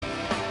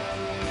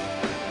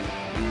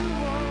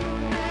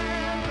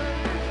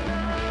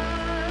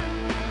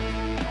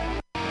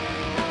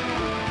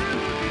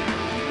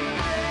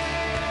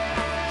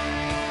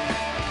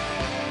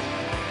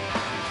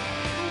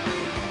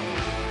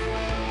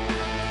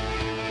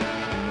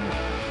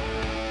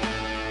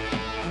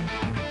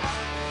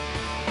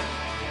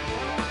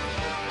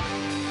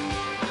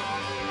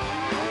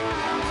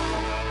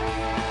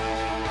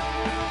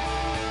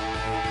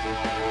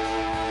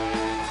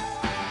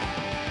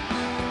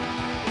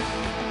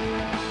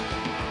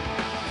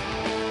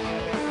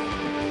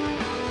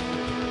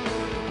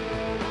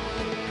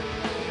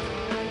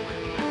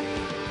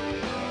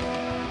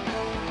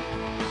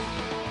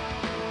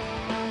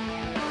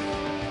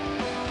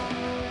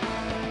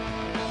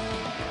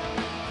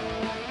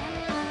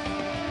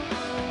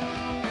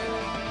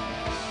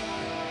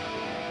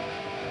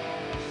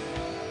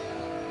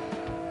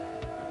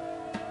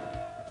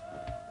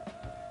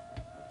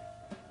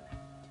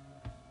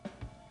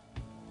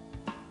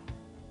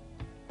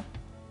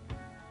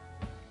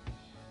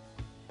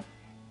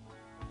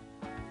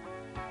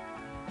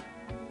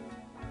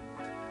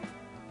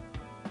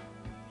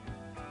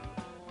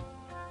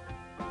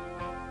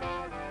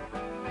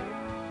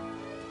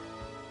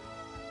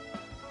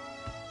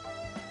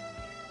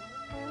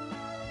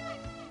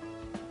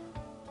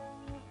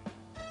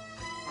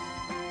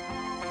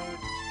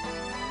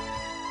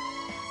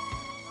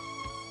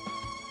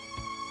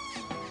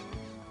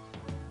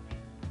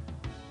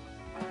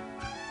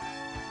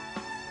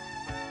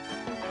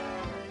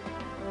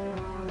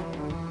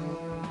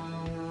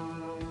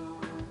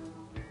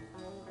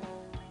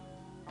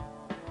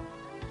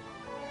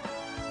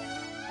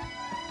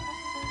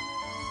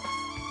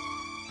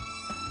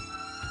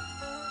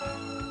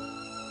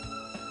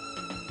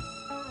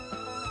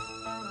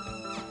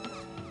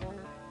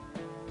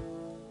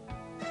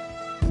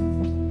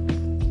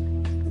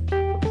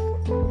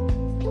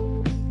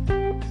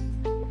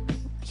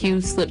Hugh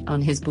slipped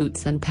on his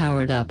boots and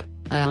powered up.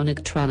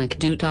 Ionic tronic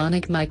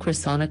deutonic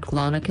microsonic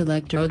clonic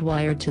electrode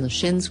wired to the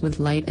shins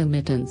with light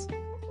emittance.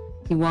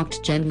 He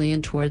walked gently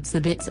in towards the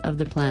bits of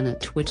the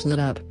planet which lit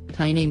up,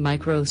 tiny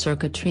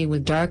microcircuitry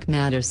with dark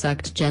matter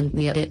sucked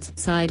gently at its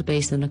side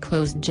base in a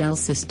closed gel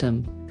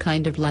system,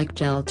 kind of like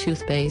gel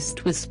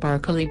toothpaste with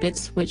sparkly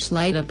bits which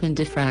light up and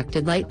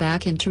diffracted light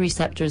back into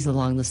receptors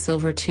along the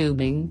silver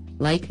tubing,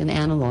 like an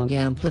analog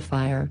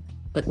amplifier,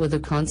 but with a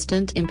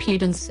constant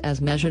impedance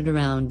as measured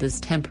around this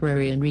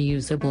temporary and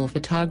reusable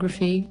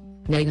photography,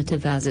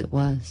 negative as it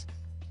was.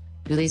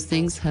 "Do these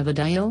things have a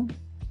dial?"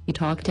 He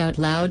talked out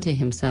loud to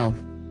himself.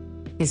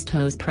 His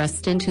toes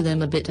pressed into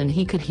them a bit and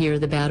he could hear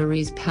the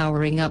batteries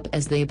powering up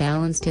as they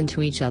balanced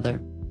into each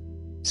other.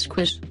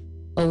 Squish!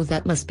 Oh,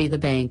 that must be the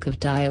bank of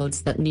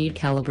diodes that need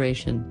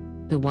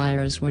calibration. The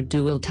wires were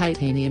dual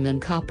titanium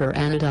and copper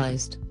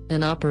anodized,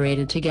 and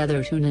operated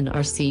together to an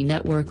RC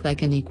network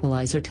like an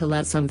equalizer to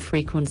let some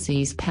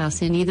frequencies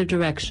pass in either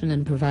direction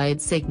and provide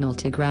signal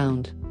to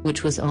ground,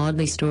 which was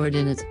oddly stored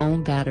in its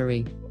own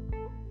battery.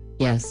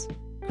 Yes,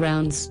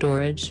 ground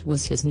storage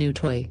was his new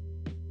toy.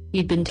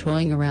 He'd been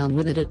toying around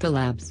with it at the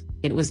labs.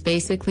 It was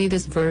basically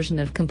this version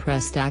of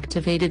compressed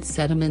activated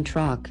sediment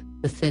rock.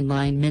 The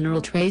thin-line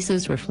mineral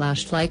traces were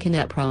flashed like an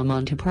EPROM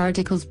onto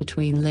particles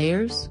between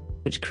layers,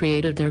 which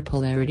created their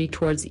polarity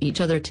towards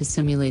each other to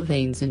simulate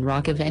veins in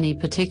rock of any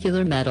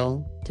particular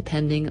metal,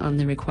 depending on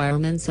the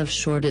requirements of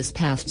shortest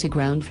path to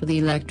ground for the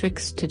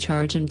electrics to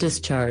charge and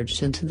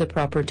discharge into the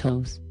proper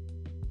toes.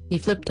 He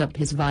flipped up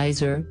his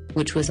visor,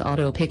 which was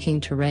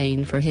auto-picking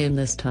terrain for him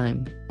this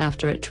time,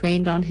 after it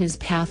trained on his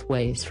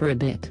pathways for a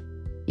bit.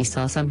 He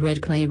saw some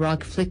red clay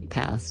rock flick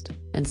past,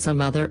 and some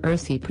other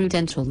earthy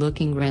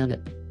prudential-looking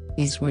granite.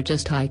 These were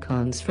just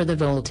icons for the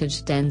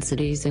voltage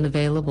densities and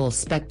available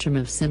spectrum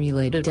of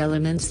simulated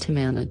elements to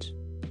manage.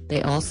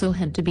 They also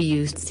had to be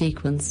used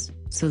sequence,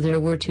 so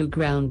there were 2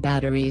 ground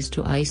batteries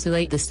to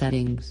isolate the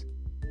settings.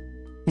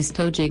 His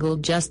toe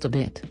jiggled just a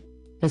bit.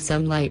 The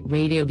sunlight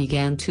radio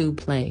began to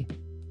play.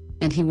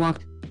 And he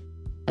walked.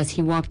 As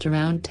he walked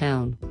around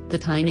town, the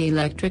tiny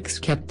electrics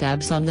kept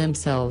tabs on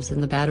themselves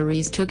and the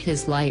batteries took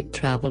his light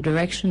travel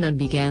direction and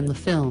began the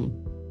film.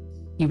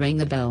 He rang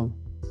the bell.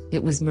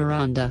 It was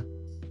Miranda.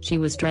 She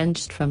was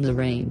drenched from the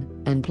rain,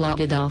 and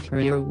blotted off her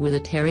ear with a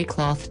terry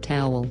cloth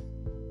towel.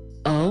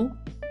 "Oh?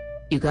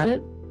 You got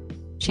it?"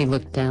 She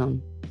looked down.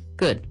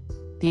 "Good.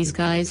 These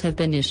guys have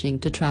been itching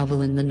to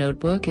travel and the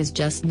notebook is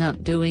just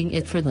not doing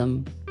it for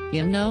them,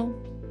 you know?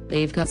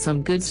 They've got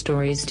some good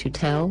stories to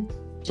tell.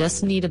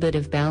 Just need a bit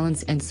of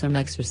balance and some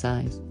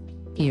exercise.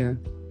 Here."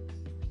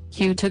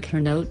 Hugh took her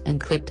note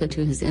and clipped it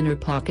to his inner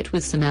pocket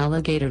with some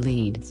alligator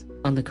leads,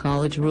 on the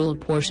college-ruled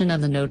portion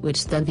of the note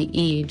which then the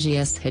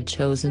EGS had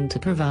chosen to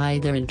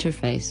provide their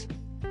interface.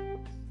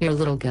 "Here,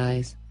 little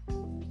guys.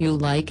 You'll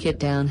like it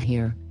down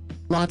here.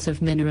 Lots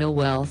of mineral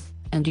wealth,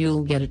 and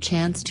you'll get a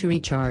chance to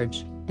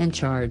recharge, and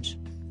charge.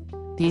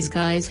 These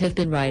guys have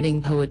been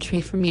writing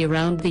poetry for me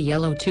around the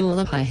yellow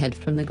tulip I had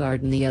from the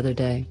garden the other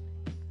day.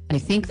 I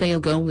think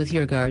they'll go with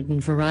your garden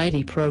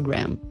variety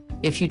program,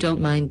 if you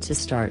don't mind to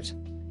start."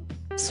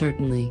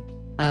 "Certainly.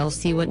 I'll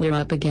see what we're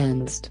up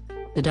against.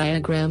 The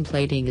diagram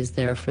plating is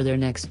there for their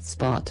next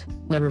spot,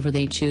 wherever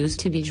they choose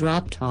to be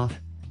dropped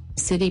off.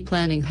 City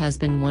planning has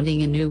been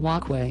wanting a new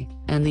walkway,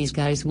 and these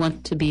guys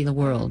want to be the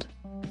world."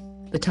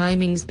 The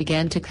timings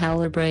began to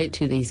calibrate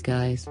to these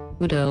guys,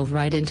 who dove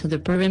right into the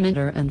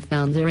perimeter and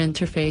found their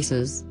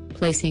interfaces,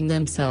 placing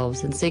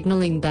themselves and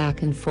signaling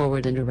back and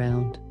forward and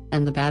around,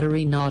 and the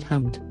battery not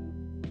hummed.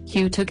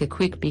 Hugh took a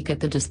quick peek at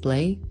the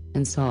display,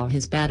 and saw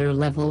his batter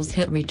levels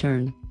hit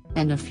return,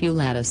 and a few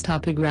lattice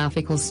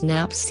topographical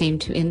snaps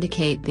seemed to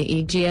indicate the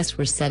EGS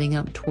were setting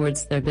up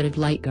towards their bit of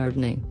light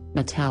gardening,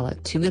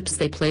 metallic tulips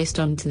they placed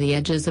onto the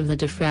edges of the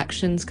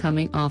diffractions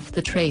coming off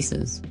the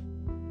traces.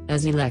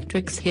 As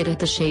electrics hit at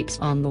the shapes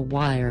on the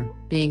wire,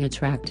 being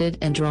attracted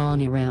and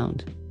drawn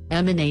around,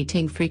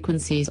 emanating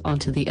frequencies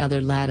onto the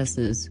other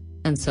lattices,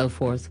 and so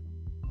forth.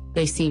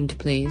 They seemed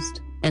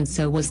pleased, and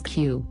so was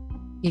Q.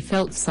 He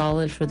felt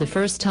solid for the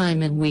first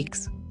time in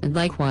weeks, and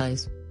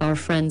likewise, our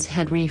friends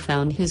had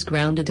refound his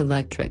grounded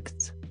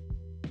electrics.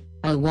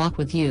 "I'll walk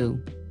with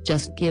you,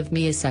 just give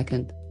me a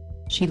second."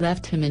 She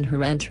left him in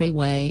her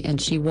entryway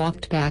and she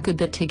walked back a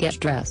bit to get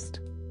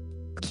dressed.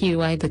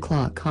 Q eyed the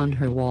clock on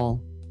her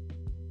wall.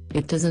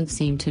 "It doesn't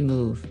seem to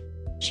move,"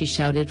 she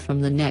shouted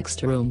from the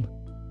next room.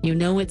 "You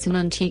know it's an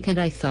antique and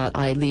I thought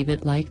I'd leave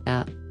it like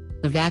that.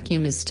 The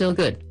vacuum is still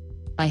good.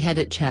 I had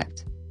it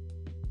checked."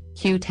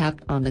 Hugh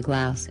tapped on the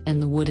glass and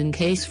the wooden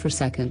case for a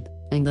second,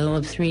 and though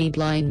of 3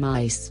 blind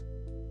mice.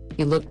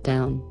 He looked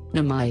down.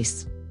 "No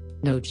mice.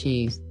 No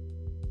cheese."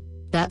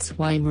 "That's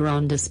why,"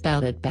 Miranda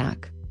spouted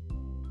back.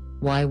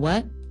 "Why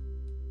what?"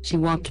 She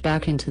walked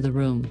back into the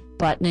room,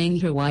 buttoning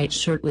her white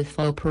shirt with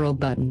faux pearl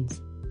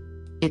buttons.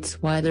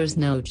 "It's why there's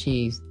no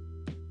cheese.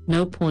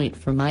 No point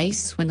for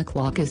mice when the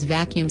clock is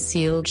vacuum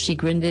sealed." She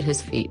grinned at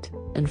his feet,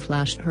 and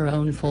flashed her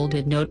own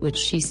folded note which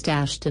she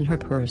stashed in her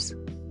purse.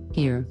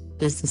 "Here,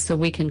 this is so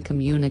we can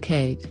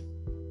communicate."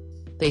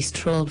 They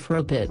strolled for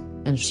a bit,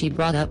 and she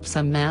brought up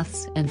some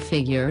maths and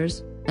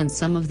figures, and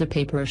some of the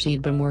paper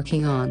she'd been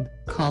working on,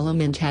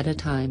 column inch at a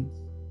time.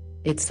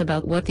 It's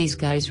about what these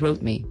guys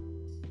wrote me.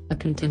 A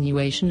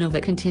continuation of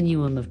a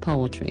continuum of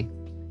poetry.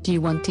 Do you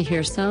want to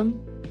hear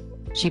some?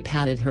 She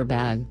patted her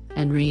bag,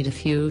 and read a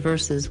few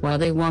verses while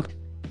they walked.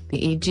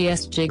 The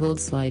EGS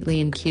jiggled slightly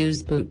in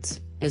Q's boots,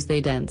 as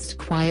they danced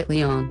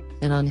quietly on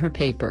and on her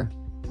paper.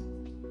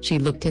 She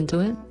looked into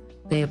it.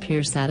 They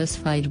appear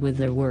satisfied with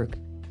their work.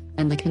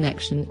 And the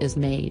connection is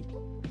made.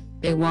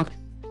 They walked.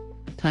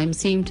 Time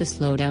seemed to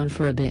slow down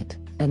for a bit,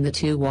 and the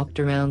two walked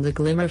around the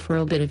glimmer for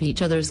a bit of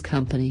each other's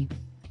company.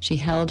 She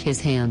held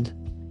his hand.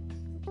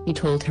 He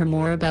told her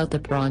more about the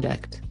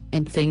project,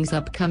 and things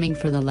upcoming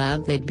for the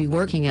lab they'd be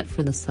working at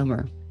for the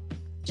summer.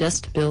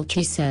 Just built,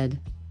 she said,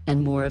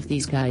 and more of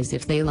these guys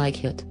if they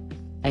like it.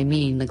 I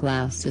mean, the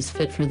glass is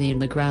fit for the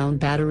in-the-ground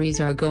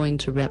batteries are going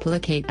to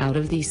replicate out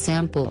of these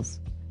samples.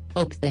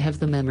 Hope they have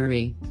the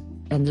memory.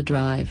 And the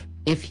drive,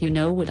 if you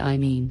know what I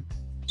mean.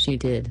 She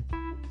did.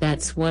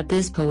 That's what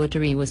this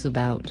poetry was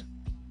about.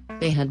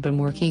 They had been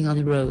working on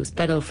the rose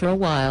petal for a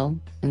while,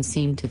 and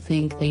seemed to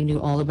think they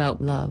knew all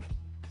about love.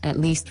 At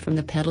least from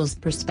the petal's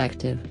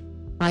perspective.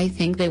 I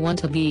think they want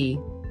to be,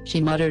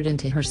 she muttered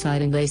into her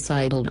side, and they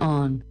sidled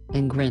on,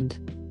 and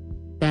grinned.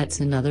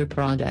 That's another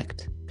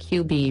project,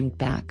 Q beamed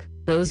back.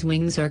 Those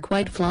wings are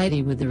quite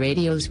flighty with the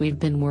radios we've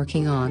been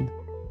working on.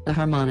 The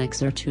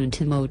harmonics are tuned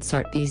to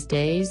Mozart these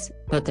days,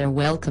 but they're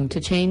welcome to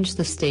change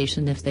the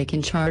station if they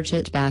can charge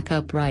it back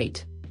up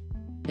right.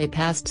 They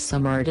passed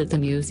some art at the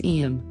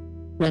museum.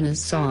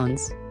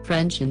 Renaissance,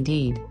 French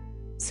indeed.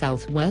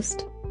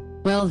 Southwest?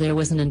 Well, there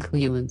was an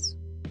influence.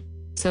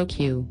 So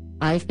Q,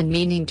 I've been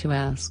meaning to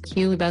ask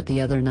you about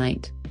the other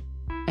night.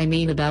 I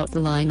mean about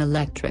the line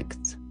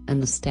electrics,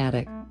 and the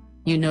static.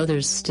 You know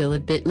there's still a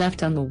bit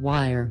left on the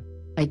wire.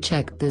 I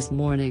checked this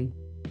morning.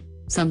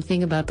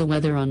 Something about the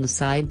weather on the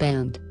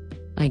sideband.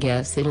 I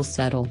guess it'll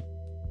settle.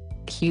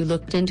 Q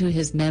looked into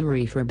his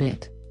memory for a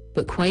bit,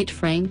 but quite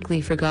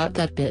frankly forgot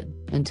that bit,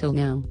 until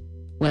now.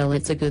 Well,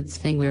 it's a good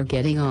thing we're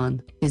getting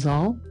on, is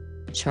all?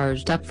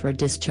 Charged up for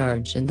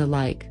discharge and the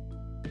like.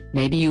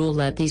 Maybe you'll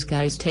let these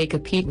guys take a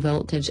peak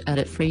voltage at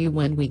it for you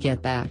when we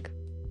get back.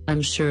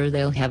 I'm sure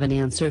they'll have an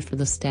answer for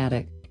the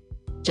static.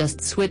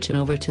 Just switch it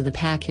over to the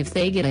pack if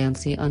they get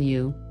antsy on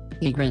you,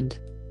 he grinned.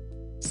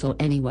 So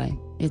anyway,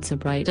 it's a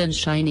bright and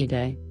shiny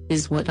day,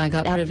 is what I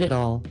got out of it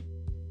all.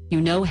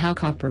 You know how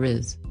copper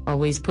is,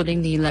 always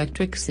putting the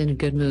electrics in a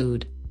good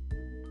mood.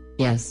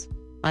 Yes,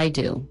 I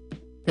do.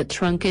 The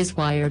trunk is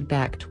wired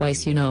back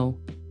twice, you know.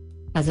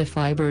 As a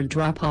fiber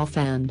drop-off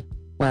and,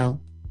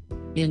 well,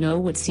 you know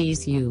what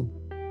sees you.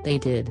 They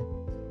did.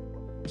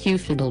 Q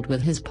fiddled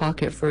with his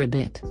pocket for a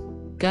bit.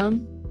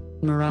 Gum?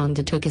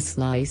 Miranda took a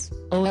slice.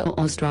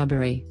 Oh,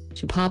 strawberry.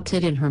 She popped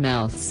it in her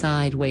mouth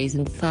sideways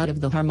and thought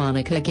of the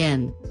harmonica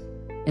again.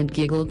 And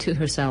giggled to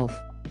herself.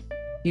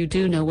 You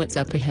do know what's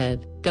up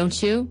ahead,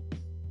 don't you?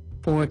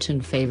 Fortune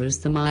favors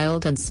the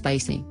mild and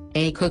spicy.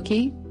 A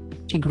cookie?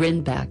 She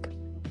grinned back.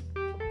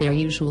 Their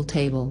usual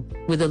table,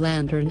 with a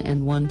lantern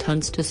and one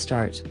tons to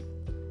start.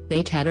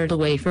 They tattered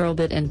away for a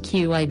bit, and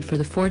Q eyed for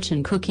the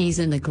fortune cookies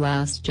in the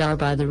glass jar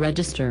by the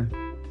register.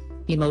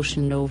 He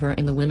motioned over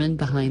and the women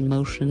behind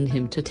motioned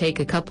him to take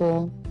a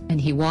couple, and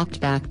he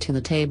walked back to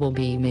the table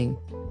beaming.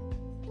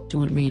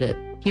 Don't read it,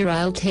 here,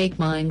 I'll take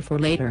mine for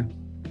later.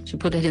 She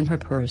put it in her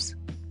purse.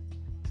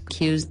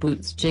 Q's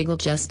boots jiggled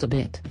just a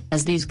bit,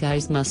 as these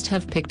guys must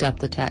have picked up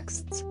the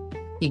texts.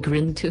 He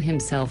grinned to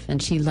himself,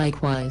 and she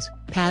likewise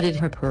patted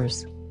her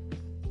purse.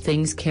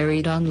 Things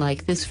carried on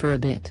like this for a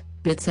bit,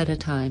 bits at a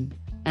time.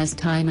 As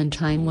time and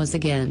time was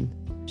again,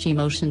 she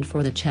motioned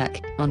for the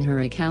check on her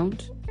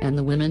account, and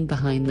the women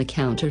behind the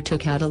counter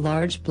took out a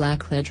large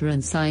black ledger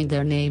and signed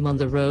their name on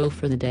the row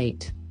for the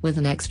date, with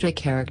an extra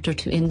character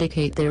to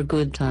indicate their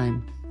good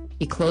time.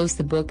 He closed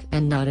the book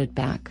and nodded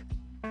back.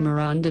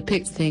 Miranda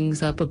picked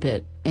things up a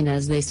bit, and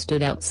as they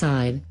stood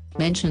outside,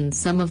 mentioned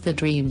some of the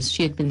dreams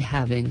she had been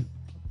having.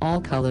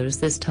 All colors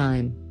this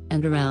time,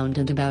 and around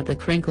and about the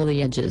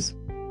crinkly edges.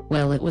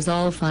 Well, it was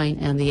all fine,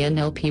 and the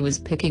NLP was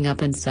picking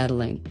up and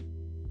settling.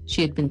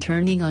 She had been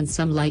turning on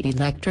some light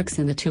electrics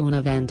in the tune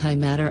of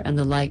antimatter and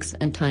the likes,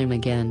 and time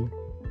again.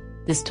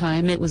 This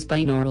time it was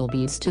binaural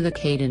beats to the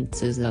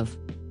cadences of.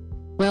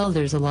 Well,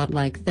 there's a lot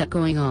like that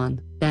going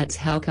on, that's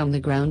how come the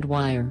ground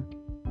wire.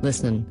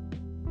 Listen.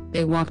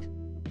 They walked.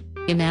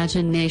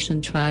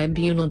 Imagination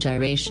tribunal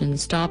gyration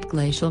stop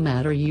glacial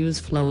matter use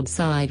flowed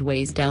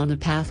sideways down the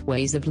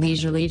pathways of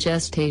leisurely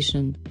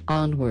gestation,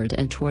 onward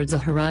and towards a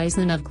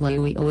horizon of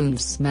glowy oomph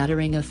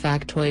smattering of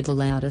factoidal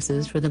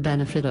lattices for the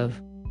benefit of.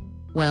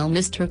 Well,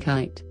 Mr.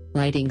 Kite,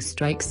 lighting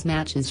strikes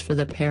matches for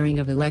the pairing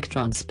of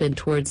electrons spin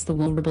towards the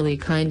vulnerably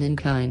kind,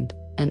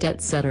 and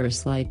etc.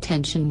 Slight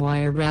tension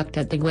wire wrapped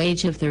at the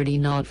gauge of 30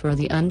 knot for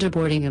the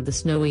underboarding of the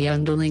snowy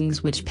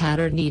underlings which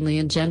pattered neatly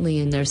and gently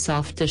in their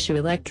soft tissue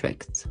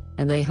electrics,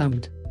 and they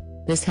hummed.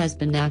 This has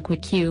been Aqua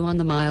Q on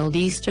the mild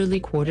easterly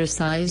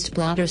quarter-sized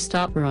blotter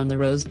stopper on the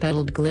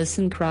rose-petaled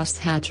glisten cross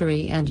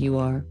hatchery, and you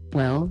are,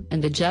 well,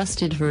 and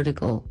adjusted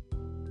vertical.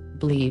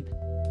 bleep.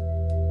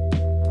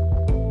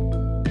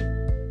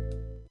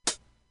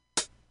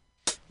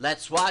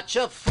 Let's watch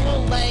a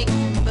full-length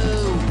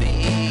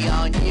movie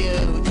on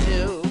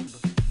YouTube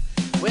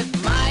with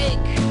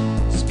Mike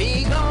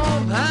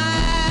Spiegelman.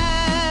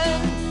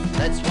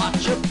 Let's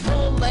watch a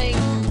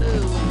full-length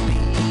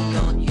movie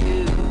on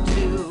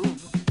YouTube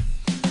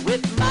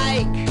with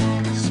Mike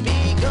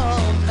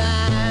Spiegelman.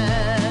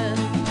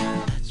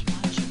 Let's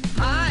watch it.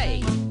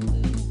 Hi,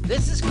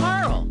 this is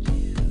Carl.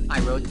 I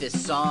wrote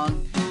this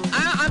song.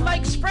 I'm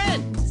Mike's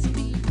friend.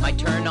 My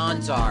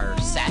turn-ons are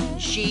satin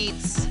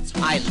sheets.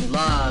 I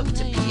love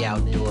to be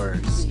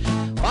outdoors.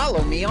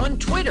 Follow me on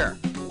Twitter.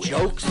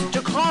 Jokes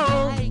to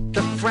Carl.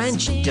 The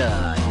French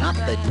duh, not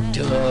the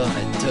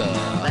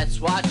duh. Let's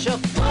watch a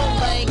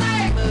full-length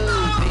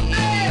movie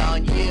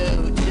on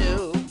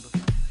YouTube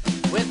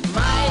with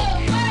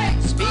Mike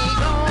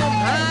Spiegelman.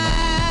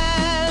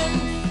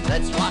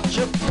 Let's watch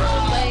a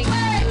full-length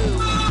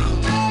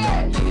movie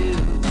on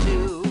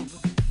YouTube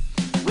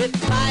with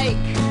Mike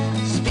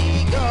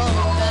Spiegelman.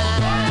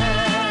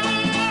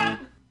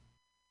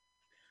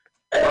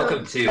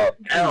 Welcome to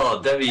LWAFLMOYTY.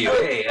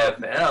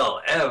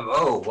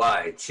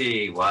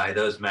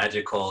 Those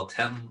magical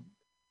 10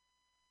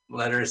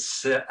 letters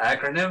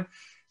acronym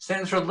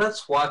stands for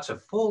Let's Watch a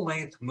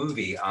Full-Length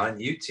Movie on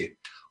YouTube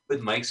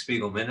with Mike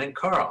Spiegelman and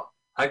Carl.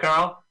 Hi,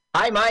 Carl.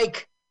 Hi,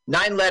 Mike.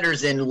 9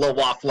 letters in Le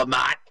Waffle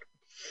Mat.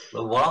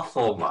 The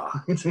waffle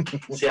mont.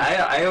 See,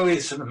 I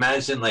always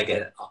imagine like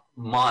a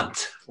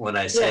mont when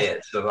I say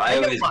it, so I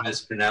always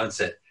mispronounce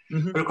it.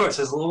 But of course,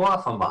 it's Le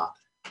Waffle Mont.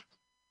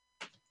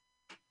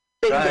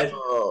 Right.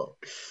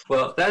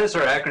 Well, that is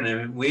our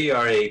acronym. We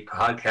are a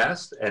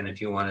podcast, and if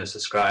you want to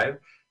subscribe,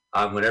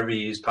 whenever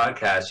you use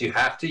podcasts, you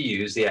have to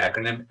use the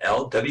acronym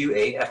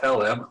LWAFLMOYT.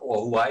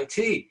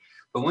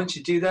 But once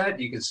you do that,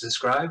 you can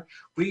subscribe.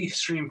 We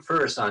stream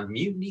first on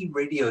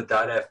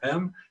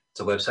MutinyRadio.fm. It's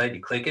a website.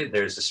 You click it.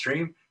 There's a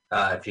stream.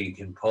 If you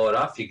can pull it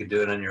off, you can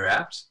do it on your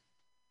apps.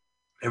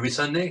 Every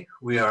Sunday,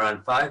 we are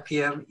on 5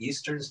 p.m.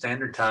 Eastern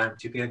Standard Time,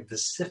 2 p.m.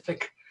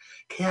 Pacific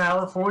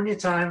California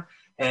time.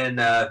 And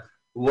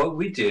what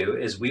we do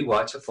is we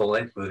watch a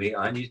full-length movie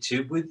on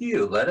YouTube with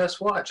you. Let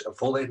us watch a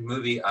full-length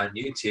movie on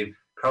YouTube.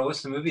 Carl,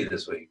 what's the movie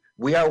this week?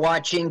 We are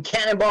watching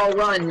Cannonball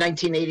Run,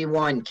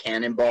 1981.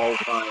 Cannonball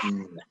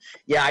Run.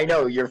 Yeah, I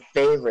know. Your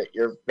favorite.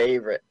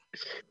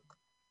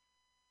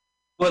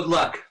 What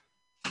luck.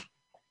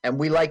 And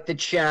we like the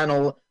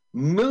channel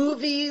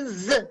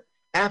Movies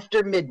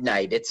After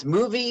Midnight. It's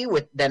movie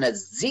with then a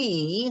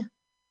Z.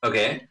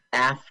 Okay.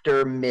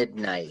 After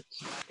Midnight.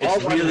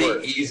 It's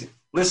really easy.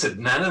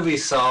 Listen, none of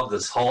us solved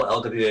this whole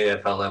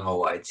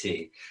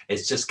LWAFLMOYT.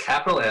 It's just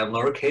capital M,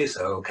 lowercase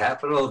o,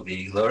 capital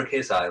V,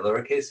 lowercase I,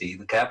 lowercase e,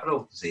 the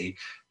capital Z,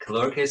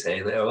 lowercase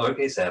a,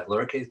 lowercase f,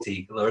 lowercase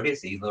t,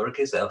 lowercase e,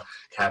 lowercase l,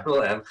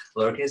 capital M,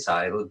 lowercase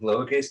I,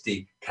 lowercase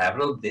d,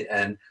 capital D,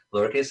 N,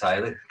 lowercase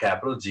I,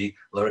 capital G,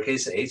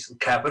 lowercase h,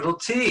 capital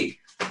T.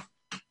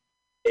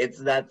 It's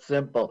that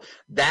simple.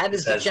 That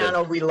is the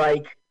channel we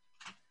like.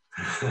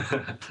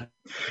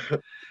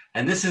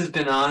 And this has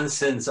been on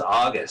since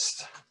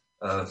August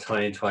of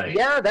 2020.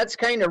 Yeah, that's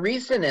kind of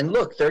recent. And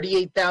look,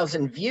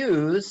 38,000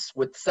 views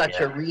with such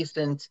a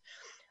recent.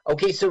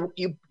 Okay, so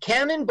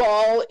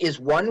Cannonball is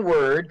one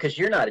word, because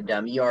you're not a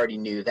dummy, you already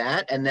knew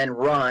that. And then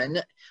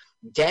run,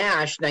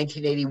 dash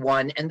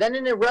 1981, and then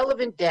an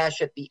irrelevant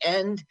dash at the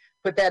end.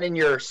 Put that in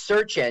your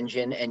search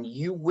engine, and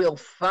you will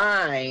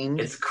find.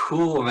 It's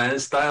cool, man.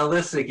 It's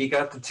stylistic. You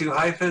got the 2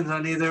 hyphens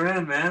on either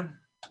end, man.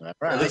 All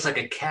right. It looks like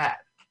a cat.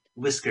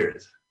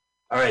 Whiskers.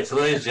 All right, so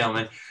ladies and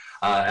gentlemen,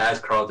 as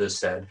Carl just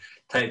said,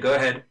 go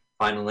ahead,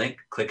 find the link,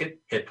 click it,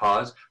 hit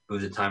pause, move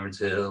the timer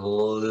to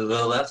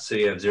the left so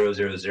you have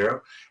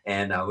 000.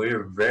 And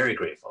we're very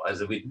grateful.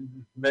 As we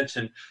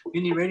mentioned,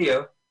 Mutiny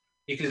Radio,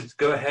 you can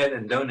go ahead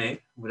and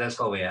donate. That's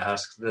all we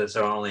ask. That's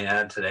our only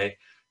ad today.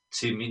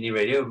 To Mutiny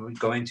Radio,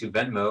 going to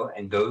Venmo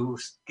and go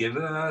give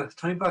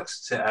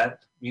 $20 to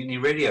at Mutiny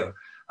Radio.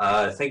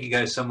 Thank you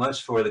guys so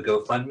much for the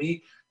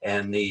GoFundMe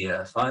and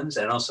the funds,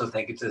 and also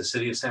thank you to the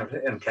city of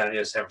and county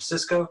of San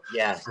Francisco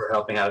for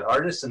helping out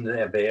artists in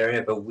the Bay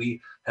Area. But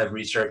we have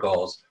reached our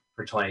goals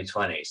for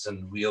 2020, so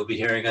you'll be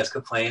hearing us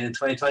complain in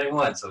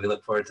 2021. So we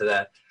look forward to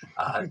that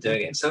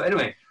doing it. So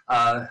anyway,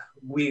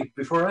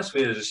 before us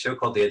we had a show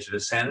called The Edge of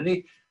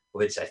Insanity,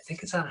 which I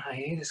think is on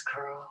hiatus,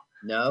 Carl.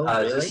 No,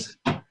 really.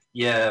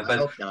 Yeah,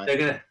 but they're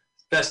gonna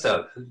best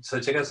of. So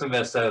check out some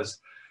best ofs,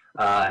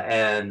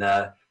 and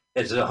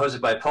it's hosted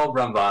by Paul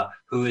Brumbaugh,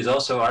 who is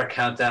also our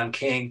countdown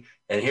king,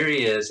 and here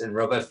he is in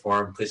robot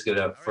form. Please give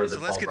it up for the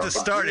Paul Brumbaugh. Let's get this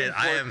started.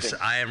 I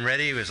am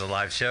ready. It was a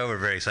live show. We're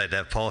very excited to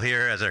have Paul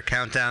here as our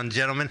countdown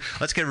gentleman.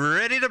 Let's get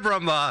ready to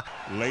Brumbaugh.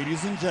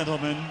 Ladies and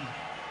gentlemen,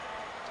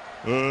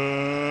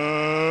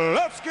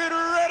 let's get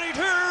ready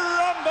to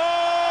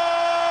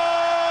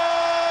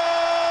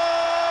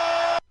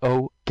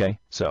rumble! Okay,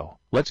 so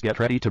let's get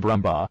ready to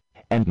Brumbaugh.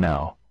 And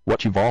now,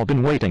 what you've all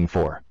been waiting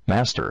for,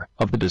 master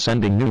of the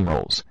descending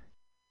numerals,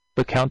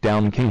 the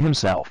countdown king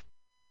himself.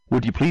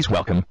 Would you please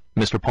welcome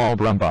Mr. Paul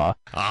Brumbaugh.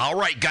 All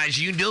right,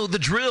 guys, you know the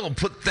drill.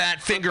 Put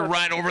that finger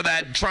right over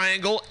that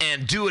triangle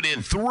and do it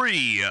in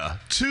 3,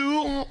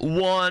 2,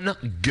 1,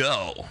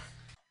 go.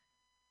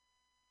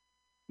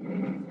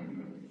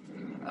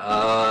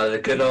 The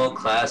good old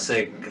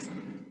classic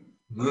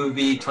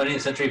movie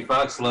 20th Century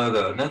Fox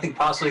logo. Nothing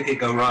possibly could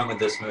go wrong with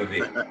this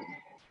movie.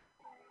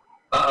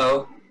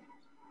 Uh-oh.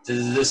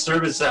 There's a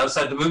disturbance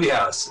outside the movie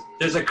house.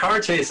 There's a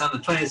car chase on the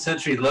 20th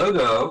Century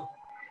logo.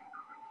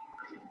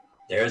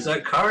 There's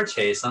a car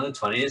chase on the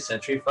 20th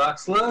Century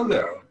Fox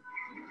logo.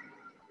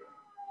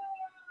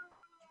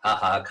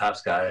 Haha,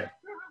 cops got it.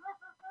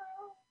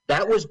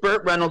 That was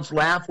Burt Reynolds'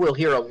 laugh. We'll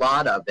hear a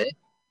lot of it.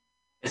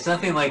 It's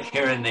nothing like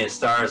hearing the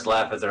stars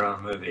laugh at their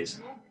own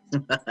movies.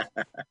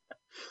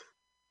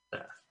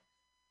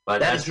 But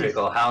that's pretty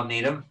cool. Hal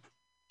Needham.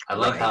 I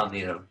love Hal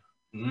Needham.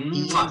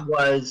 He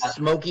was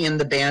Smokey and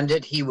the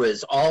Bandit. He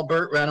was all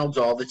Burt Reynolds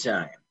all the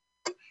time.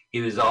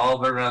 He was all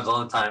Burt Reynolds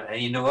all the time.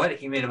 And you know what?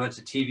 He made a bunch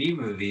of TV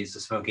movies, The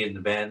Smokey and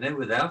the Bandit,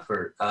 without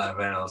Burt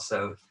Reynolds.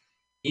 So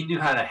he knew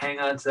how to hang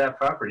on to that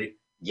property.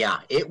 Yeah,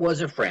 it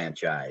was a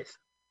franchise.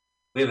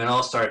 We have an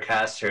all-star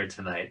cast here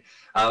tonight.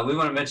 We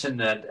want to mention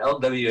that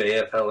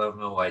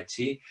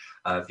LWAFLMOYT.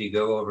 If you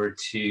go over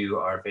to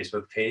our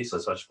Facebook page,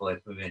 Let's Watch Full Life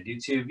Movie on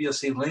YouTube, you'll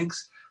see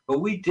links. But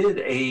we did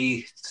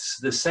the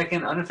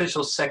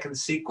unofficial second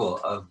sequel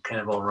of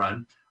Cannonball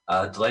Run,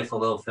 a delightful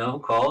little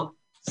film called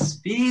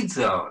Speed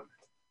Zone.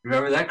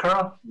 Remember that,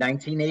 Carl?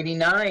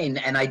 1989,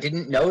 and I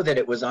didn't know that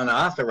it was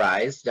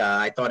unauthorized.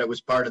 I thought it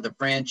was part of the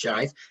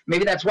franchise.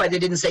 Maybe that's why they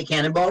didn't say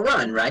Cannonball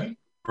Run, right?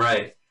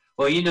 Right.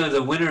 Well, you know,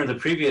 the winner of the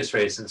previous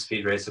race in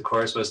Speed Race, of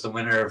course, was the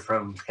winner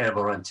from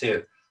Cannonball Run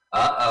 2.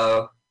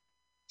 Uh-oh.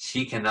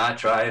 She cannot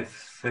drive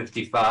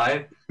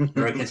 55,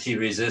 nor can she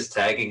resist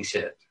tagging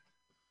shit.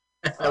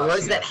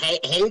 Was that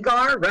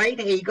Hagar,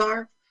 right?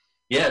 Hagar?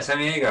 Yeah,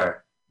 Sammy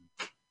Hagar.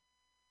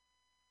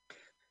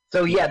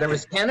 So, yeah, there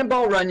was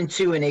Cannonball Run in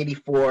 2 in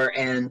 84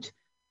 and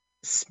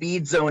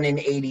Speed Zone in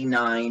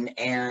 89.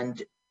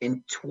 And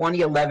in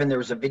 2011, there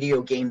was a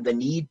video game, The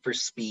Need for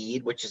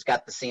Speed, which has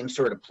got the same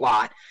sort of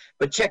plot.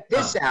 But check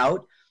this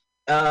out.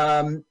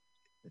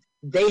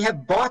 They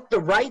have bought the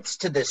rights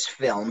to this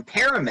film,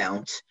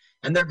 Paramount,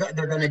 and they're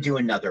going to do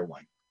another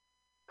one.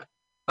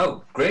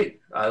 Oh,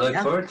 great. I look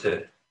forward to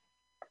it.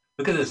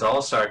 Look at this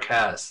all-star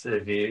cast,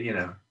 if you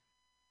know.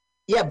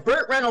 Yeah,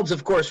 Burt Reynolds,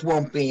 of course,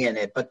 won't be in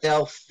it, but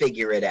they'll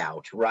figure it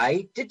out,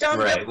 right? Did Dom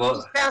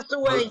DeLuise pass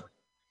away?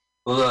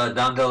 Will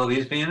Dom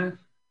DeLuise be in it?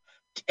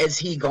 Is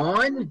he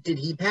gone? Did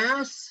he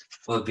pass?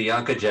 Will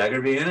Bianca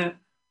Jagger be in it?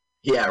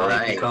 Yeah,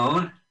 Molly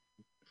Cone?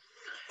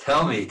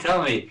 Tell me.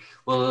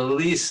 Will at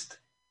least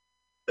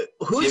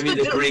Jimmy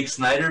the Greek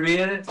Snyder be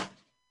in it?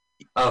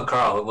 Oh,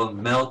 Carl, will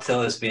Mel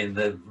Tillis be in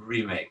the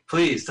remake?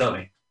 Please tell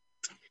me.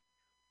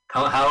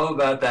 How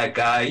about that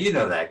guy? You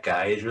know that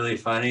guy. He's really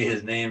funny.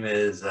 His name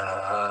is...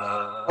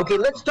 Okay,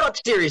 let's talk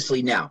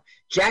seriously now.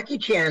 Jackie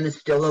Chan is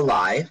still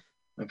alive,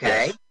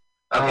 okay? Yes.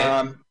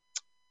 Okay.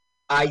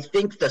 I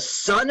think the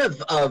son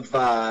of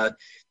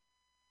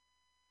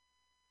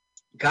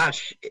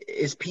gosh,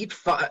 is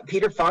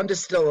Peter Fonda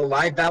still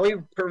alive?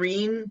 Valerie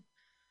Perrine?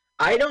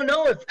 I don't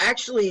know if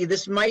actually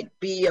this might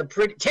be a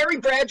pretty... Terry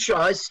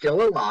Bradshaw is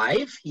still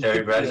alive.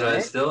 Terry Bradshaw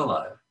is still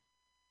alive.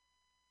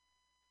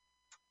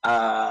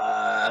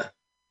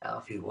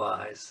 Alfie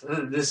Wise.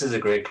 This is a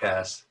great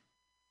cast.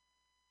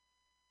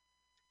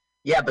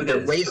 Yeah, but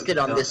they're wasted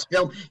on this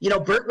film. You know,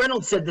 Burt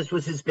Reynolds said this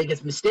was his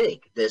biggest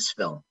mistake, this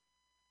film.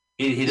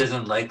 He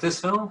doesn't like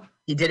this film?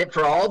 He did it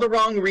for all the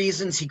wrong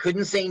reasons. He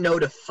couldn't say no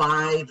to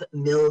 $5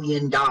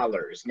 million.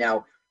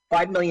 Now,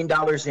 $5 million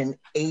in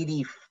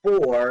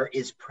 84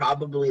 is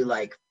probably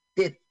like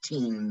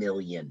 $15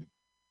 million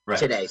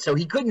today. So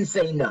he couldn't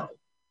say no.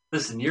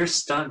 Listen, your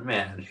stunt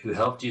man who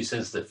helped you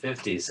since the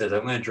 50s says,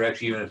 I'm going to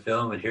direct you in a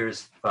film, and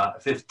here's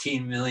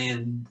 $15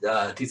 million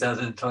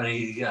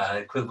 2020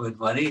 equivalent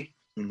money.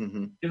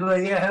 Mm-hmm. You're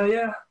like, yeah, hell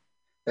yeah.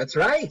 That's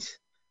right.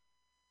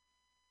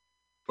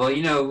 Well,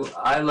 you know,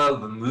 I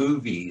love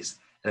movies.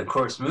 And, of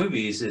course,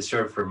 movies is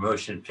short for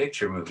motion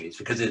picture movies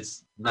because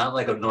it's not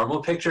like a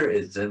normal picture.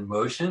 It's in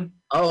motion.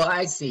 Oh,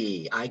 I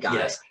see. I got it.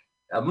 Yes,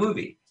 a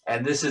movie.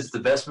 And this is the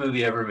best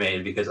movie ever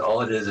made because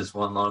all it is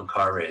one long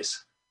car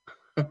race.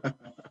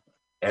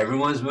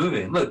 Everyone's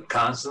moving. Look,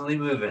 constantly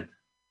moving.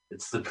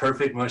 It's the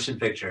perfect motion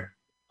picture.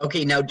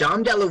 Okay, now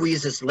Dom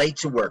DeLuise is late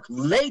to work.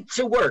 Late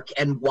to work.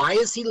 And why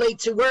is he late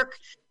to work?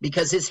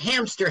 Because his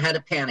hamster had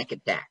a panic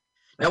attack.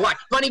 Now watch,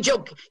 funny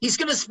joke. He's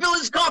going to spill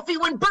his coffee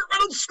when Burt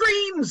Reynolds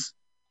screams,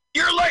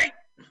 "You're late!"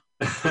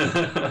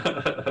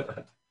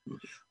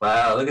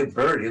 Wow, look at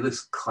Burt. He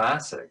looks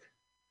classic.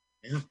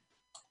 Yeah.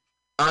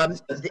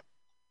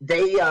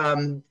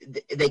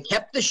 They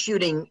kept the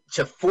shooting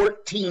to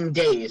 14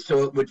 days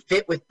so it would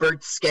fit with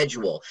Burt's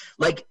schedule.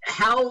 Like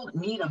Hal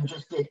Needham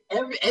just did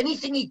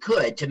anything he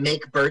could to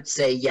make Burt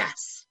say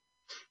yes.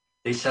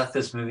 They shot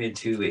this movie in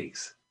 2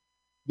 weeks.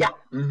 Yeah.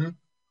 Mm-hmm.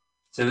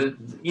 So,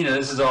 you know,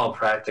 this is all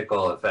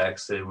practical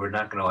effects. We're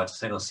not going to watch a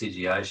single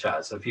CGI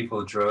shot. So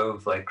people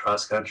drove like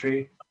cross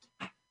country.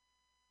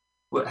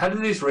 How do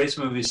these race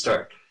movies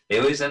start? They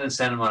always end in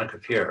Santa Monica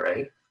Pier,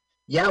 right?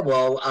 Yeah,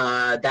 well,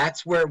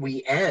 that's where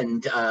we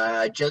end.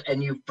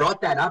 And you've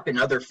brought that up in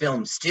other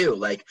films too.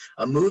 Like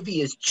a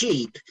movie is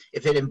cheap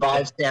if it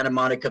involves Santa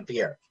Monica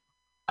Pier.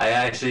 I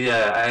actually,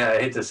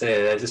 I hate to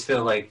say it, I just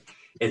feel like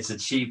it's a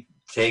cheap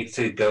take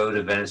to go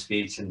to Venice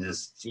Beach and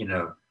just,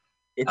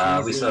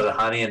 we saw The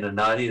Honey and the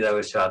Naughty that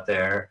was shot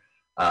there.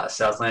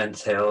 Southland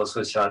Tales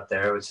was shot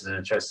there, which is an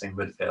interesting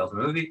but failed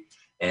movie.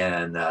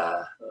 And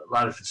a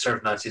lot of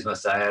Surf Nazis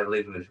Must Die, I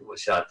believe, was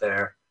shot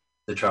there.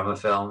 The Trauma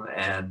film.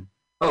 And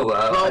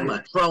Trauma.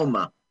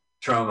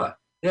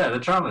 Yeah, the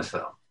Trauma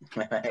film.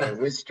 It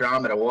was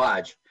drama to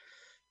watch.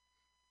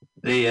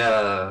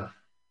 The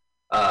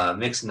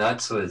Mixed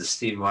Nuts with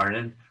Steve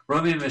Martin.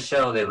 Romeo and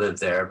Michelle, they lived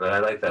there, but I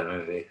like that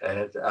movie. I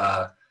had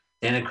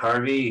Dana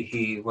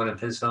Carvey, one of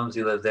his films,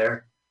 he lived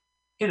there.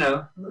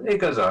 It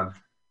goes on.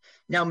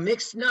 Now,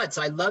 Mixed Nuts,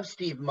 I love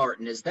Steve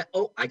Martin. Is that?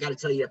 Oh, I got to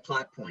tell you a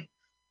plot point.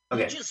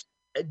 Okay.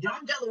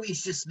 Dom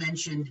DeLuise just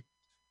mentioned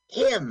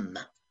him,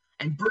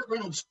 and Burt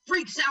Reynolds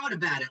freaks out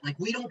about it. Like,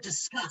 we don't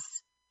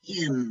discuss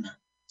him.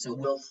 So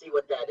we'll see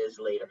what that is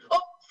later.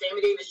 Oh,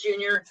 Sammy Davis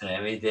Jr.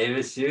 Sammy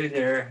Davis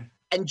Jr.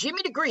 And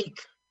Jimmy the Greek.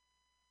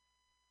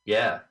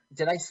 Yeah.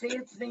 Did I say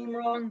its name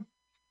wrong?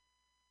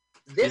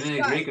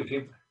 Jimmy the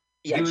Greek.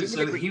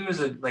 He was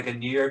a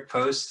New York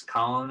Post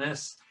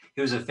columnist.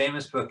 He was a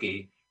famous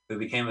bookie who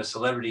became a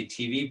celebrity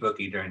TV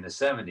bookie during the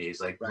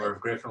 70s. Like Merv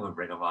Griffin would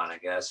bring him on, I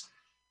guess.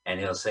 And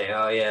he'll say,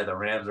 "Oh yeah, the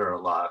Rams are a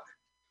lock."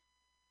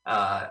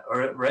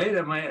 Right?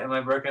 Am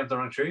I barking up the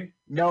wrong tree?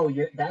 No,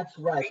 that's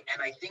right.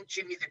 And I think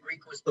Jimmy the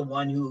Greek was the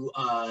one who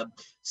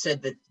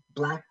said that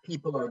black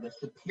people are the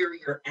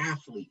superior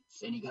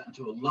athletes, and he got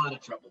into a lot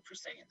of trouble for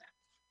saying that.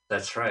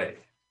 That's right.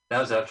 That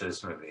was after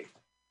this movie.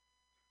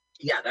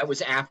 Yeah, that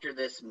was after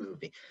this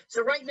movie.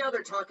 So right now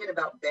they're talking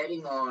about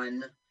betting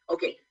on.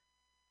 Okay,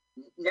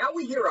 now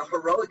we hear a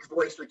heroic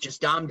voice, which is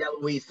Dom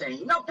DeLuise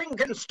saying, "Nothing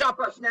can stop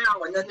us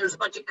now," and then there's a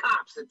bunch of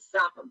cops that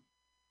stop him.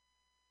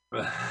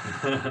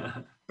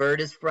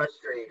 Bird is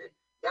frustrated.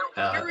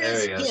 Now, here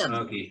is him.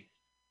 Smokey.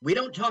 We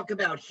don't talk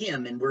about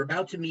him, and we're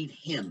about to meet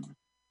him.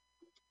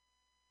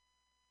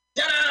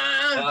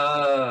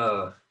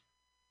 Ta-da!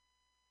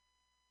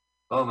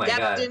 Oh my God.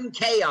 Captain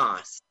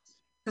Chaos.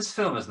 This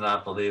film is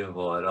not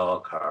believable at all,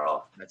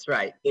 Carl. That's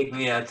right. Take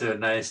me out to a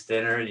nice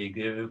dinner, and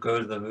you go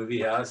to the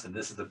movie house, and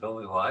this is the film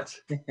we watch?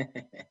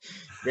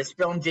 This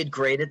film did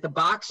great at the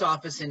box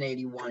office in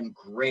 '81.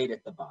 Great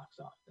at the box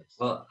office.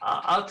 Well,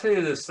 I'll tell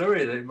you the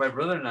story. That my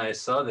brother and I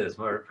saw this.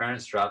 My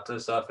parents dropped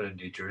us off at a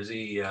New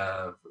Jersey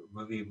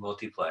movie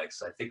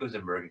multiplex. I think it was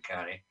in Bergen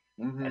County.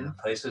 Mm-hmm. And the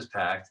place was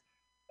packed.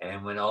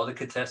 And when all the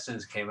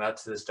contestants came out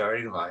to the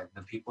starting line,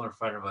 the people in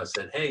front of us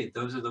said, "Hey,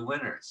 those are the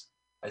winners.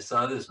 I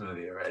saw this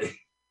movie already."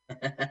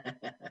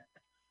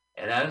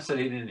 And Adam said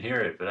he didn't hear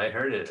it, but I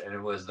heard it, and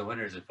it was the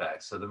winners, in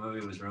fact. So the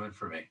movie was ruined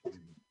for me.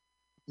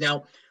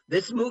 Now,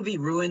 this movie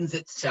ruins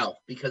itself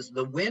because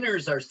the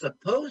winners are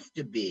supposed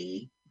to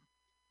be.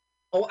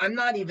 Oh, I'm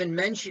not even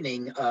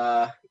mentioning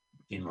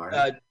Dean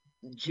Martin.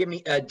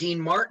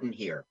 Dean Martin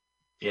here.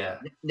 Yeah.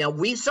 Now,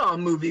 we saw a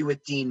movie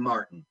with Dean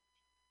Martin.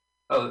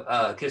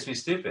 Oh, Kiss Me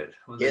Stupid.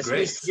 Kiss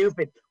Me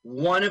Stupid.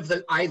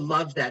 I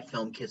love that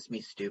film, Kiss Me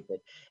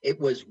Stupid. It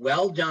was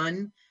well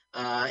done.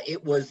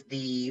 It was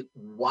the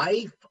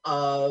wife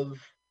of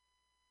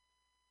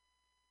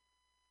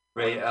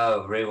Ray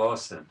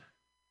Walston.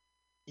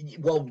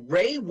 Well,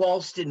 Ray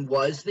Walston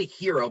was the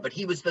hero, but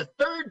he was the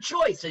third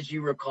choice, as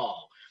you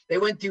recall. They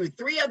went through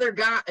two other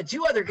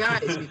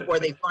guys before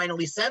they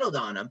finally settled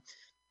on him.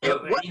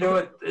 You know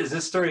what? Is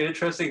this story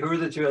interesting? Who were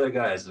the two other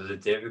guys? Was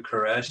it David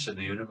Koresh and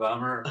the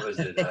Unabomber? Was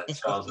it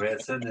Charles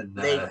Manson? And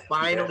they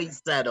finally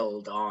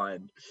settled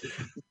on.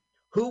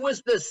 Who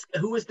was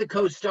the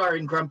co-star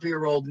in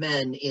Grumpier Old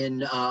Men in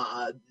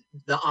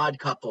The Odd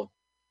Couple?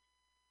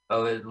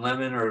 Oh,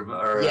 Lemon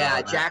or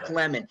yeah, Jack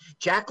Lemmon.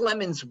 Jack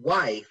Lemmon's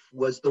wife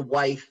was the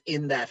wife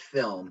in that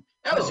film.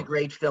 That was a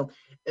great film.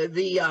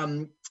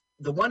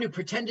 The one who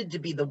pretended to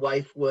be the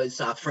wife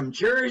was from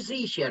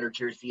Jersey. She had her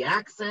Jersey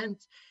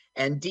accent,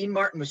 and Dean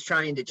Martin was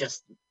trying to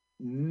just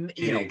he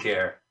didn't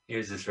care. He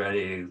was just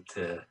ready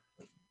to.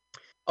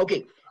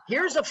 Okay,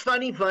 here's a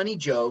funny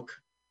joke,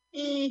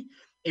 in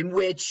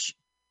which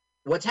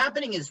what's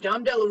happening is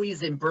Dom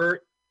DeLuise and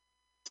Burt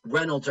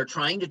Reynolds are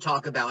trying to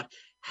talk about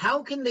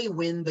how can they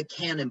win the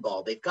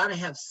cannonball. They've got to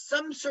have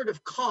some sort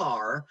of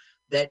car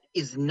that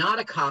is not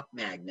a cop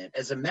magnet.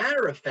 As a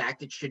matter of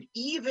fact, it should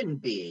even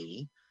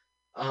be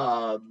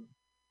to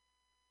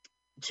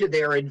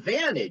their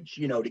advantage,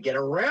 to get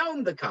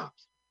around the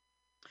cops.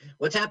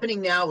 What's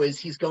happening now is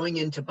he's going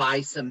in to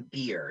buy some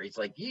beer. He's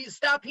like, "You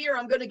stop here,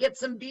 I'm going to get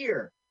some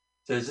beer."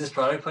 So is this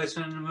product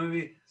placement in the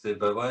movie? Is it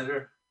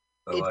Budweiser?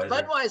 It's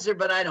Budweiser,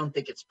 but I don't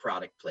think it's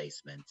product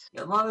placement.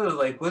 A lot of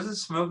wasn't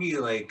Smokey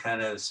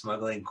kind of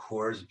smuggling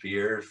Coors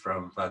beer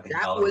from fucking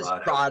Colorado? That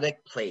was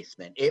product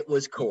placement. It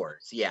was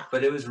Coors, yeah.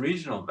 But it was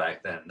regional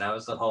back then. That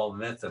was the whole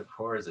myth of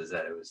Coors, is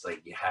that it was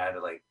you had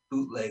to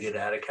bootleg it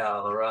out of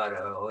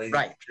Colorado,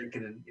 right?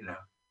 Drinking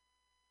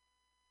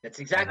it, That's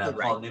exactly and,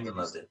 right. Paul Newman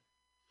loved it.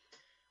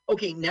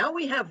 Okay, now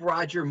we have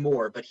Roger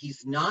Moore, but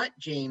he's not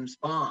James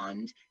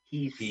Bond.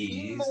 He's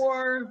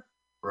Seymour.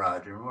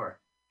 Roger Moore.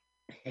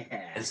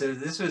 And so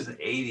this was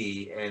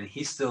 80, and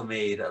he still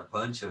made a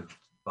bunch of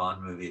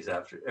Bond movies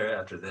after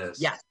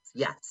this. Yes.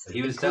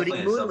 He was including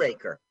definitely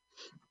Moonraker.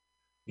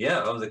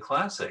 The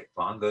classic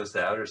Bond Goes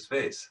to Outer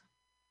Space.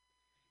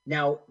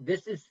 Now,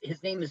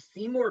 his name is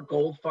Seymour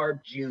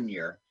Goldfarb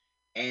Jr.,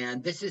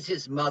 and this is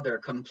his mother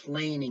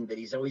complaining that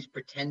he's always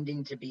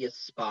pretending to be a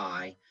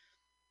spy.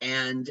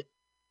 And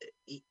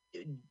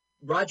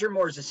Roger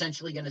Moore is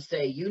essentially going to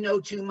say, "You know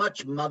too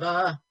much,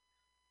 mother,"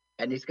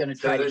 and he's going to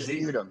try to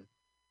shoot him.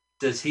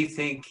 Does he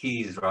think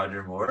he's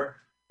Roger Moore,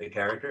 the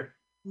character?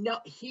 No,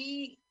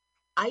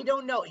 I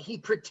don't know. He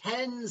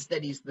pretends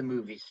that he's the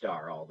movie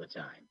star all the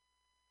time.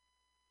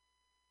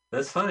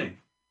 That's funny.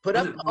 Put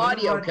up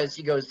audio because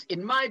he goes,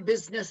 "In my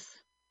business."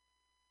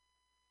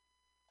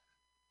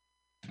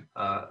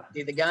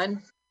 See the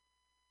gun?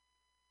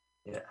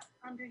 Yeah.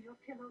 Under your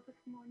pillow this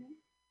morning.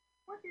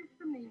 What is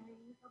the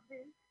meaning of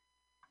this?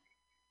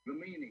 The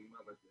meaning,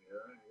 Mother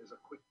dear, is a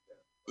quick death.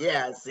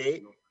 Yeah,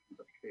 see?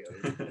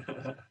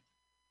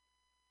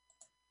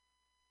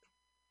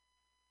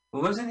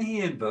 Well, wasn't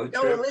he in Boat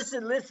No, Trip?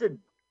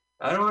 listen.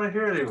 I don't want to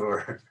hear it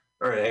anymore.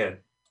 All right.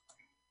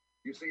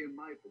 You see, in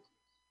my business,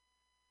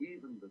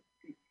 even the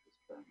deepest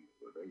family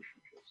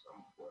relationships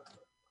aren't worth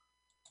it.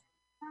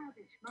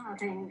 Childish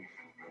Martin.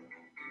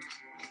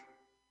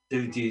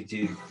 Do.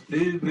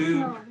 Boo, boo.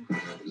 No.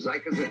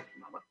 Zyka's it,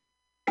 Mama.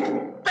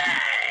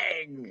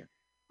 Bang!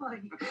 Why,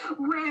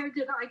 where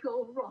did I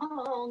go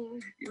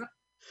wrong?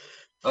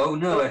 Oh,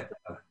 no.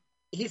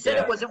 He said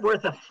it wasn't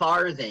worth a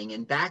farthing,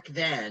 and back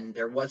then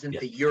there wasn't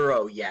the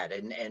euro yet,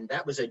 and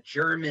that was a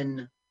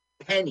German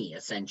penny,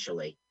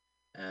 essentially.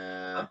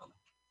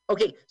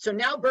 Okay, so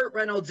now Burt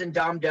Reynolds and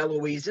Dom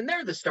DeLuise, and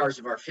they're the stars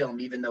of our film,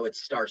 even though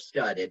it's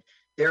star-studded.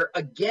 They're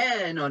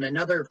again on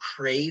another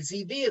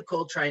crazy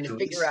vehicle trying to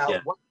figure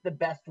out what's the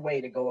best way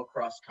to go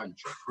across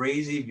country.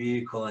 Crazy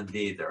vehicle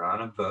indeed. They're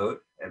on a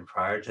boat, and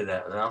prior to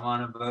that, they're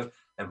on a boat,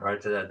 and prior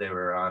to that, they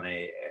were on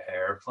a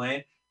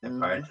airplane, and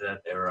prior to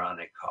that, they were on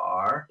a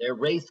car. A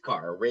race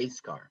car.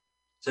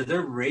 So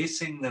they're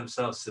racing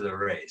themselves to the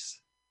race.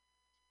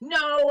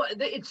 No,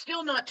 it's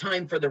still not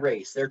time for the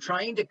race. They're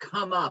trying to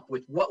come up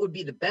with what would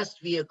be the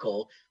best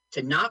vehicle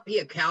to not be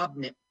a cop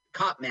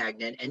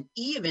magnet and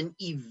even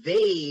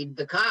evade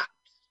the cops.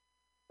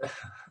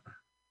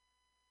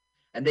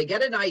 And they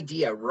get an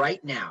idea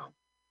right now.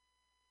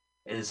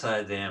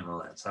 Inside the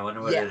ambulance. I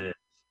wonder what it is.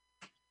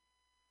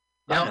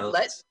 Now,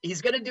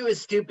 he's going to do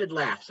his stupid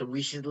laugh, so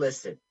we should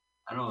listen.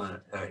 I don't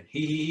want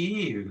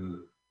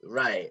to.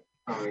 Right.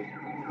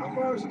 How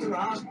far is it to the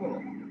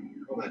hospital?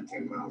 About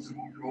 10 miles.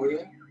 Oh,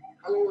 yeah?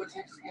 How long will it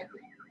take to get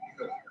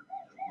there?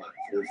 About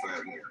 4 or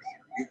 5 minutes.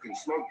 You can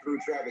smoke through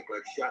traffic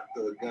like shot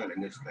through a gun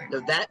in this thing. So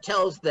that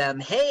tells them,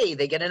 hey,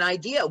 they get an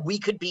idea. We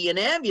could be an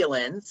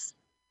ambulance.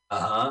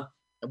 Uh-huh.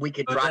 And we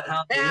could drive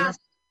fast.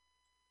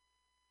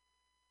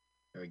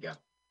 There we go.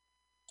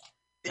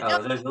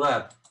 Oh, there's the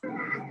left.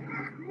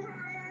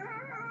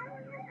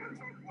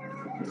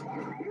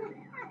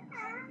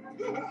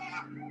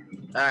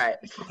 All right.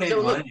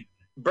 So look,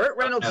 Burt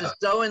Reynolds is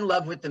so in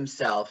love with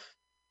himself.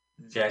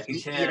 Jackie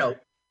Chan. You know,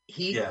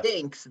 he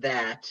thinks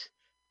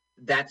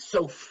that's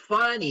so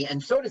funny,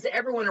 and so does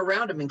everyone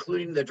around him,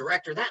 including the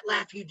director. That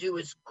laugh you do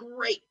is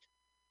great.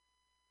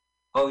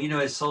 Oh, you know,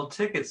 it sold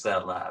tickets,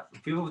 that laugh.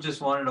 People just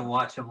wanted to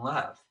watch him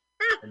laugh.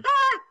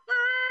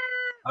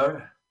 All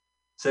right.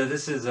 So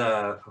this is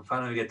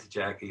finally we get to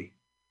Jackie.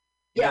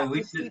 Yeah,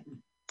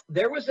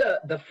 there was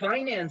the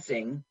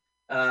financing.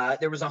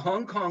 There was a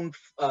Hong Kong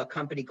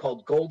company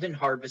called Golden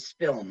Harvest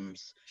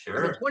Films.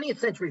 Sure. The 20th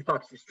Century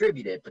Fox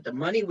distributed, but the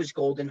money was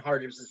Golden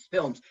Harvest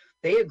Films.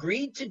 They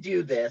agreed to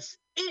do this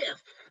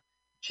if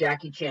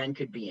Jackie Chan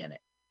could be in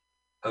it.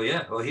 Oh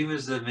yeah, well he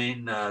was the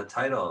main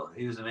title.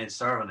 He was the main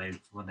star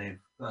when they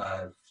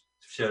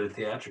showed it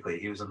theatrically.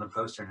 He was on the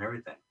poster and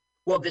everything.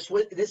 Well, this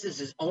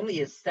is only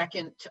his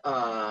second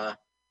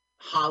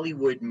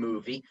Hollywood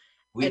movie.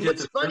 We did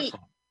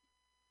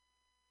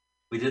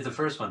the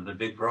first one, The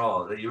Big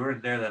Brawl. You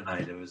weren't there that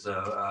night. It was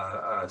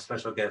a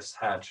special guest.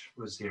 Hatch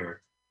was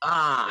here.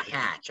 Ah,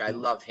 Hatch. I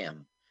love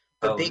him.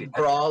 The Big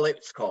Brawl,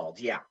 it's called.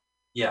 Yeah.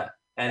 Yeah,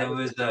 and it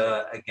was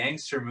a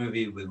gangster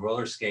movie with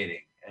roller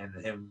skating and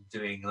him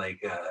doing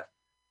like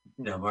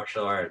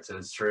martial arts. It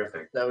was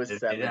terrific.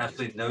 It made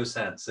absolutely no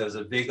sense. There was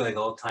a big like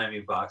old timey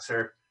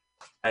boxer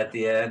at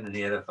the end, and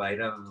he had to fight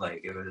him.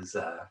 Like it was,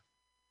 the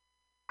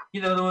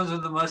ones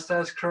with the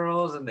mustache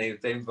curls, and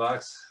they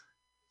box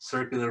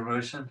circular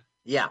motion.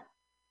 Yeah.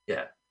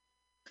 Yeah.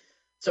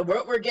 So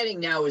what we're getting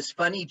now is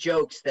funny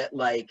jokes that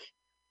like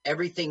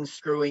everything's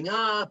screwing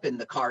up and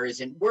the car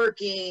isn't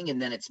working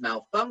and then it's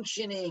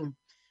malfunctioning.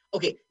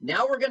 Okay,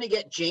 now we're going to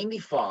get Jamie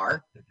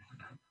Farr.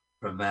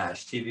 From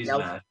MASH, TV's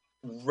MASH.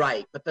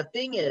 Right, but the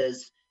thing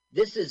is,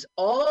 this is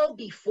all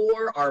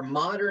before our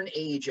modern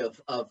age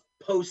of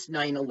post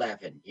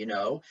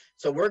 9/11,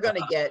 So we're going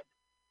to get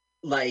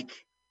like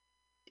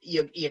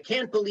you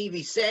can't believe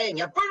he's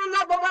saying,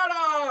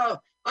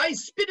 I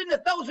spit in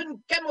 1,000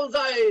 camels'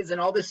 eyes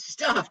and all this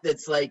stuff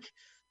that's like,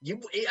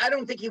 I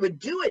don't think he would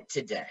do it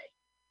today.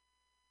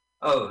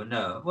 Oh,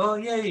 no. Well,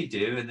 yeah, you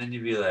do. And then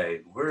you'd be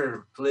like,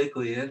 we're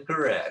politically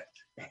incorrect.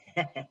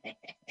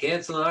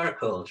 Cancel our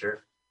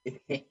culture.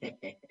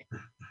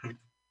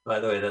 By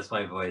the way, that's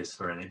my voice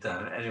for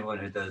anyone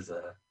who does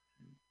that.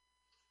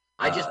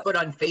 I just put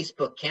on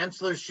Facebook,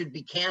 cancelers should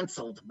be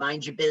canceled.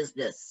 Mind your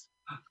business.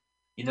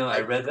 You know,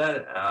 I read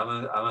that.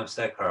 I'm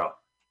upset, Carl.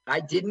 I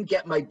didn't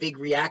get my big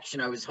reaction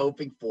I was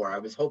hoping for. I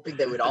was hoping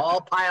they would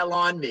all pile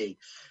on me.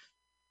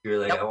 You're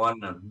like, I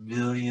wanted 1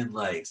 million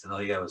likes, and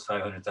all you got was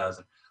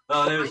 500,000.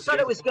 Oh, I thought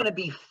it was going to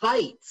be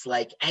fights,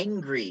 like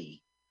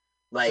angry,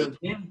 like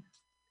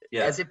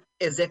yeah. as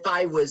if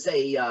I was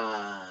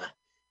a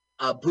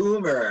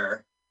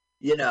boomer,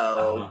 you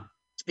know,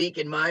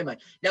 speaking my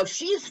mind. Now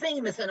she's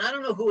famous, and I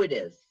don't know who it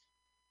is.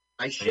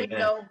 I should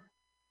know.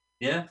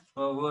 Yeah,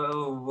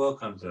 well,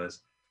 welcome to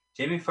us.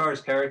 Jamie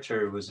Farr's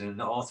character was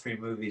in all 3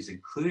 movies,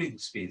 including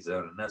Speed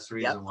Zone, and that's the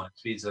reason why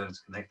Speed Zone is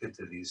connected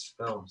to these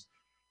films.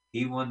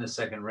 He won the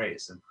second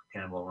race in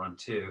Cannonball Run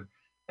 2,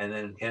 and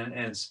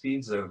then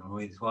Speed Zone, when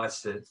we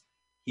watched it,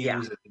 he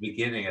was at the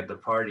beginning at the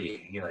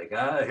party. You're like,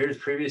 here's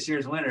previous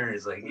year's winner.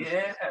 He's like,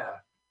 yeah.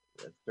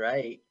 That's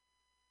right.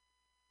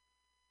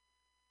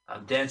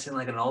 I'm dancing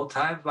like an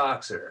old-time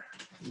boxer.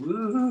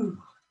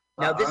 Woo!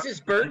 Now, this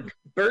is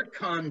Bert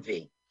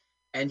Convey.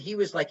 And he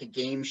was like a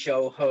game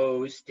show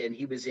host, and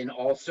he was in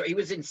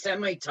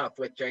Semi-Tough,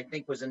 which I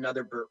think was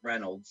another Burt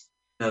Reynolds.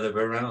 Another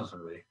Burt Reynolds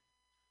movie.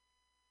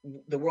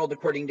 The World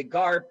According to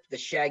Garp, the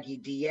Shaggy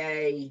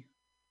DA.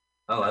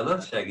 Oh, I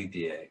love Shaggy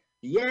DA.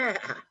 Yeah.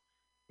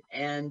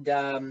 And,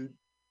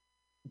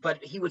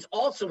 but he was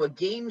also what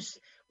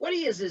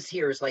he is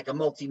here is like a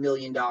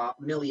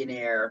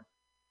millionaire.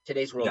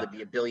 Today's world would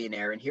be a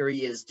billionaire. And here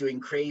he is doing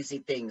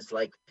crazy things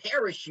like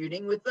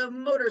parachuting with a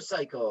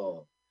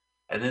motorcycle.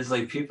 And there's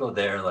like people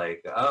there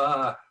like,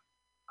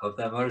 hope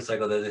that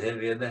motorcycle doesn't hit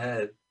me in the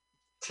head.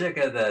 Check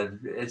out that.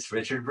 It's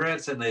Richard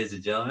Branson, ladies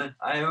and gentlemen.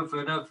 I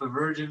open up a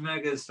Virgin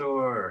Mega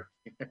store.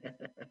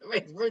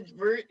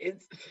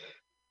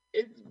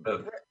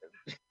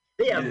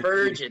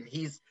 Virgin.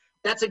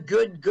 That's a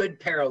good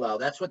parallel.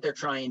 That's what they're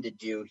trying to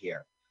do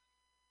here.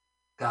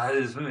 God,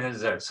 this movie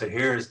has that. So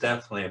here's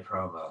definitely a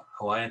promo.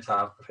 Hawaiian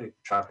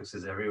Tropics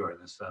is everywhere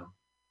in this film.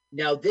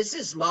 Now, this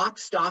is Lock,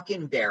 Stock,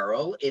 and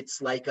Barrel. It's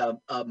like a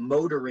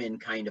motor-in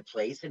kind of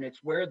place, and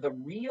it's where the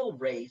real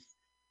race,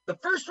 the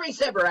first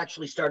race ever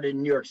actually started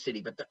in New York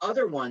City, but the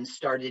other one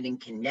started in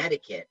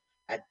Connecticut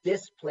at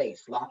this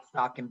place, Lock,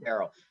 Stock, and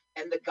Barrel.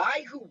 And the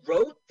guy who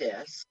wrote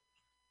this,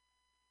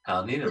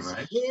 Hal Needham,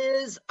 right?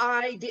 His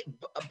idea.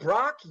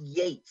 Brock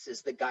Yates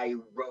is the guy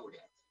who wrote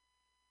it.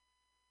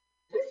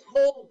 This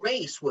whole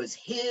race was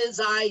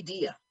his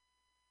idea.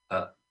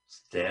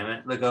 Damn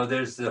it. Look,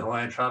 there's the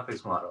Hawaiian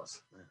Tropics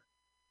models.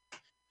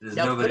 There's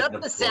now put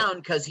up the sound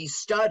because he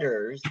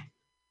stutters.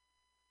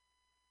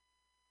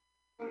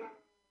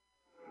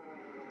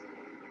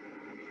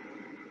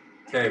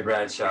 Terry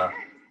Bradshaw.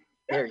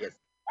 There he is.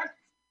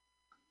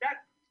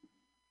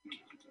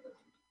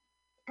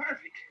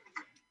 Perfect.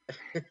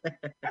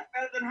 That's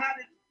better than how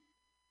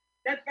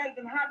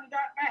did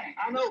that bang.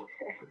 I know.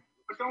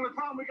 But the only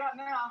problem we got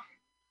now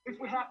is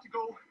we have to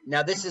go.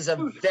 Now, this is a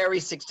very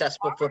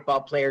successful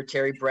football player,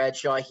 Terry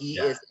Bradshaw. He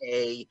is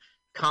a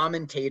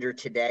commentator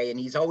today, and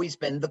he's always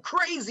been the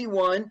crazy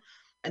one.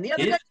 And the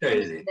other guy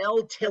is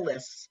Mel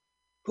Tillis,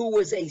 who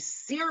was a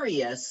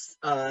serious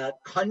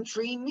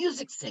country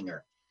music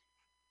singer.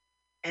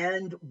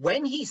 And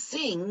when he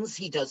sings,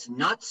 he does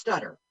not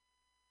stutter.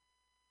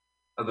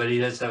 Oh, but he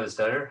does have a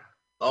stutter?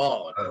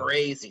 Oh, a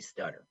crazy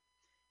stutter.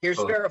 Here's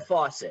Farrah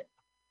Fawcett.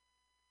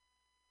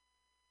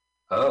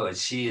 Oh, and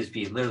she is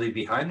literally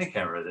behind the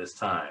camera this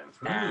time.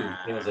 Ooh,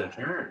 there's a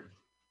turn.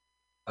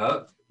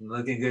 Oh,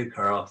 looking good,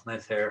 Carl.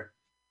 Nice hair.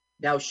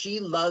 Now, she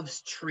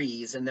loves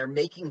trees, and they're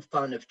making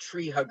fun of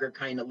tree hugger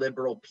kind of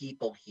liberal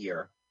people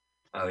here.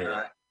 Oh,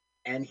 yeah.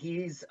 And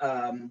he's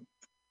a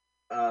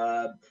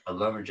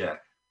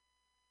lumberjack.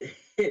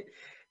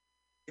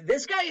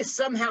 This guy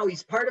is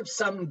he's part of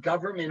some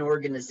government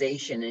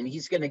organization, and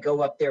he's going to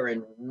go up there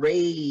and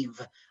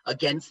rave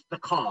against the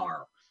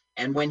car.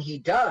 And when he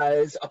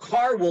does, a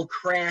car will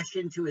crash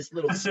into his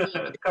little scene.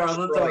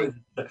 Carl,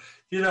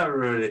 you're not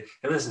ruining it.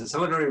 Hey, listen,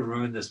 someone already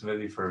ruined this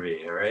movie for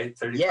me, all right?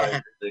 35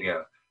 years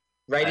ago.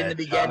 Right in the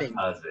beginning.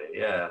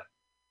 Yeah.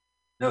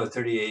 No,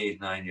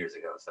 9 years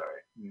ago,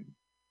 sorry.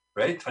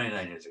 Right?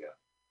 29 years ago.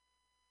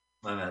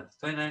 My math.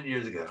 29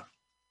 years ago.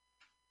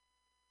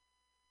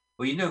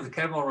 Well, you know, the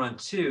Cannonball Run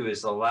 2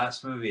 is the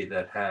last movie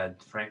that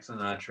had Frank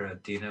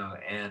Sinatra, Dino,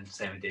 and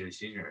Sammy Davis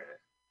Jr. in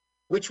it.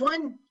 Which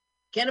one?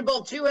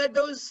 Cannonball 2 had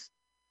those?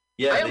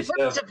 Yeah. I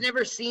have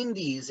never seen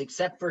these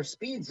except for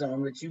Speed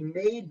Zone, which you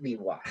made me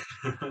watch.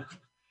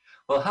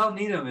 Well, Hal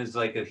Needham is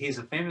he's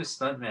a famous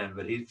stuntman,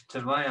 but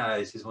to my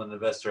eyes, he's one of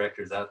the best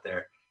directors out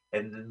there.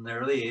 And in the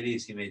early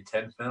 80s, he made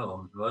 10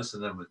 films, most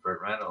of them with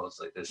Burt Reynolds,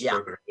 like The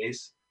Stroke of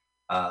Ace,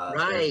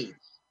 right.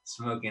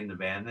 Smoking the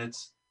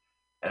Bandits.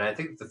 And I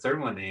think the third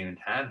one they even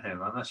had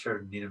him. I'm not sure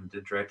if Needham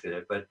directed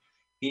it, but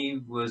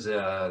he was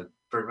a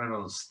Burt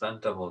Reynolds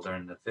stunt double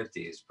during the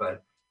 50s.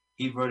 But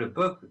he wrote a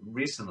book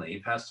recently. He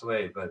passed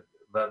away, but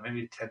about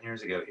maybe 10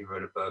 years ago, he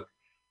wrote a book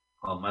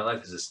called My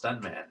Life as a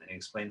Stuntman. And he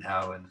explained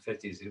how in the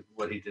 50s,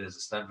 what he did as a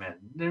stuntman.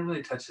 Didn't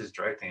really touch his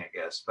directing, I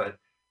guess, but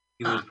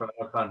he was brought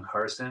up on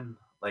Carson,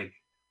 like,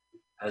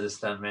 as a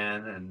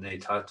stuntman, and they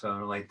talked to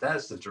him like,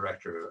 that's the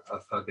director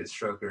of fucking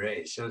Stroker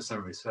A. Show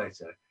some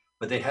respect.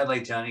 But they had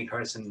like Johnny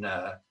Carson,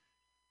 I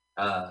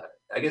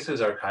guess it was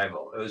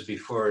archival. It was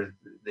before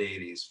the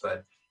 80s,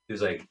 but he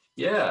was like,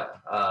 yeah,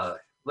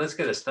 let's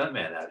get a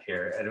stuntman out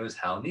here. And it was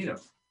Hal Needham.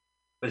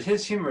 But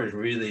his humor is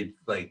really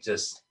like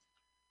just,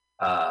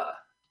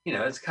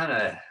 it's kind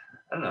of, I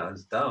don't know,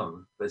 it's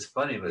dumb, but it's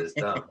funny, but it's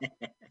dumb.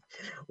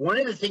 One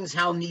of the things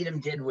Hal Needham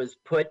did was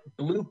put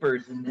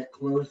bloopers in the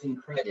closing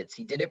credits.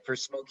 He did it for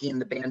Smokey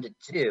and the Bandit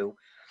too.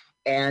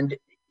 And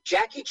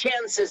Jackie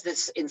Chan says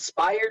this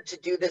inspired to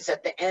do this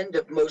at the end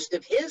of most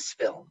of his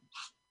films.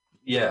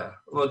 Yeah,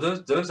 well,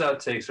 those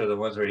outtakes are the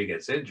ones where he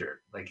gets injured.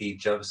 Like he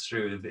jumps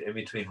through in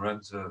between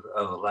runs of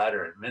a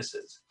ladder and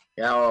misses.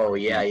 Oh,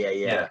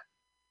 yeah.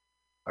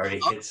 Or he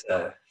hits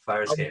a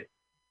fire escape.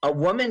 A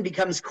woman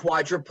becomes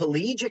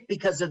quadriplegic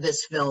because of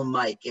this film,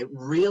 Mike. It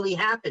really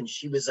happened.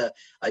 She was a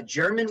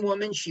German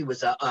woman. She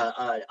was a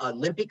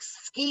Olympic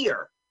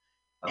skier.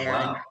 Oh, and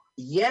wow.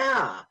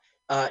 Yeah,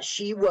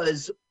 she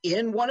was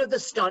in one of the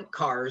stunt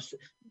cars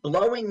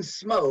blowing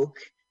smoke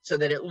so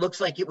that it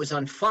looks like it was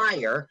on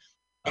fire.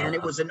 And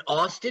it was an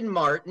Aston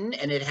Martin,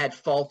 and it had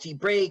faulty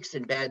brakes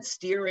and bad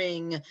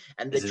steering.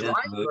 And the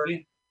driver,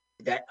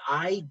 that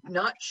I'm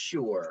not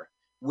sure,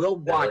 we'll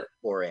watch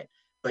for it.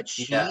 But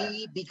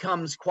she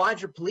becomes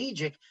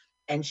quadriplegic,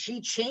 and she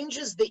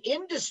changes the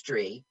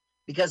industry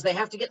because they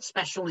have to get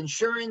special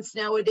insurance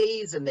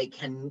nowadays, and they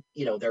can,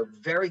 they're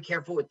very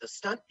careful with the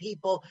stunt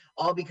people,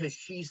 all because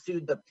she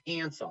sued the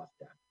pants off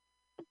them.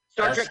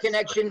 Star Trek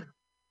Connection.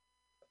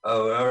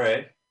 Oh, all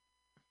right.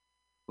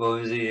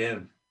 What was he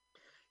in?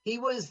 He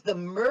was the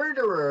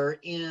murderer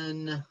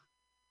in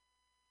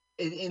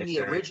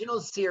the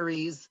original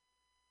series.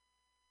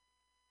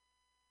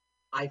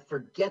 I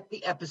forget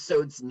the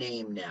episode's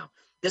name now.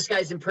 This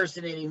guy's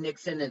impersonating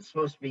Nixon, and it's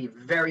supposed to be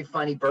very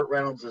funny. Burt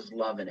Reynolds is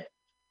loving it.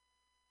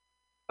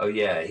 Oh,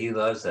 yeah, he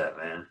loves that,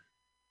 man.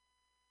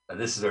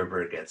 This is where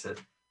Burt gets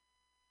it.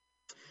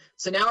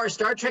 So now our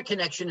Star Trek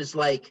Connection is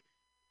like,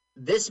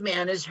 this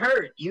man is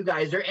hurt. You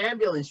guys are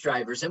ambulance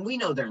drivers, and we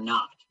know they're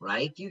not,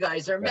 right? You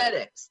guys are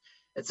medics.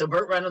 And so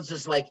Burt Reynolds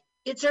is like,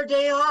 it's our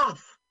day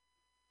off.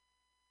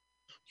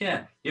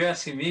 Yeah, you're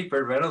asking me,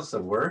 Burt Reynolds, to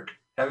work?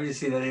 Haven't you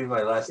seen any of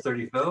my last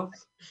 30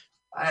 films?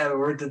 I haven't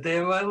worked a day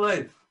of my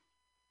life.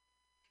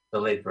 The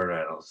late Burt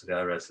Reynolds,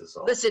 God rest his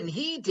soul. Listen,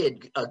 he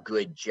did a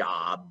good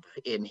job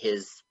in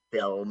his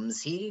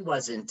films. He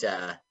wasn't...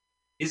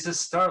 He's a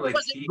star. Like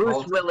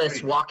Bruce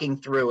Willis walking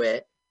through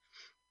it.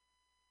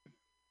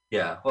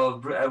 Yeah,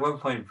 well, at one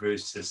point,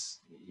 Bruce just...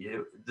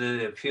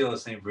 the appeal of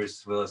seeing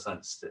Bruce Willis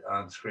on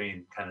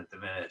screen kind of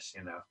diminished,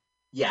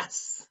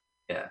 Yes.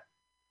 Yeah.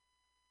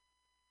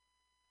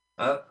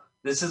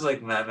 This is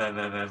like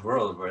Mad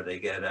World, where they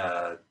get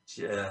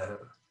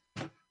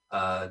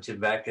Jim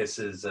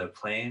Backus's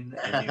plane,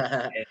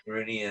 and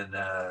Rooney and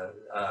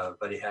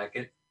Buddy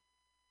Hackett.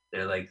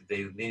 They're like,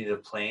 they needed a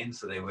plane,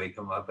 so they wake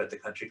him up at the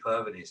country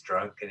club, and he's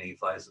drunk, and he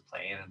flies the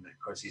plane, and of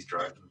course he's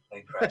drunk, and the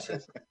plane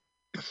crashes.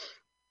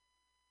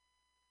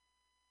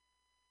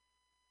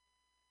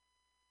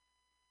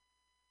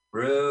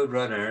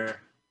 Roadrunner.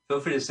 Feel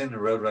free to sing the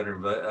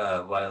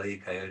Roadrunner Wile E.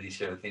 Coyote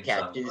Show theme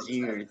song.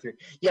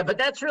 Yeah, but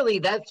that's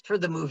for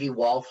the movie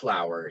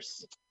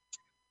Wallflowers.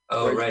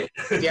 Oh, right.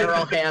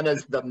 Daryl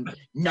Hannah's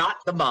not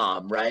the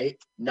mom, right?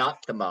 Not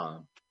the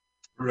mom.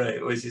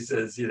 Right, when she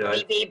says,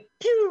 Beep, beep,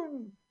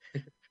 pew.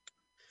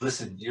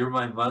 Listen, you're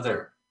my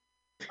mother.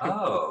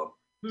 Oh.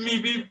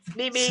 Beep, beep.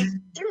 Beep, beep,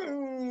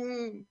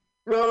 pew.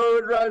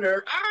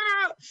 Roadrunner.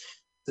 Ah!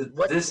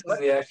 This is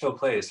the actual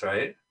place,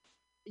 right?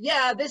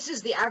 Yeah, this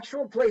is the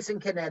actual place in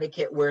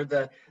Connecticut where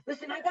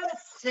listen, I gotta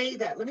say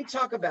that. Let me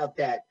talk about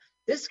that.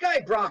 This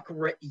guy, Brock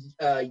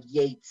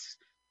Yates,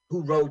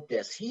 who wrote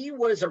this, he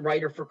was a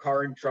writer for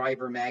Car and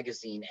Driver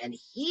magazine, and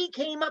he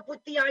came up with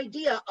the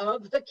idea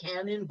of the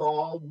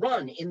Cannonball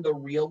Run in the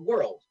real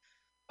world.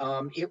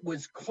 It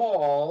was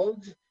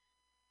called,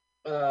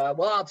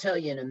 I'll tell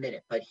you in a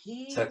minute, but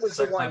he was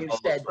the one who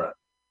said,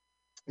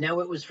 now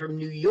it was from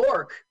New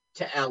York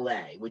to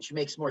LA, which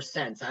makes more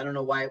sense. I don't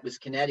know why it was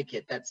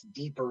Connecticut. That's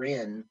deeper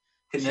in.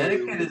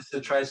 Connecticut is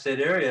the tri-state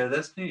area.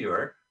 That's New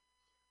York.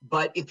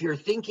 But if you're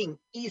thinking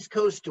East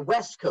Coast to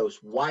West Coast,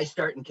 why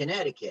start in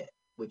Connecticut,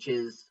 which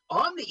is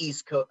on the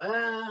East Coast?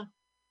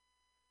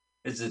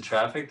 Is the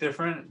traffic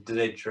different? Do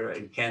they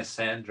can't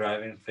stand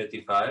driving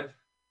 55?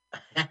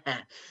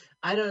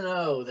 I don't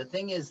know. The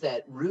thing is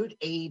that Route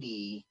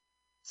 80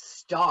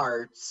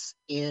 starts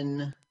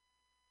in...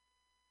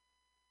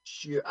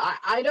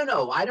 I don't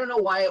know. I don't know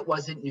why it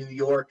wasn't New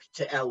York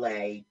to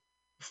LA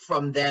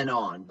from then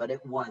on, but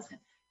it wasn't.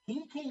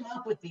 He came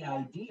up with the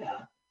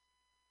idea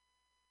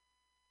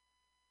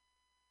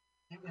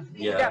It was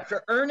named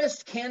after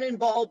Ernest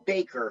Cannonball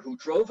Baker, who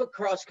drove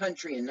across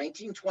country in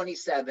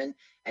 1927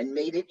 and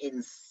made it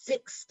in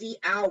 60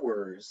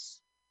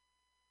 hours.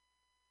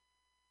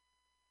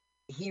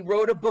 He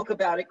wrote a book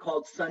about it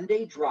called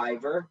Sunday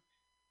Driver.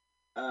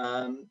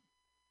 And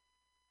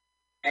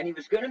he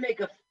was going to make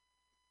a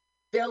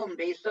film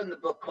based on the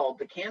book called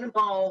The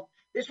Cannonball.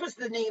 This was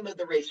the name of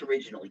the race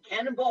originally.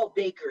 Cannonball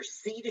Baker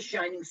Sea to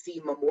Shining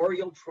Sea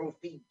Memorial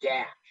Trophy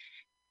Dash.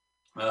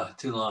 Oh,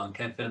 too long.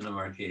 Can't fit in the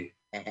marquee.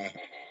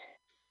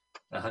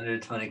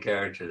 120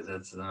 characters.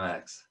 That's the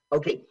max.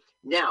 Okay.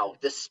 Now,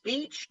 the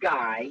speech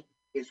guy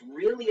is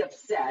really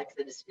upset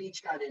that his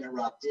speech got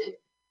interrupted.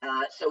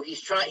 So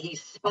he's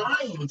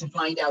spying to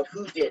find out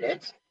who did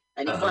it.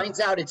 And he finds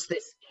out it's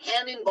this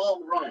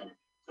Cannonball Run.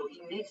 So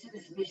he makes it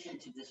his mission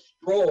to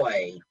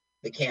destroy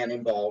the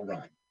Cannonball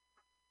Run.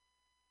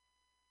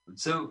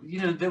 So,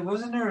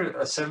 wasn't there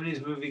a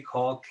 70s movie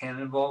called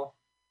Cannonball,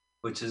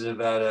 which is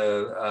about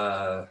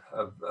a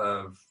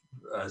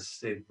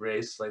state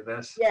race like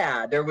this?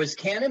 Yeah, there was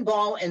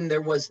Cannonball and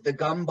there was the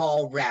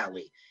Gumball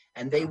Rally.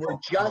 And they were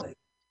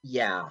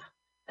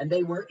and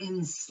they were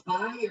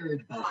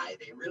inspired by,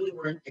 they really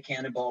weren't the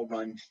Cannonball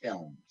Run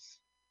films.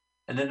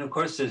 And then, of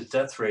course, there's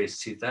Death Race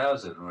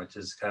 2000, which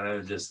is kind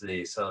of just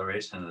the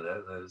acceleration of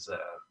those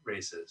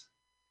races.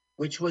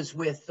 Which was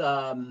with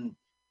Rocky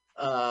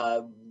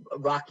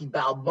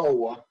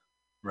Balboa.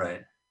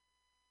 Right.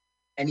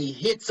 And he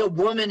hits a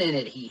woman in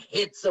it.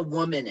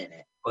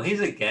 Well,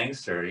 he's a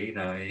gangster,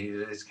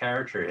 his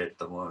character hit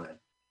the woman.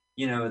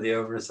 The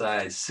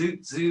oversized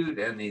suit,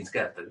 and he's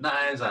got the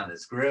knives on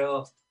his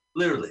grill.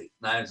 Literally,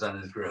 knives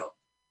on his grill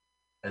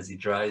as he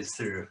drives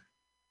through.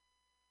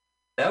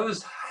 That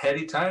was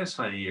heady times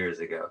 20 years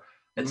ago.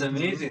 It's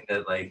amazing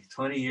that,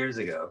 20 years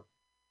ago,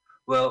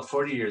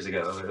 40 years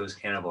ago, it was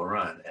Cannonball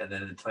Run. And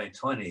then in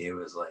 2020, it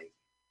was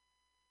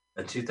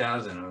in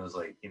 2000, it was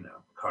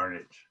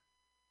carnage.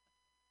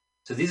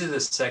 So these are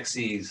the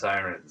sexy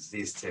sirens,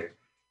 these two.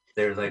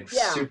 They're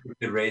super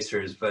good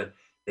racers, but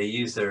they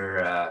use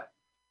their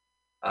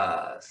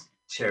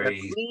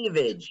cherry.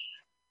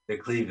 Their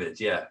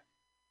cleavage, yeah.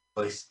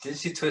 Well, did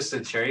she twist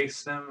a cherry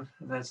stem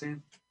in that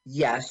scene?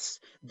 Yes.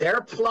 Their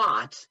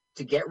plot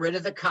to get rid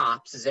of the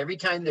cops is every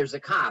time there's a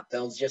cop,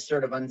 they'll just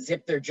sort of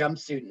unzip their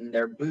jumpsuit and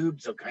their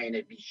boobs will kind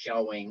of be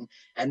showing.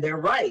 And they're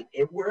right.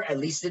 At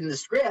least in the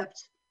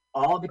script,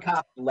 all the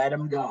cops let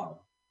them go.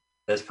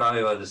 That's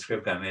probably why the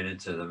script got made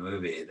into the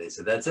movie. They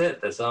said, that's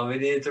it. That's all we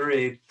needed to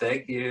read.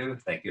 Thank you.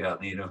 Thank you, I'll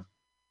need them.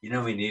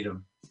 We need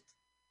them.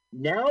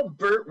 Now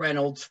Burt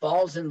Reynolds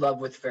falls in love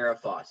with Farrah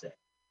Fawcett.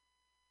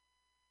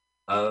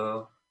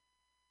 Oh.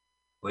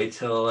 Wait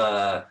till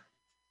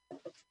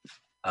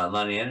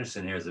Lonnie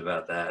Anderson hears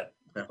about that.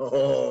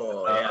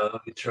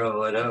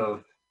 Trouble at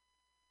home.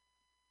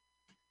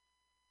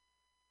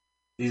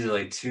 These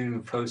are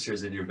two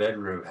posters in your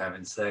bedroom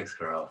having sex,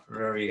 girl.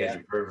 Remember, you got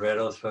your Burt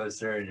Reynolds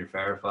poster and your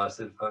Farrah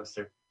Fawcett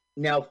poster?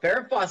 Now,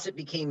 Farrah Fawcett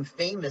became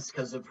famous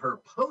because of her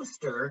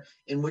poster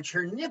in which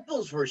her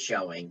nipples were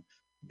showing.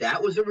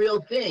 That was a real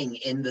thing.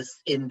 In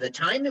the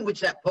time in which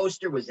that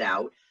poster was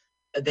out,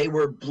 they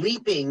were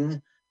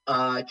bleeping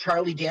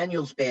Charlie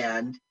Daniels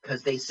Band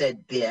because they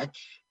said bitch,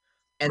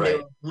 and they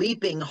were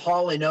bleeping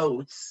Hall &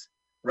 Oates,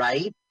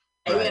 right?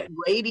 AM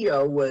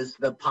radio was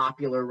the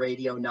popular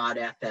radio, not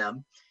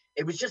FM.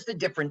 It was just a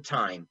different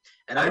time.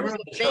 And I was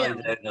a fan.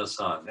 Charlie Daniels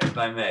song, if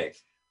I may.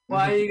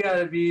 Why you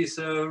gotta be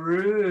so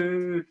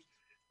rude?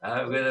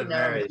 I'm gonna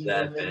marry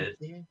that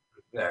bitch.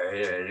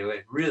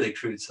 Anyway, really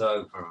crude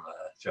song from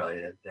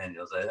Charlie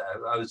Daniels.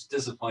 I was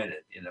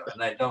disappointed, and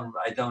I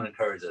don't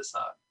encourage that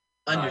song.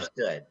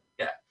 Understood.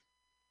 Yeah.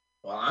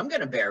 Well, I'm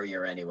gonna bury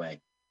her anyway.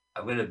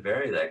 I'm gonna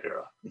bury that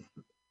girl.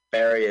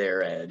 Bury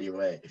her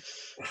anyway.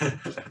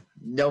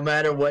 No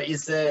matter what you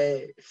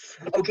say.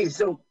 Okay,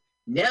 so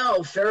now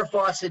Farrah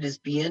Fawcett is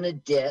being a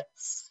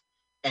ditz,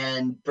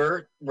 and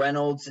Burt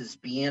Reynolds is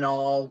being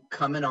all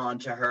coming on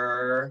to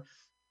her.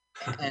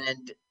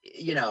 And,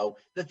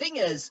 the thing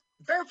is,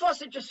 Farrah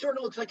Fawcett just sort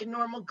of looks like a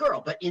normal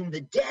girl, but in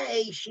the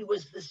day, she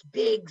was this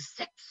big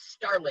sex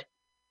starlet.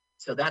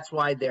 So that's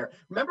why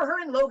remember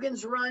her in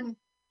Logan's Run?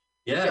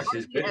 Yeah,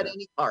 she's good. Had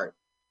any part.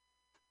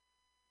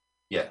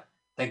 Yeah.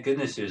 Thank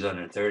goodness she was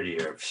under 30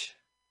 or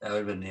that would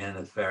have been the end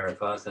of Farrah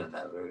Fawcett in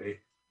that movie.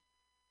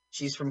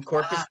 She's from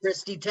Corpus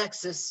Christi,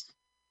 Texas.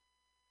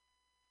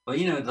 Well,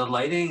 the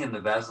lighting and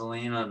the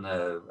Vaseline on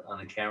the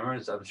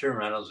cameras, I'm sure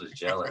Reynolds was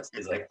jealous.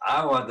 He's like,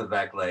 I want the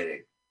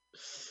backlighting.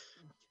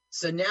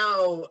 So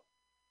now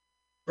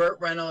Burt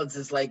Reynolds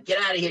is like, get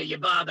out of here, you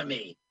bother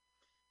me.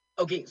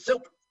 Okay,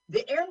 so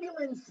the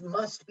ambulance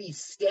must be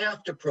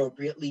staffed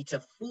appropriately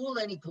to fool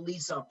any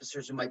police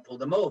officers who might pull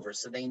them over.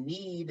 So they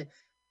need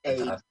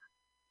a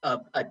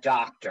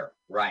doctor,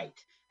 right?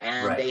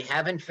 And they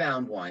haven't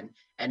found one.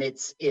 And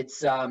it's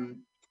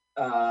Dom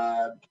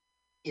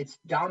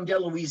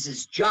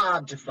DeLuise's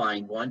job to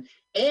find one.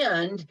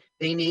 And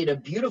they need a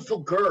beautiful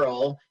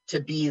girl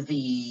to be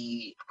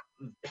the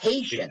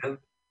patient.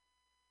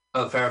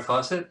 Oh, Farrah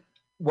Fawcett?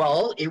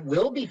 Well, it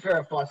will be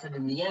Farrah Fawcett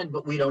in the end,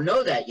 but we don't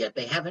know that yet.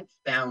 They haven't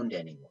found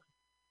anyone.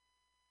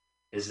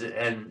 Is it?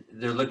 And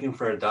they're looking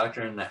for a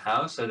doctor in the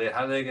house. How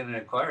are they going to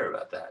inquire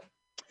about that?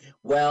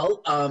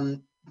 Well,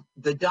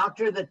 the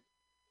doctor that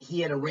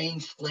he had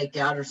arranged flaked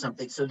out or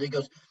something. So he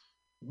goes,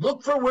 go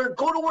to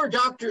where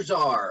doctors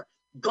are,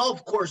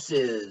 golf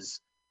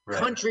courses,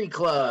 country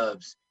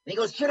clubs. And he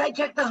goes, should I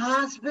check the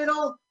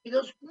hospital? He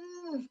goes,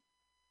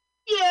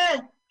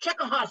 yeah, check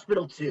a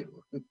hospital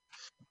too.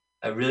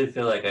 I really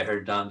feel like I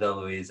heard Dom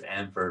DeLuise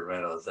and Burt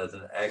Reynolds. That's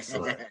an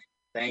excellent.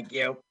 Thank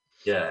you.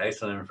 Yeah,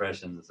 excellent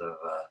impressions of.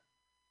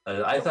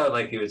 I thought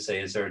like he would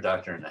say, "Is there a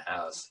doctor in the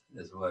house?"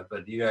 Is what,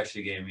 but you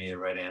actually gave me the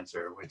right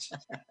answer, which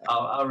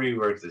I'll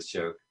rework this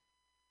joke.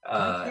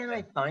 Why can't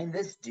I find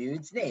this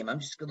dude's name? I'm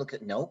just gonna look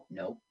at. Nope.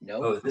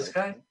 Oh, this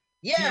guy?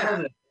 Yeah. He had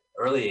an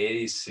early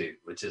 '80s suit,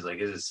 which is like,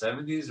 is it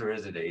 '70s or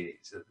is it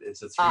 '80s?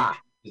 It's a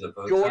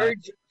three.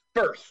 George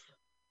Firth.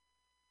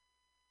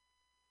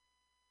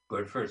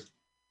 George Firth.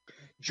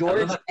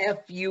 George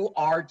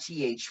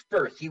F-U-R-T-H,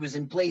 Firth. He was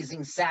in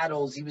Blazing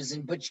Saddles. He was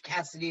in Butch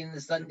Cassidy and the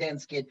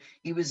Sundance Kid.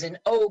 He was in,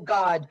 oh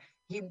God,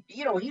 he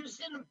was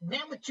in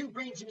Man with Two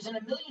Brains. He was in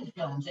a million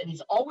films, and he's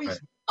always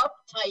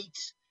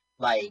uptight,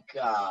 like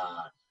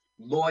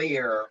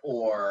lawyer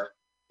or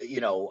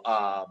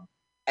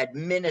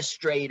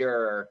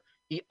administrator.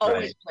 He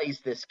always plays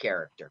this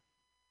character.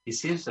 He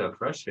seems so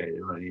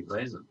frustrated when he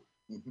plays him.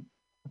 Mm-hmm.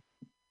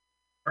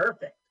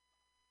 Perfect.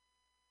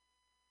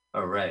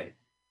 All right.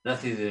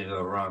 Nothing's going to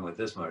go wrong with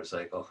this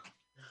motorcycle.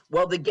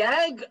 Well, the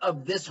gag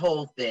of this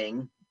whole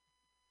thing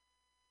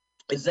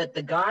is that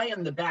the guy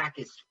in the back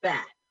is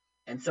fat.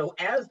 And so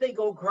as they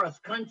go cross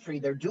country,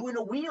 they're doing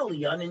a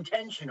wheelie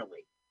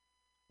unintentionally.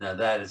 Now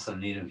that is some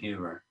Needham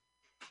humor.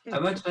 I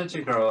must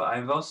mention, Carl, I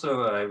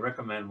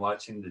recommend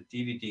watching the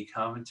DVD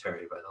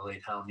commentary by the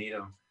late Hal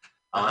Needham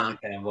on the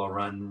Cannonball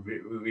Run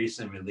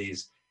recent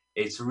release.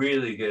 It's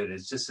really good.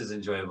 It's just as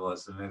enjoyable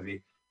as the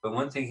movie. But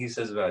one thing he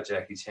says about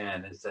Jackie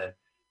Chan is that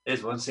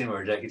there's one scene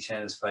where Jackie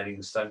Chan is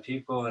fighting stunt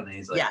people, and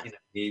he's like,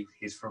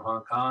 he's from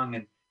Hong Kong,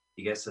 and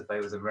he gets to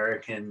fight with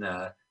American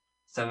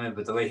stuntmen.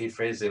 But the way he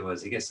phrased it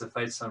was, he gets to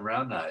fight some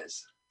round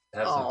eyes.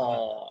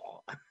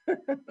 So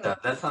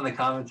that's on the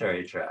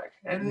commentary track.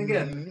 And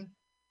again,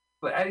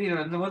 but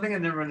the one thing I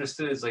never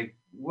understood is like,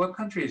 what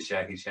country is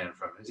Jackie Chan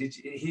from? Is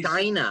he's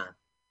China,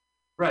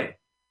 right?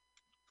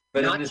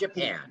 But not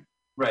Japan.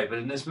 Right, but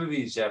in this movie,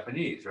 he's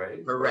Japanese,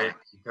 right?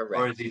 Correct.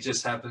 Or does he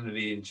just happen to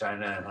be in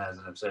China and has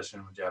an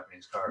obsession with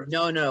Japanese cars?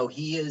 No,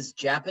 he is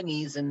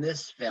Japanese in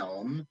this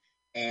film,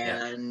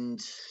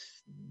 and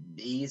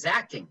he's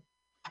acting.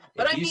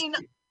 But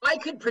I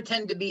could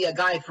pretend to be a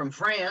guy from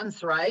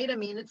France, right? I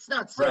mean, it's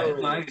not so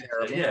terrible. No,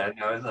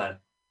 it's not.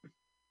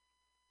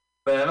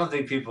 But I don't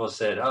think people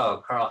said,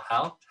 "Oh, Carl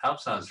Halp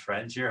sounds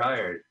French. You're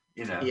hired."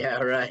 Yeah,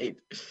 right.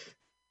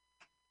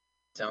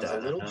 Sounds a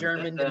little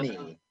German to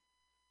me.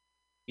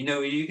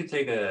 You could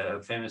take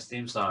a famous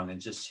theme song and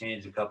just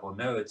change a couple of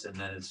notes, and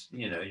then it's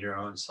your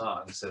own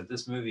song. So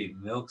this movie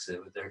milks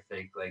it with their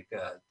fake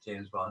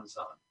James Bond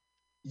song.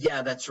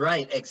 Yeah, that's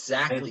right.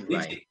 Exactly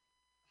right.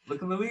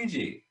 Look at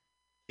Luigi.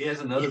 He has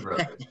another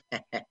brother.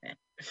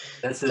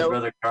 That's his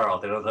brother Carl.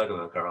 They don't talk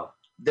about Carl.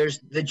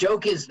 The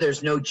joke is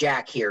there's no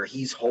Jack here.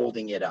 He's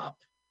holding it up.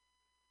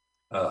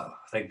 Oh,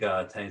 thank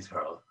God. Thanks,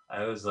 Carl.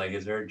 I was like,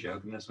 is there a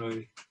joke in this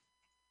movie?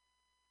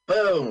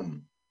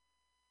 Boom.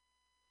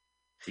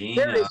 Dino.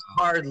 There is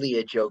hardly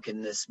a joke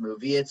in this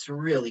movie. It's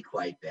really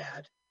quite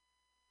bad.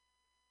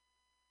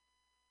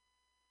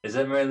 Is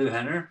that Mary Lou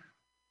Henner?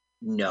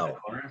 No.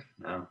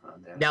 No.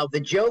 Now,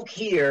 the joke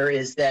here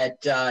is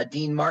that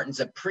Dean Martin's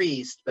a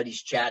priest, but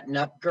he's chatting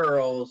up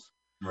girls.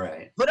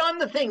 Right. Put on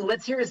the thing.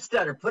 Let's hear his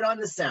stutter. Put on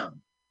the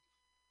sound.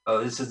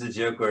 Oh, this is the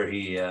joke where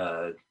he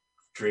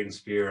drinks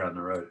beer on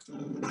the road.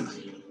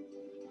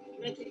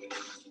 Mickey,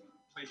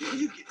 my dear,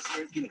 you get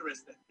serious. Give me the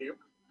rest of that beer.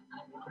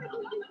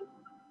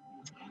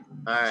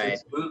 All right.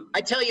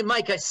 I tell you,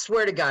 Mike, I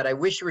swear to God, I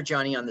wish you were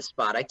Johnny on the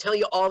spot. I tell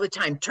you all the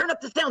time, turn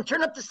up the sound,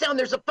 turn up the sound.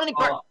 There's a funny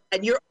part.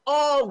 And you're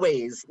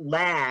always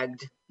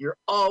lagged. You're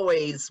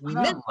always... I'm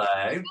not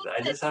lagged.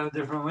 I just have a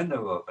different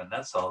window open.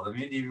 That's all. The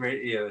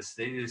MutinyRadio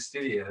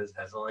Studios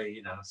has only,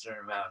 a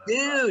certain amount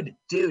of...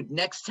 Dude,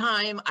 next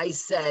time I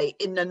say,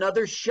 in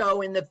another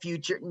show in the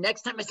future,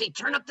 next time I say,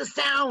 turn up the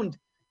sound.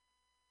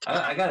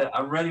 I got it.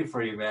 I'm ready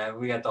for you, man.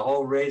 We got the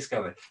whole race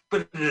coming.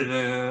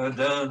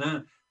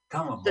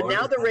 Come on, so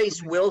now the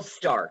race will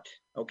start,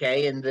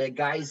 okay? And the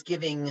guy's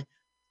giving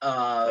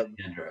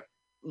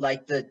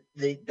like the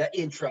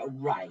intro,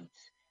 right?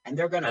 And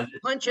they're gonna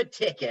punch a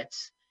ticket.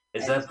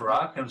 Is that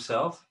Brock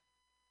himself?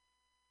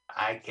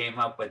 I came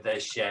up with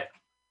this shit.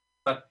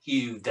 Fuck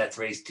you, Death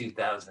Race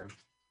 2000.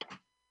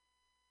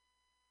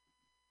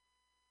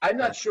 I'm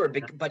not sure,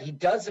 but he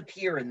does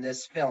appear in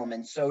this film,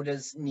 and so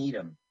does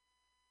Needham.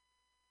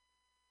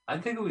 I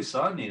think we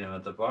saw Needham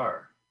at the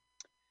bar.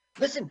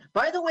 Listen,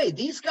 by the way,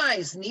 these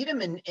guys,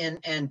 Needham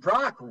and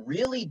Brock,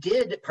 really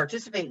did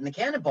participate in the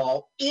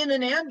Cannonball in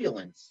an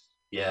ambulance.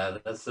 Yeah,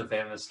 that's the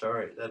famous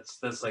story.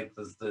 That's like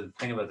the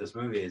thing about this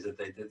movie is that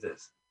they did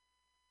this.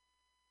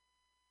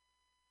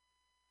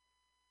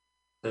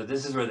 So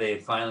this is where they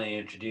finally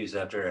introduce,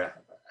 after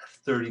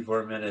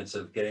 34 minutes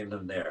of getting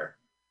them there.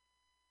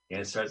 You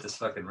gotta start this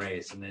fucking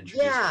race and then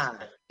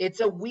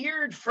it's a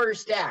weird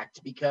first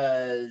act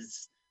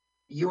because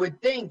you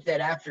would think that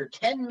after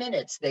 10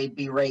 minutes they'd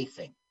be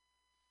racing.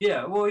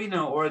 Yeah, well, you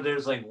know, or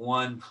there's like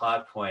one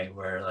plot point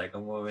where like a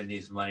woman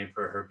needs money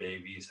for her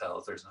baby's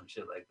health or some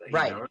shit like that.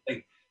 You know, or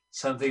like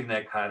something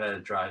that kind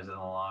of drives it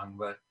along.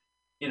 But,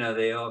 you know,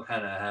 they all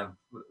kind of have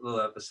little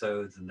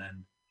episodes and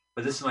then,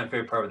 but this is my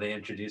favorite part where they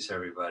introduce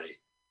everybody.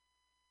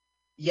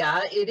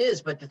 Yeah, it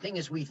is. But the thing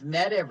is, we've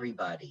met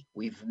everybody.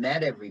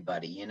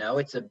 You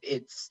know,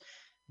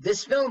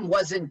 this film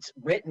wasn't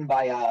written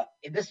by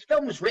this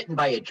film was written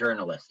by a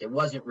journalist. It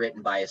wasn't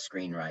written by a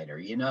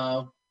screenwriter, you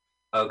know?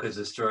 Oh, because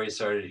the story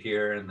started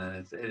here and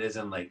then it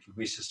isn't like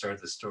we should start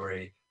the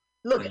story.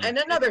 Look, and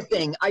another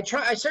thing, I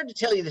started to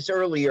tell you this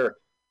earlier.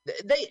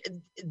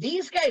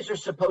 These guys are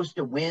supposed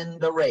to win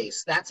the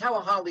race. That's how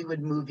a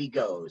Hollywood movie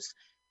goes.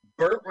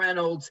 Burt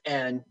Reynolds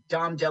and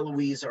Dom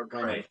DeLuise are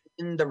going to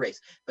win the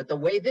race. But the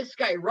way this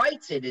guy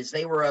writes it is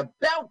they were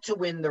about to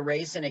win the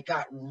race and it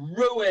got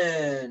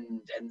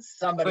ruined and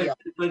somebody else.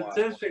 But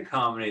there's been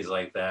comedies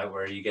like that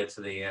where you get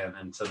to the end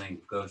and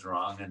something goes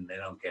wrong and they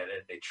don't get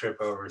it. They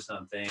trip over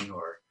something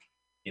or,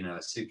 you know,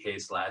 a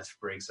suitcase latch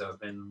breaks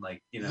open.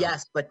 Like, you know.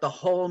 Yes, but the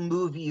whole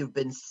movie you've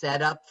been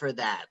set up for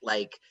that.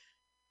 Like,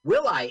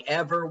 will I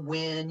ever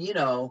win? You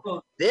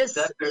know, this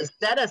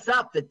set us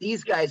up that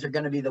these guys are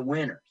going to be the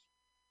winners.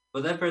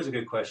 Well, that bears a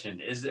good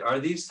question. Are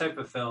these type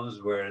of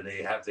films where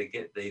they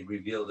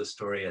reveal the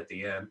story at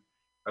the end?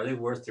 Are they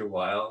worth your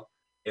while?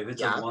 If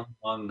it's a one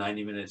long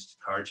 90-minute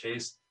car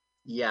chase,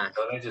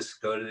 don't I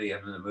just go to the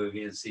end of the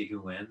movie and see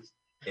who wins?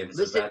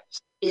 Listen,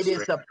 it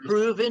is a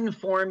proven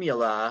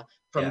formula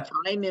from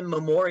time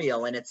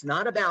immemorial, and it's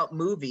not about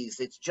movies.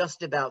 It's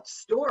just about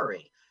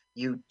story.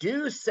 You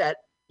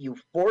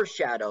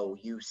foreshadow,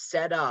 you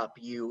set up,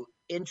 you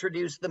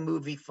introduce the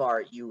movie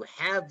fart, you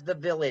have the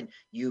villain,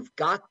 you've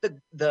got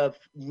the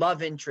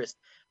love interest.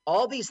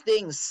 All these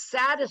things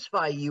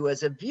satisfy you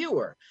as a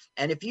viewer.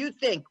 And if you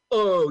think,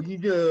 oh, you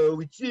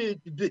know,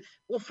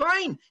 well,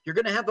 fine, you're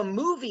going to have a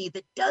movie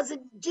that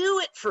doesn't do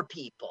it for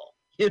people,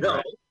 you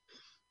know?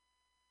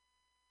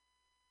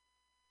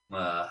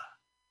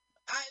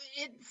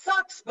 It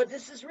sucks, but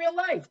this is real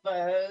life.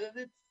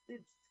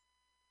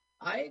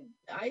 I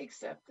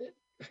accept it.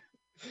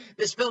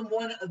 This film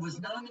was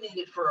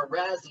nominated for a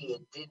Razzie.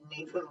 It didn't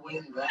even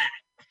win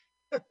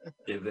that.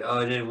 It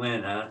didn't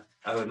win, huh?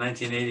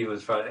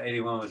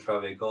 1981 was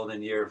probably a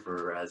golden year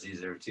for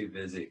Razzies. They were too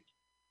busy.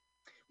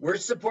 We're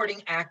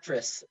supporting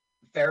actress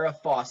Farrah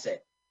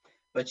Fawcett,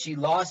 but she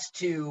lost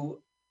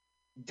to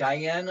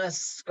Diana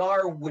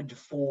Scarwood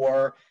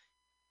for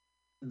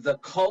the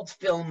cult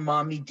film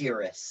Mommy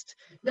Dearest.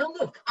 Now,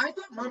 look, I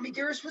thought Mommy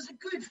Dearest was a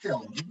good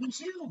film. Didn't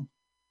you?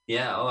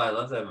 Yeah, I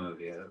love that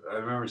movie. I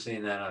remember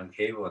seeing that on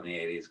cable in the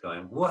 80s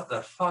going, what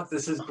the fuck,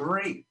 this is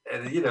great.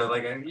 And, you know,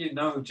 like, you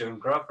know who Joan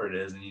Crawford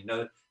is, and you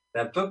know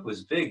that book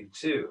was big,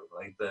 too.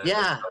 Like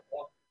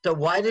So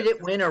why did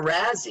it win a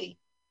Razzie?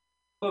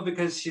 Well,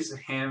 because she's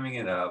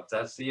hamming it up.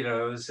 That's, you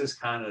know, it was just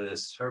kind of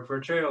this, her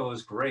portrayal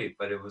was great,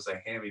 but it was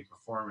a hammy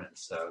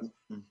performance. So,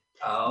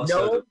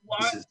 also,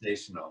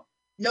 sensational.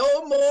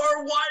 No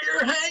more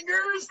wire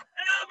hangers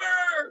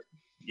ever!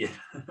 Yeah.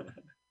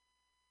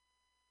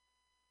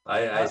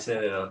 I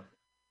said it.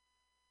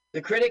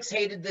 The critics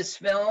hated this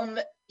film.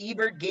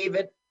 Ebert gave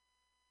it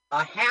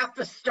a half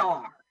a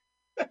star.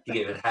 He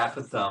gave it half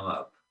a thumb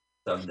up,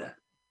 thumb down.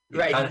 He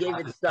gave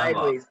it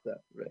sideways stuff.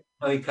 Right.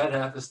 Oh, he cut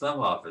half his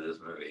thumb off for this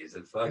movie. He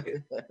said, fuck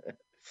it.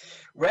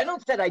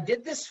 Reynolds said, I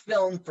did this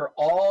film for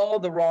all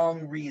the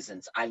wrong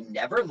reasons. I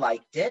never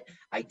liked it.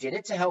 I did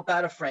it to help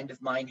out a friend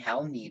of mine,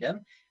 Hal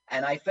Needham,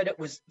 and I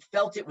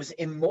felt it was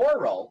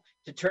immoral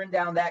to turn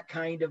down that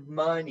kind of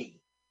money.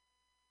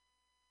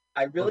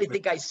 I really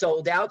think I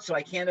sold out, so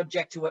I can't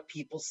object to what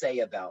people say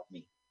about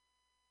me.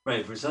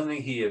 Right, for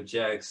something he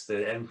objects,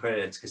 the end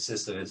credits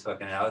consist of his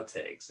fucking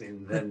outtakes.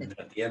 And then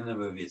at the end of the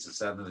movie, it's the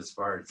sound of his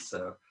farts.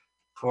 So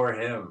poor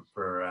him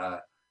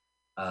for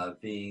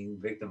being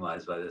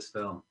victimized by this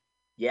film.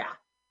 Yeah.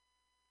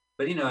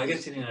 But, you know, I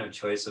guess he didn't have a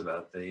choice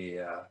about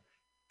the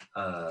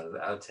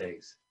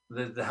outtakes.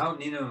 The Hal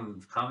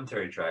Needham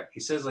commentary track, he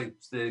says, like,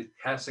 the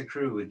cast and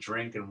crew would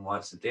drink and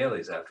watch the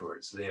dailies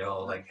afterwards. So they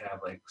all, like,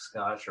 have, like,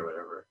 scotch or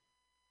whatever.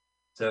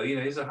 So, you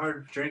know, he's a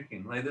hard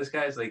drinking. Like, this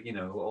guy's, like, you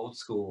know, old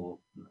school,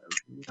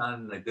 not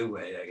in a good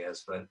way, I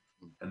guess, but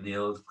in the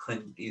old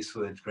Clint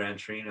Eastwood, Gran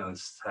Torino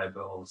type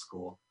of old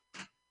school.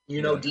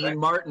 You know, Dean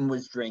Martin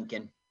was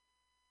drinking.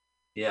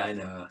 Yeah, I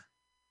know.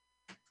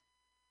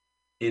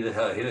 He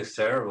looks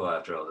terrible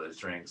after all those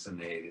drinks in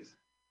the 80s.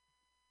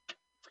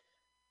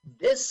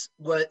 This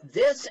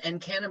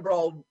and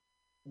Cannonball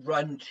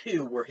Run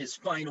 2 were his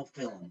final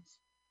films.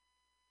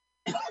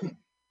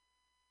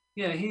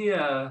 Yeah, he, you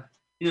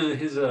know,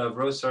 his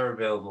roasts are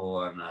available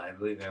on, I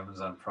believe,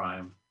 Amazon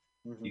Prime.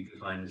 Mm-hmm. You can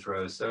find his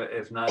roast. So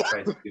if not,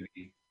 try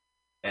TV.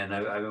 And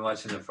I've been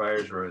watching the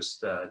Friars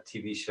Roast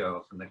TV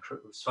show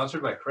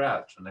sponsored by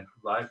Kraft,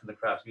 live from the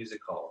Kraft Music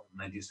Hall in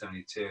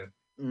 1972.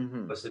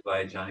 hosted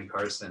by Johnny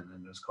Carson,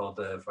 and it was called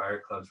the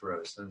Fire Club's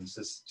Roast, and it's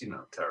just,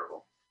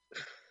 terrible.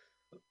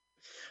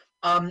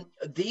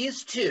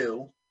 These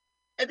two,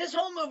 and this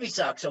whole movie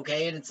sucks,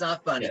 okay, and it's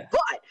not funny,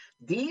 but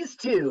these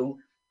two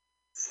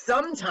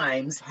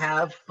sometimes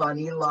have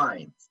funny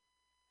lines.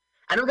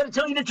 And I'm going to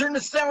tell you to turn the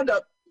sound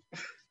up.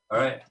 All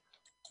right.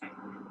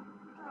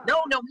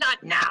 No,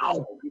 not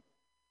now.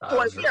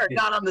 Boy, we are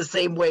not on the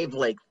same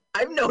wavelength.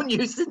 I've known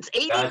you since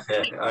 80.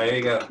 Gotcha. All right, here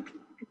you go.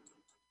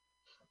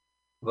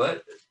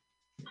 What?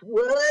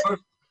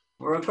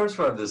 We're of course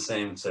we're on the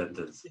same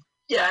sentence.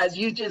 Yeah, as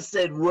you just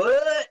said,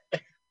 what?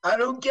 I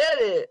don't get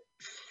it.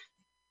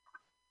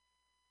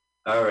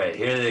 All right,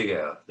 here they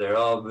go. They're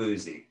all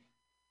boozy.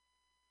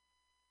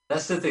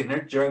 That's the thing.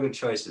 Their drug of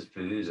choice is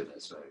booze in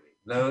this movie.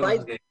 No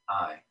one's getting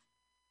high.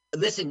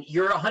 Listen,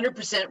 you're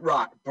 100%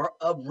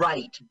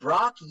 right.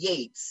 Brock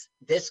Yates,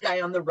 this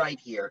guy on the right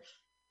here,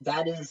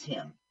 that is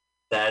him.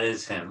 That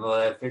is him. Well,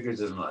 that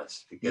figures as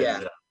much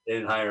because they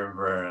didn't hire him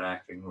for an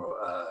acting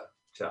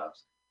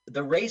jobs.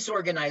 The race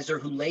organizer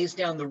who lays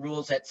down the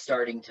rules at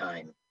starting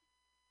time.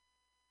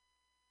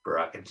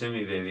 Brock and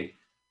Timmy, baby.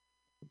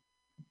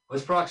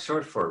 What's Brock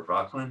short for?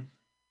 Brooklyn?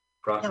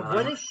 Yeah,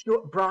 what is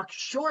Brock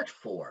short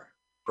for?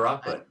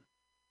 Brooklyn.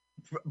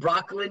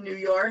 Brooklyn, New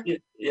York?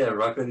 Yeah,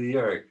 Brooklyn, New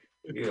York.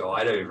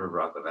 I know you for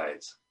Brooklyn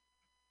Heights.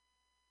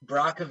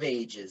 Brock of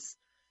Ages.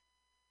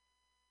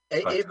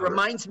 It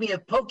reminds me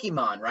of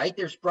Pokemon, right?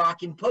 There's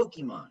Brock in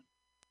Pokemon.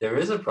 There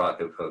is a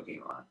Brock in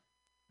Pokemon.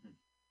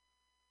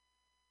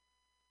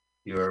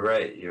 You were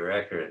right. You're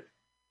accurate.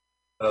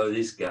 Oh,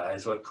 these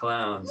guys, what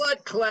clowns.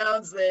 What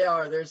clowns they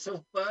are. They're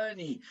so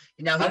funny.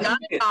 Now, he got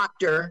a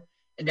doctor.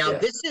 And now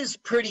this is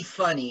pretty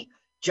funny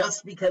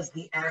just because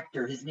the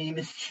actor, his name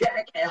is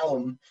Jack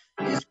Elm,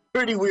 is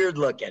pretty weird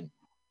looking.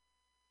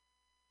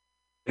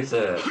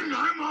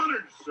 I'm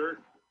honored, sir.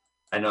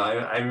 I know.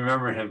 I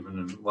remember him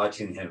from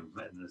watching him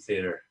in the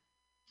theater.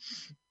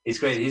 He's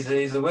great.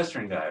 He's a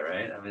Western guy,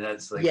 right? I mean,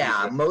 that's like...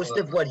 Yeah, most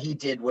of what he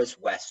did was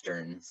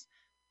Westerns.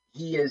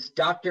 He is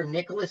Dr.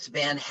 Nicholas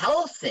Van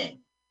Helsing.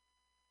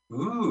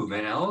 Ooh,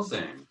 Van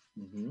Helsing.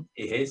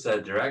 He hates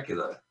that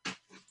Dracula.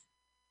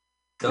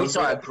 We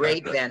saw a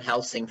great Van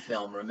Helsing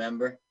film,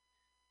 remember?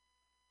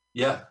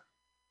 Yeah.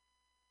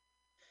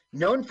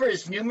 Known for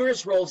his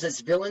numerous roles as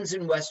villains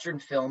in Western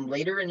film,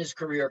 later in his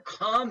career,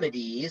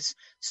 comedies,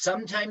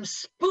 sometimes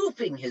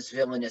spoofing his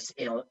villainous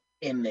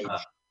image.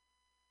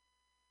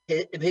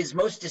 His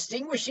most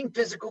distinguishing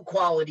physical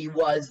quality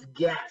was,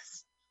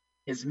 guess,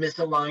 his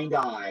misaligned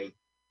eye.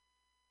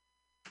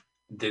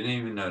 Didn't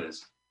even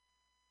notice.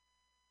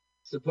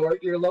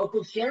 Support your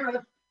local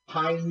sheriff.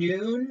 High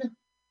Noon.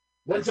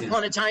 Once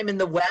Upon a Time in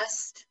the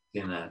West.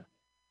 Seen that.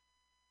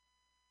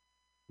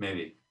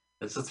 Maybe.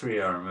 It's a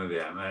 3-hour movie.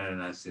 I might have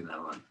not seen that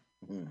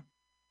one.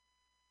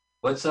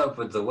 What's Up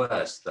with the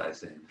West, I've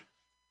seen.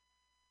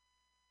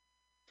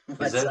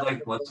 Is that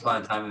like Once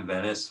Upon a Time in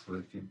Venice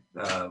with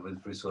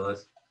Bruce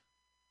Willis?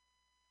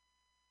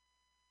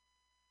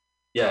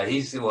 Yeah,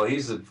 he's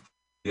good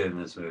in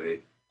this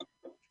movie.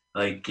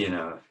 Like,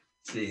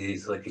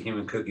 he's like a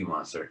human cookie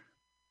monster.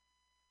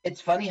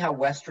 It's funny how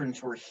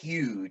Westerns were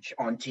huge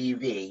on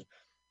TV.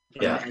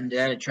 Yeah. And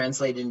then it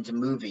translated into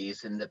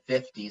movies in the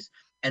 50s.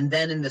 And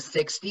then in the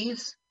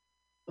 60s,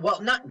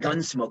 well, not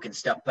Gunsmoke and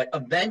stuff, but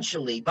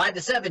eventually by the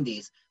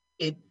 70s,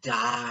 it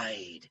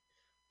died.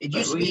 It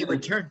used to be you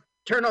would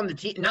turn on the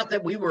TV, not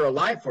that we were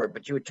alive for it,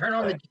 but you would turn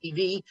on the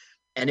TV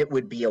and it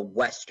would be a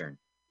Western.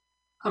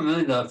 I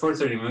mean, the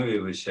 4:30 movie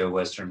would show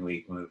Western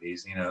Week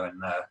movies, and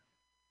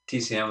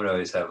TCM would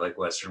always have like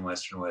Western.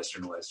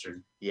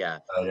 Yeah.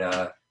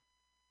 But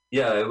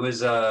yeah, it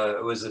was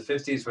the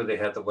 50s where they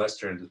had the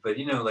Westerns, but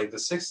like the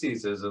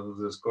 60s, there's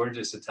those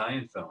gorgeous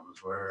Italian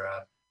films where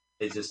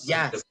they just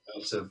took the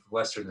films of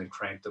Westerns and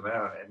cranked them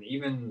out. And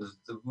even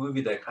the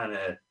movie that kind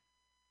of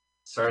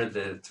started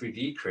the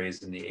 3D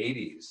craze in the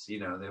 80s,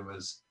 it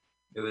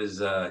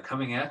was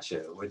Coming at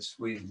You, which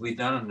we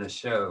done on this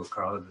show,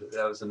 Carl.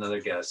 That was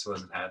another guest. It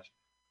wasn't Hatch.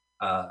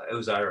 It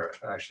was Ira,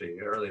 actually,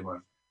 the early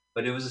one.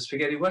 But it was a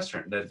spaghetti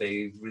Western that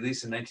they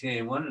released in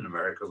 1981 in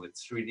America with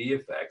 3D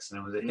effects, and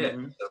it was a hit.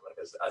 So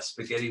like a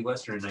spaghetti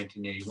Western in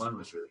 1981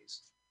 was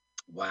released.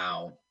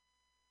 Wow.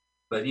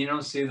 But you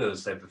don't see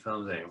those type of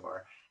films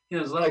anymore.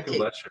 There's a lot of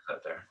good Westerns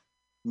out there.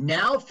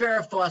 Now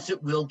Farrah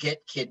Fawcett will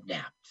get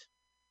kidnapped.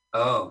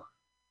 Oh.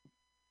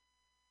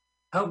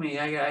 Help me,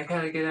 I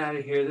gotta get out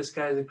of here. This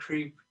guy's a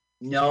creep.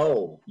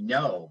 No.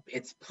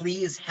 It's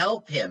please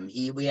help him.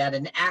 We had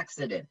an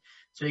accident.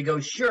 So he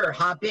goes, sure,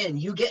 hop in.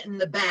 You get in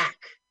the back.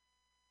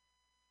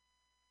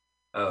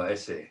 Oh, I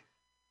see.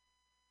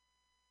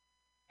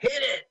 Hit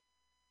it.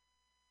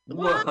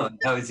 Whoa,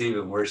 now he's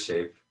even worse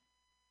shape.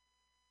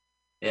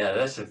 Yeah,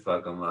 that should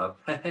fuck him up.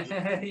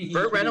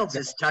 Burt Reynolds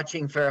is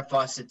touching Farrah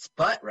Fawcett's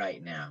butt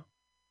right now.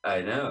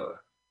 I know.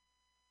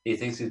 He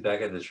thinks he's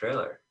back at the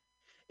trailer.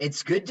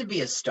 It's good to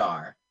be a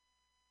star.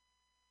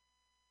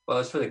 Well,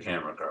 it's for the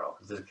camera, girl.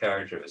 The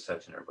character is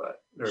touching her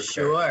butt.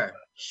 Sure.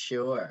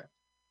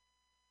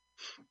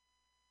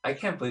 I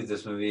can't believe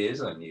this movie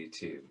is on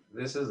YouTube.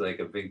 This is like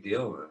a big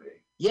deal movie.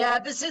 Yeah,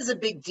 this is a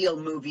big deal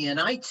movie, and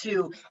I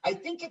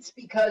think it's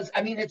because,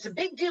 I mean, it's a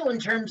big deal in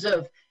terms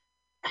of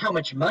how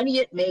much money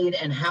it made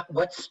and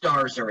what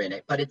stars are in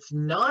it, but it's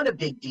not a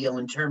big deal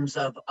in terms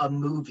of a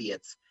movie.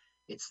 It's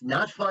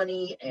not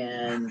funny,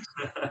 and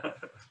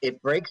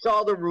it breaks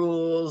all the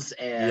rules,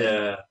 and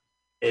Yeah,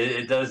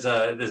 it does.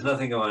 There's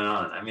nothing going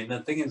on. I mean,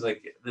 the thing is,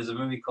 like, there's a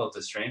movie called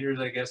The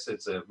Strangers, I guess.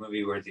 It's a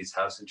movie where these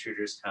house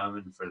intruders come,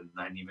 and for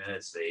 90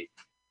 minutes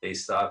they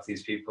stalk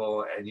these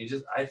people, and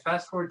I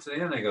fast forward to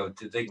the end. I go,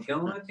 did they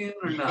kill him at the end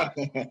or not?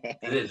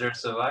 Is there a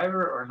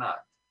survivor or not?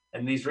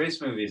 And these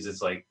race movies, it's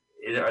like,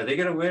 are they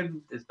gonna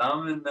win? Is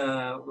Dom and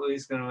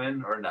Willie's gonna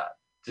win or not?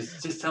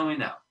 Just tell me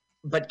now.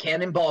 But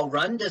Cannonball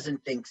Run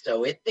doesn't think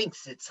so. It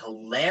thinks it's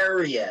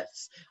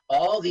hilarious.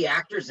 All the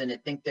actors in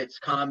it think that's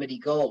comedy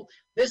gold.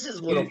 This is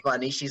a little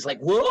funny. She's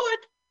like, what?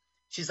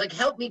 She's like,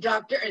 help me,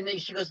 doctor. And then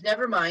she goes,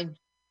 never mind.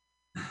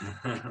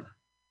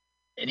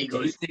 And he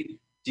goes,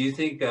 do you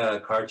think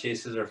car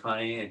chases are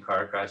funny and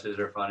car crashes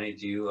are funny?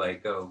 Do you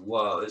like go,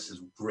 whoa, this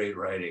is great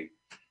writing.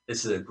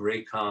 This is a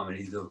great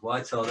comedy. He goes,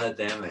 what's all that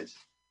damage?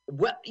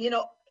 Well,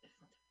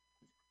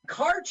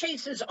 car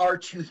chases are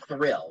to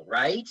thrill,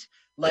 right?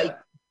 Like, yeah.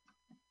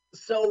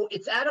 So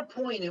it's at a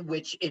point in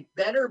which it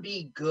better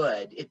be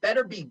good. It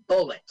better be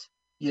Bullet,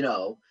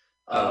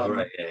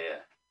 right,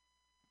 yeah.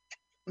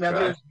 Now,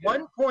 there's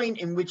one point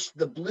in which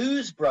the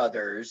Blues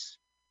Brothers,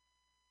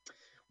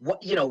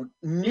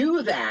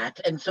 knew that,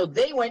 and so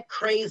they went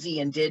crazy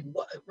and did.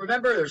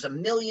 Remember, there's a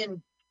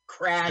million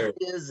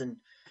crashes, and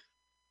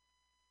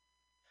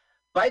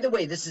by the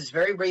way, this is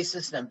very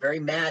racist, and I'm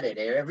very mad at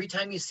it. Every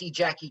time you see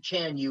Jackie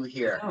Chan, you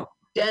hear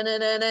dun dun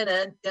dun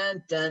dun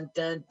dun dun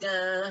dun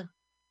dun.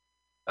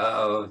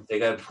 Uh-oh, they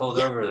got pulled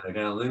over. They're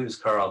gonna lose,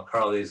 Carl.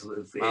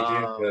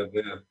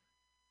 Adrian.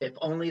 If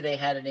only they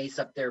had an ace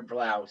up their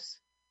blouse.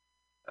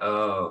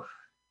 Oh,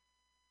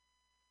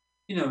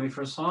 you know me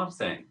from Swamp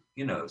Thing.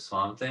 You know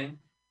Swamp Thing?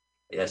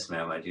 Yes,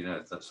 ma'am, I do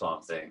know the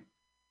Swamp Thing.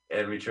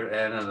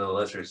 And on the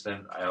lesser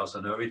extent, I also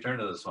know Return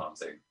to the Swamp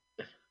Thing.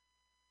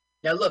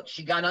 Now look,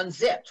 she got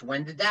unzipped.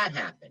 When did that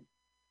happen?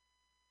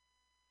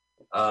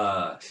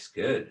 She's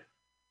good.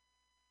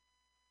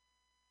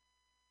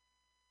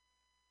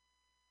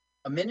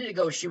 A minute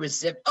ago, she was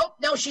zipped. Oh,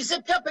 no, she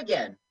zipped up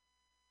again.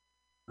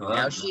 Well,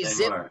 now she's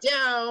zipped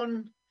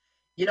down.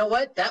 You know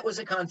what? That was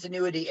a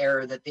continuity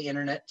error that the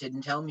internet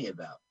didn't tell me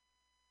about.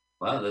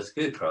 Wow, that's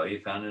good, Carl.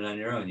 You found it on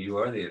your own. You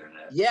are the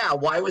internet. Yeah,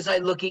 why was I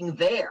looking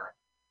there?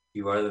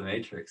 You are the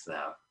Matrix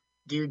now.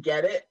 Do you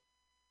get it?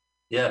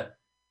 Yeah.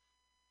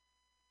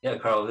 Yeah,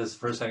 Carl, this is the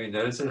first time you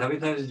noticed it. How many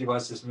times did you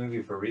watch this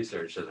movie for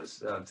research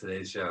of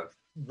today's show?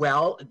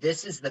 Well,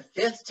 this is the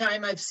 5th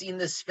time I've seen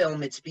this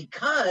film. It's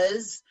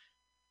because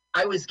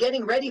I was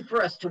getting ready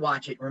for us to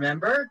watch it,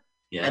 remember?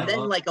 Yeah. And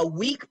then like a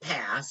week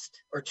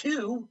passed, or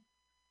 2.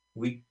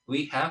 We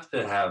have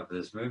to have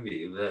this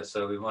movie,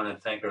 so we want to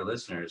thank our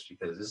listeners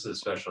because this is a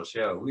special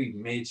show. We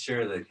made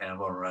sure that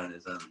Cannonball Run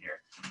is on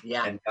here.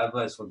 Yeah. And God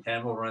bless, when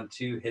Cannonball Run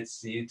 2 hits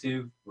the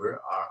YouTube, we're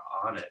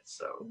on it.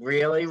 So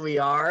really, we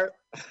are?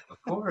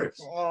 Of course.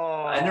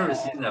 I've never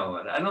seen that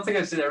one. I don't think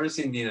I've ever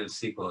seen any of the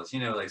sequels.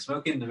 Like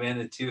Smokey and the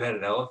Bandit 2 had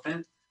an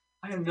elephant.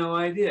 I have no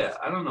idea.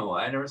 I don't know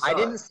why. I never saw it. I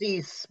didn't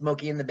see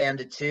Smokey and the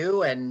Bandit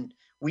 2, and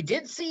we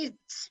did see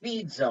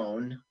Speed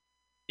Zone.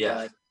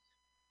 Yeah.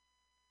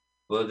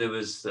 Well, there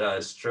was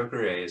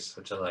Stroker Ace,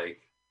 which I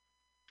like.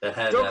 That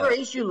had Stroker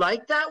Ace, you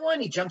like that one?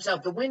 He jumps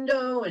out the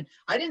window, and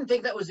I didn't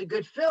think that was a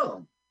good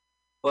film.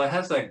 Well, it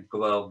has that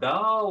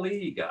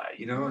golly guy.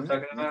 You know what I'm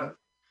talking about?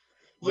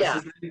 What's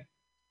his name?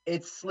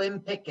 It's Slim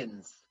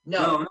Pickens.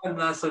 No,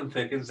 not Slim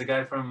Pickens. The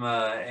guy from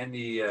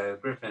Andy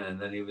Griffin, and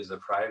then he was a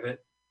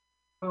private.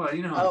 Oh,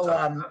 you know what I'm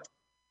talking about.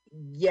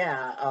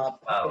 Yeah,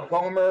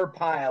 Gomer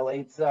Pyle.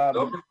 It's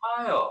Gomer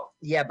Pyle.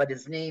 Yeah, but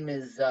his name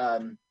is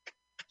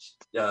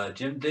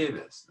Jim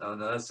Davis. No,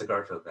 that's the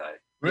Garfield guy.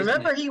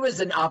 Remember, he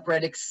was an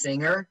operatic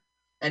singer,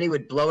 and he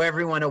would blow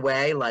everyone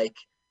away. Like,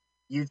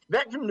 you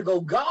expect him to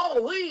go,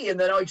 golly, and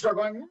then he'd start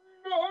going,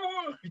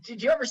 oh.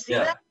 Did you ever see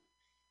that?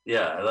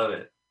 Yeah, I love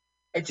it.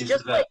 It's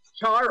just like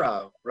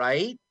Charo,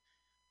 right?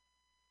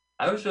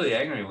 I was really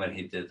angry when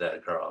he did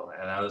that, Carl,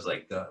 and I was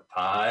like,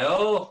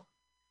 Pyle?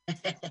 I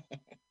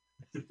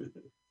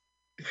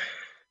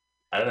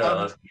don't know, I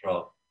lost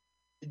control.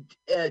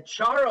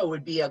 Charo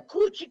would be a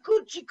coochie,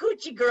 coochie,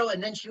 coochie girl,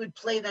 and then she would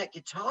play that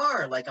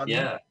guitar like on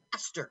the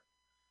master.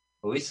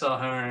 Well, we saw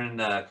her in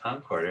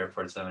Concord,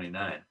 Airport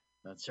 79.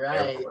 That's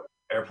right.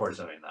 Airport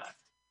 79.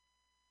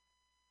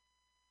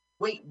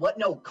 Wait, what?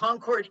 No,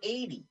 Concord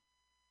 80.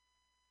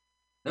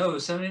 No, it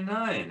was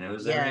 79. It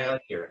was every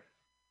odd year.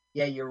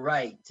 Yeah, you're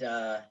right.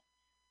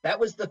 That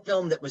was the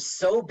film that was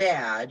so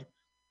bad,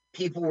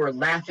 people were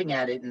laughing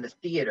at it in the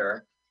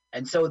theater.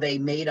 And so they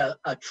made a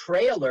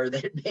trailer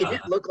that made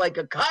it look like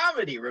a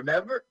comedy,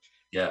 remember?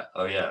 Yeah.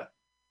 Oh, yeah.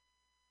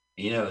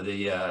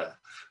 The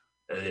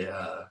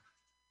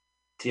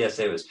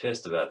TSA was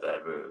pissed about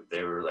that move.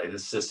 They were like,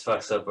 this just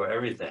fucks up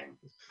everything.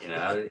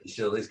 You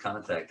should at least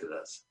contacted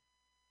us.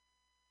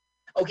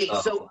 Okay,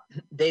 so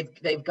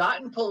they've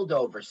gotten pulled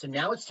over. So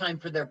now it's time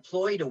for their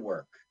ploy to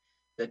work.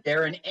 That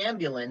they're an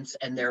ambulance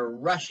and they're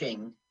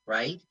rushing,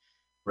 right?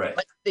 Right.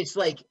 But it's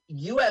like,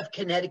 you have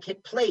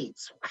Connecticut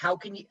plates. How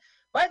can you?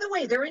 By the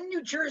way, they're in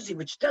New Jersey,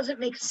 which doesn't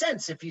make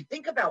sense. If you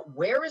think about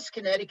where is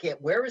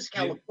Connecticut, where is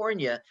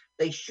California,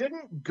 they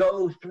shouldn't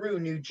go through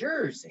New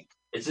Jersey.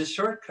 It's a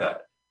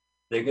shortcut.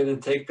 They're going to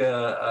take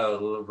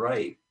a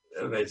right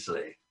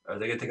eventually, or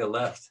they're going to take a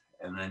left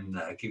and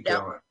then keep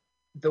going.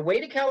 The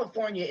way to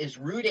California is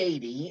Route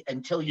 80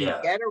 until you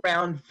get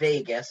around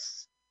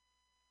Vegas.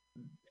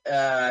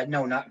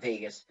 No, not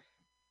Vegas.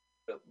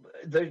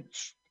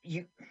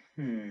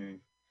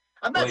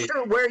 I'm not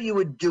sure where you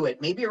would do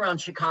it. Maybe around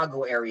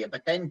Chicago area,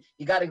 but then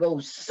you got to go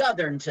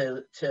southern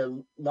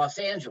to Los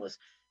Angeles.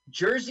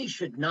 Jersey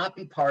should not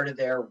be part of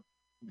their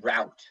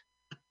route.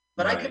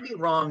 But I could be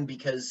wrong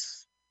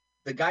because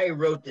the guy who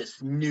wrote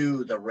this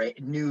knew the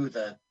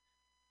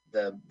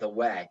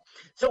way.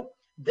 So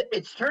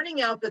it's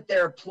turning out that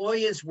their ploy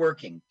is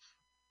working.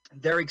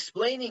 They're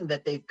explaining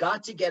that they've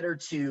got to get her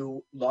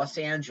to Los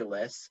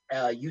Angeles,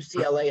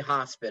 UCLA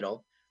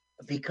hospital,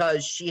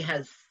 because she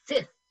has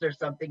cysts or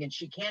something, and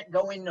she can't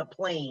go in a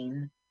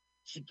plane.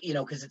 She,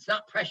 because it's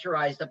not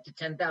pressurized up to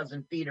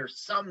 10,000 feet or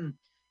some.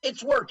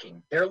 It's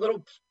working. Their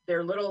little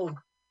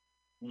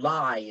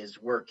lie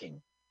is working.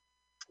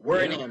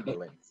 We're an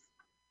ambulance.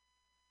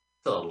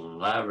 It's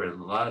elaborate.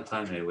 A lot of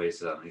time they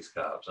wasted on these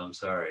cops. I'm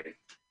sorry.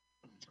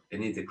 They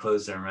need to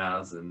close their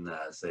mouths and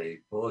say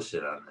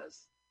bullshit on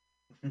this.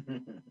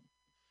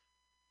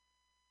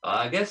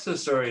 I guess the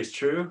story is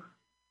true.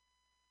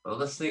 Well,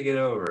 let's think it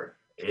over.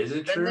 Is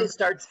it true? Then they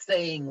start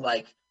saying,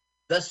 like,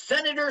 the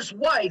senator's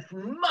wife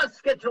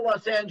must get to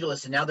Los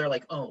Angeles. And now they're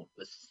like, oh,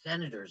 the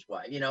senator's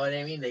wife. You know what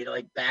I mean? They,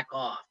 like, back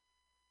off.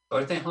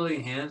 Aren't they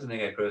holding hands and they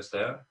got grossed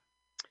out?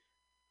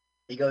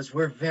 He goes,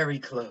 we're very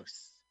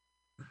close.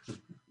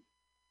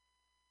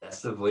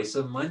 That's the voice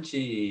of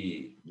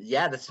Munchie.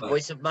 Yeah, that's the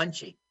voice of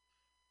Munchie.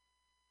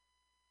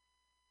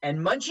 And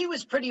Munchie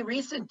was pretty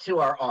recent to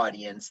our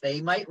audience.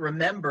 They might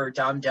remember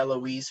Dom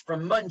DeLuise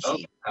from Munchie. Oh,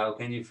 how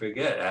can you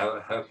forget?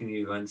 How can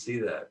you unsee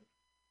that?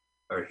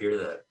 Or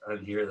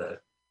unhear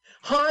that?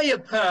 Hiya,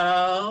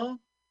 pal.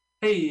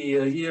 Hey,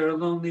 you're a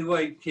lonely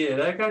white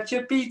kid. I got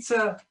you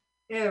pizza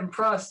and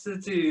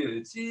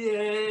prostitutes.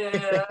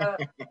 Yeah.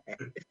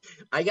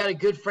 I got a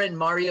good friend,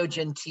 Mario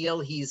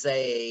Gentile. He's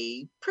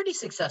a pretty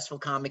successful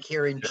comic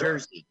here in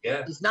Jersey.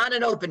 Yeah. He's not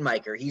an open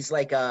micer. He's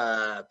like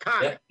a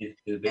comic. Yeah,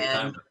 he's a big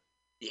timer.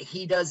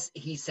 He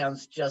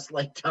sounds just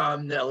like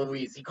Tom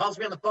DeLuise. He calls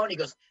me on the phone. He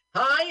goes,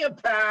 hiya,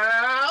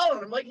 pal.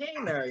 And I'm like, hey,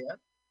 Mario.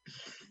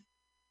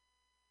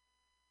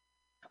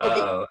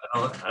 Okay.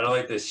 I don't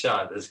like this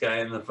shot. This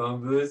guy in the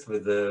phone booth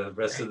with the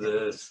rest of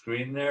the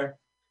screen there.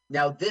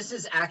 Now, this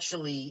is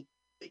actually,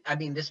 I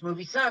mean, this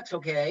movie sucks,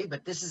 okay?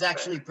 But this is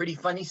actually a pretty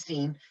funny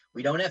scene.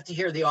 We don't have to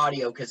hear the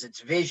audio because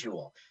it's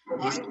visual.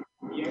 We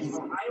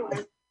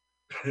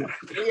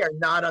are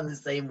not on the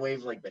same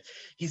wavelength. But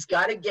he's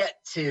got to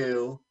get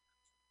to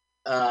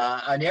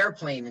an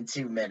airplane in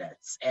 2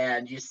 minutes,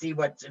 and you see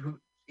who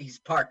he's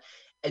parked.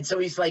 And so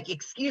he's like,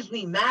 excuse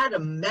me,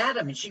 madam.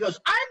 And she goes,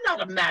 I'm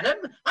not a madam.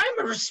 I'm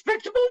a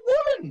respectable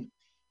woman.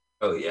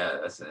 Oh, yeah,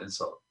 that's an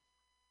insult.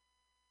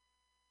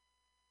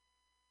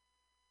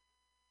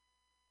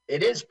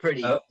 It is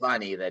pretty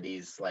funny that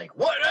he's like,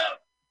 what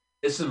up?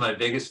 This is my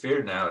biggest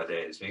fear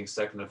nowadays, being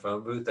stuck in a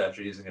phone booth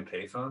after using a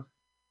payphone.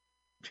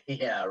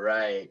 Yeah,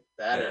 right.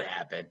 That'd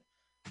happen.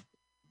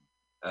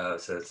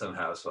 So it's some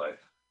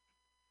housewife.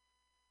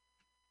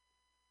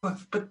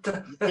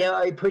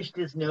 Yeah, he pushed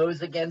his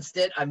nose against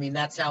it. I mean,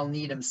 that's Al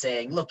Needham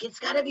saying, look, it's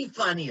got to be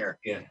funnier.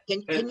 Yeah.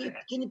 Can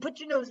you put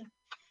your nose in?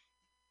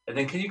 And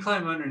then can you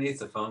climb underneath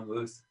the phone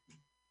booth?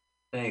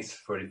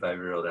 Thanks,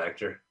 45-year-old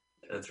actor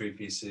in a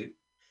three-piece suit.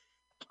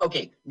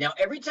 Okay, now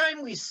every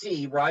time we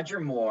see Roger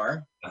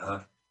Moore,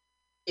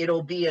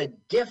 it'll be a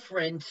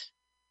different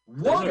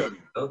woman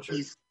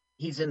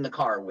he's in the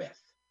car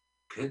with.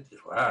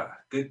 Wow,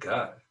 good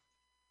God.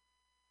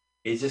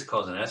 He just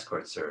calls an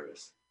escort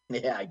service.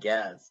 Yeah, I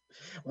guess.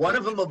 One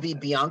of them will be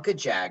Bianca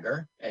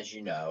Jagger, as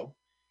you know.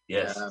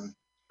 Yes,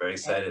 very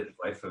excited.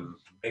 Wife of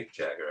Mick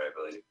Jagger, I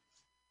believe.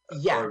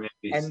 Yeah,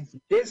 and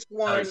this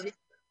one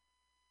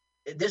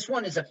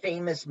is a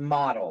famous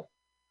model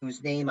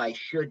whose name I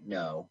should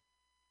know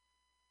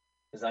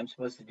because I'm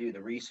supposed to do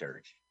the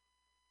research.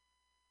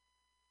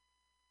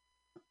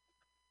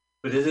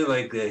 But is it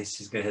like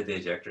she's going to hit the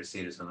ejector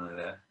seat or something like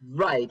that?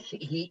 Right.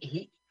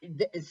 See,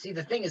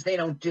 the thing is they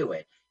don't do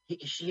it.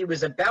 She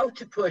was about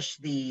to push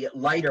the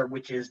lighter,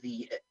 which is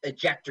the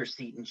ejector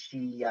seat, and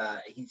he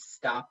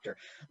stopped her.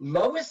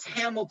 Lois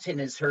Hamilton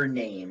is her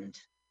name,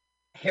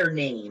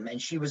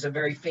 and she was a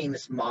very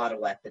famous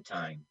model at the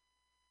time.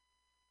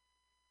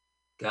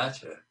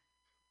 Gotcha.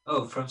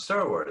 Oh, from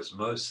Star Wars,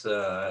 Lois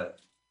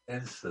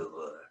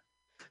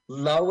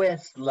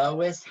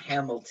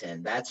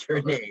Hamilton. That's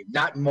her name,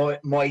 not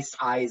Moise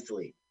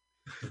Isley.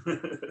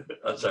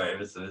 I'm sorry, I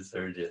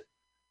misheard you.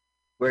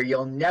 Where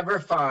you'll never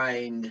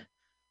find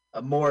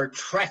a more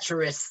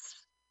treacherous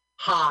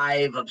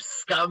hive of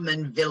scum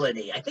and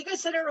villainy. I think I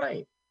said it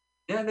right.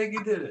 Yeah, I think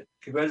you did it.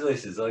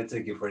 Congratulations. It only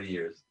took you 40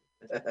 years.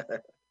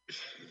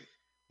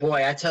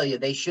 Boy, I tell you,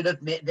 they should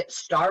have made that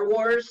Star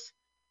Wars,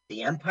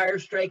 The Empire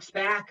Strikes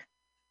Back.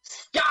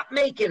 Stop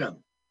making them.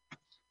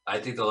 I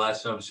think the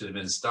last film should have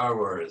been Star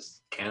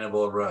Wars,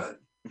 Cannibal Run.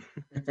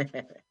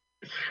 Star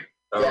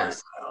Wars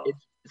style.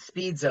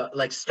 Speed Zone,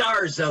 like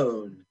Star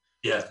Zone.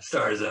 Yeah,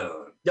 Star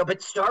Zone. No,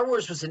 but Star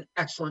Wars was an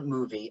excellent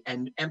movie,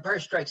 and Empire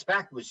Strikes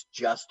Back was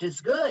just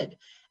as good,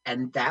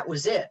 and that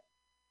was it.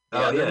 The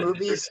other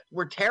movies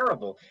were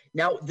terrible.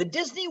 Now, the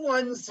Disney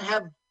ones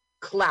have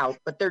clout,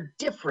 but they're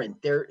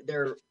different. They're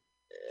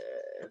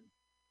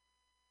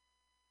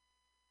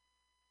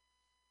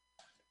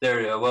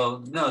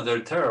no, they're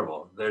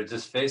terrible. They're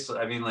just faceless.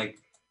 I mean, like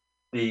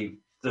the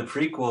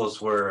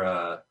prequels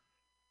were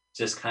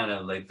just kind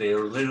of like they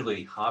were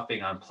literally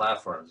hopping on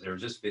platforms. They were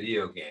just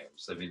video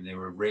games. I mean, they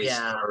were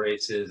car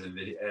races and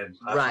video and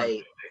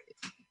right.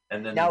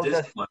 And then the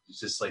Disney one was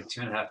just like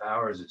 2.5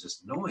 hours of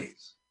just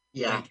noise.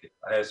 Yeah,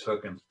 I have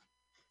spoken.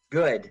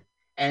 Good.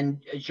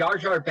 And Jar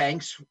Jar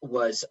Banks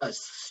was a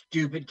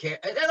stupid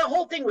character. The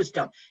whole thing was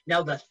dumb.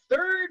 Now, the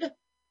third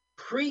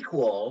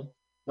prequel,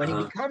 when he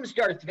becomes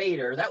Darth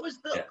Vader, that was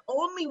the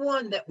only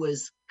one that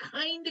was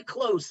kind of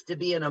close to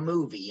being a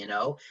movie, you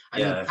know?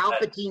 I mean,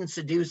 Palpatine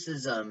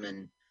seduces him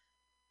and...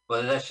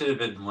 Well, that should have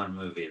been one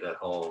movie, that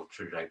whole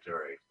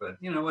trajectory. But,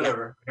 you know,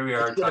 whatever. Here we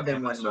are talking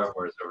about Star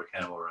Wars over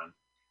Cannibal Run.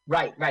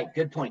 Right.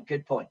 Good point.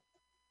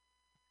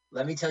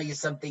 Let me tell you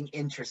something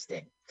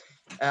interesting.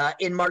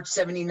 In March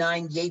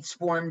 79, Yates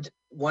formed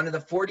one of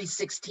the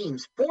 46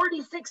 teams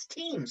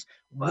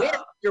with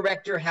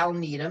director Hal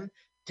Needham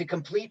to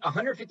complete a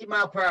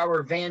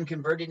 150-mile-per-hour van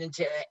converted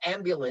into an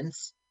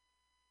ambulance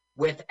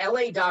with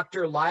L.A.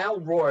 doctor Lyle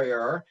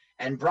Royer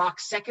and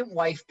Brock's second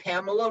wife,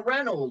 Pamela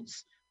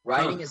Reynolds,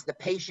 riding as the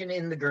patient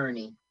in the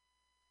gurney.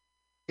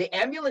 The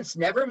ambulance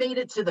never made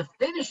it to the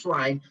finish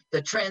line.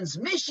 The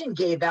transmission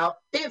gave out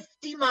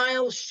 50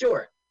 miles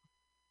short.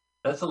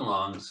 That's a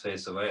long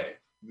space away.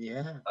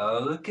 Yeah. Oh,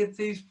 look at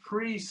these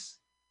priests.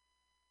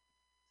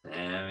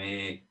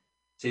 Sammy.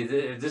 See,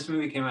 if this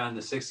movie came out in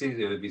the 60s,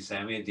 it would be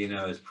Sammy and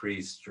Dino as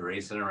priests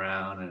racing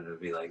around, and it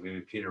would be like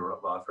maybe Peter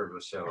Lawford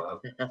would show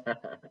up.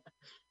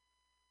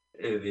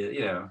 It would be,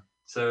 you know,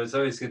 so it's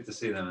always good to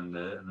see them in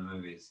the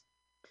movies.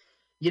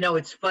 You know,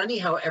 it's funny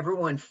how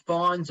everyone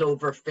fawns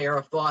over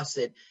Farrah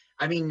Fawcett.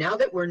 I mean, now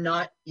that we're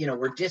not, you know,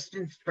 we're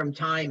distanced from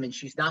time and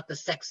she's not the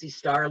sexy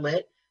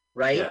starlet,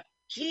 right? Yeah.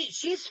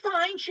 She's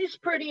fine. She's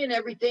pretty and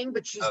everything,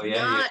 but she's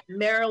not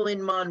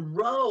Marilyn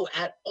Monroe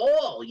at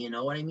all. You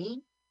know what I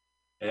mean?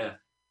 Yeah.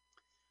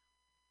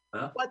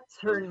 Well, what's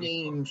her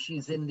name?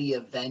 She's in the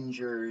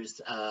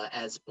Avengers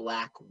as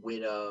Black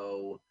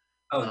Widow.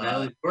 Oh,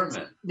 Natalie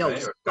Portman. No,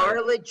 right?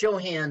 Scarlett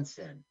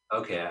Johansson.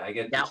 Okay, I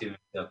get the two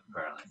mixed up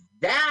apparently.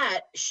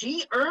 That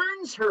she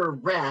earns her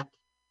rep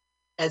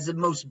as the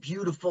most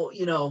beautiful.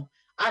 You know,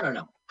 I don't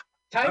know.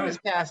 Time has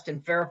passed,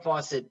 and Farrah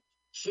Fawcett,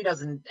 she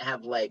doesn't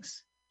have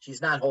legs. She's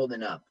not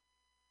holding up.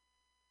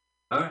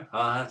 All right,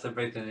 I'll have to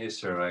break the news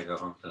to her when I go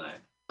home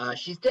tonight.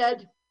 She's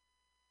dead.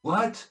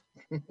 What?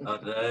 Well,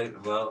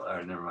 all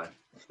right, never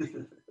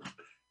mind.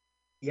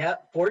 Yeah,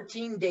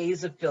 14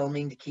 days of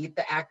filming to keep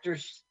the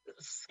actor's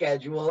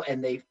schedule,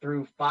 and they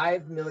threw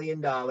 $5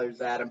 million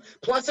at him,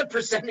 plus a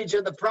percentage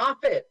of the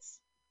profits.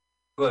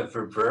 What,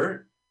 for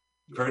Bert?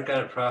 Bert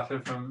got a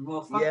profit from,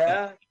 well, fuck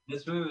that.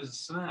 This movie was a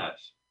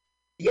smash.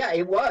 Yeah,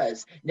 it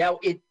was. Now,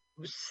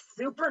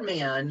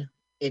 Superman...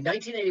 In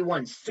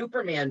 1981,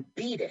 Superman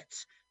beat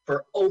it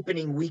for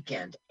opening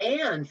weekend.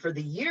 And for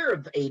the year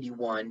of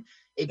 81,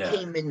 it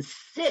came in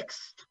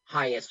 6th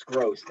highest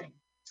grossing.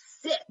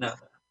 6th. No.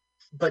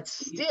 But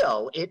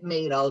still, it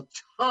made a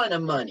ton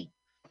of money.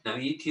 Now,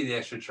 E.T. the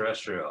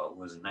Extraterrestrial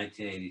was in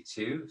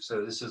 1982.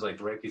 So this is like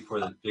right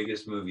before the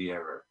biggest movie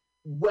ever.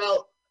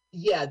 Well,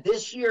 yeah,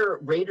 this year,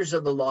 Raiders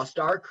of the Lost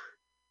Ark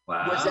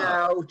was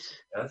out.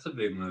 That's a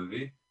big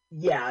movie.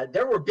 Yeah,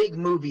 there were big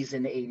movies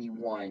in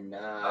 81.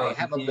 I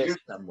have a list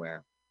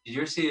somewhere. Did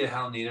you ever see a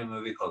Hal Needham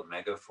movie called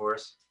Mega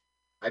Force?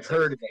 I've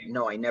heard of it.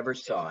 No, I never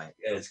saw it.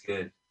 Yeah, it's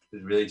good.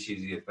 It's really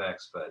cheesy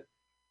effects, but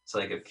it's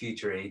like a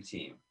future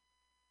A-Team.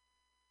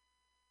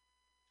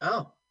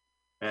 Oh.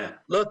 Yeah.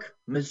 Look,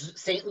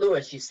 St.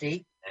 Louis, you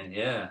see? And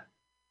yeah.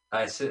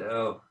 I said,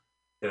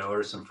 gonna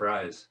order some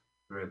fries.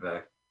 Be right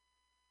back.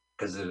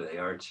 Because of the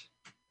arch.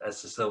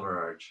 That's the silver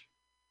arch.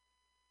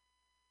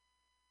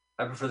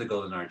 I prefer the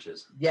golden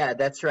arches. Yeah,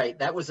 that's right.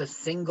 That was a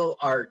single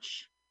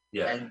arch.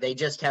 Yeah. And they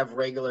just have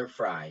regular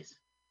fries.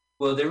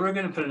 Well, they were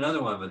going to put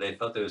another one, but they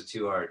felt it was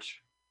too arch.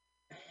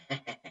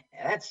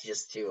 That's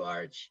just too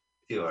arch.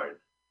 Too arch.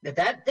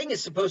 That thing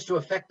is supposed to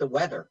affect the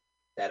weather,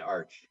 that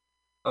arch.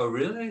 Oh,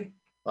 really?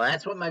 Well,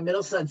 that's what my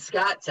middle son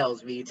Scott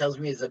tells me. He tells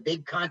me there's a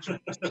big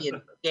controversy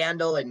and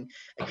scandal and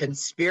a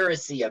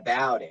conspiracy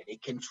about it.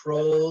 It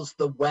controls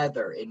the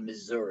weather in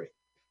Missouri.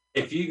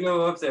 If you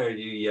go up there and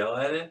you yell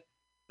at it,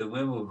 the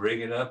wind will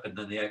bring it up, and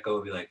then the echo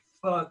will be like,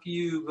 fuck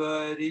you,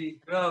 buddy.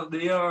 Oh,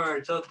 the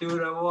arch. I'll do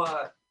what I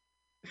want.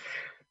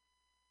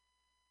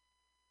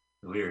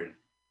 Weird.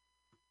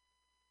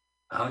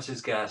 How much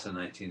is gas in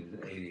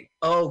 1980?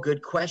 Oh,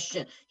 good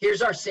question.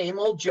 Here's our same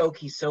old joke.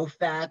 He's so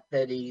fat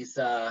that he's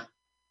the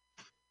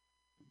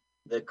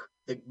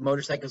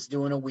motorcycle's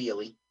doing a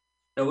wheelie.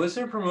 Now, was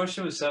there a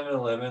promotion with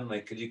 7-Eleven?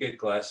 Like, could you get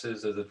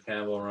glasses of the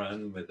Cannibal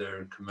Run with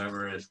their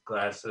commemorative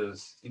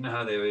glasses? You know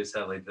how they always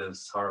have like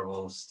those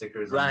horrible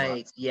stickers.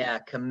 Right. Yeah.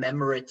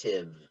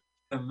 Commemorative.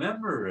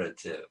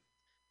 Commemorative.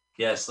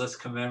 Yes, let's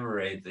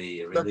commemorate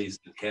the release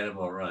of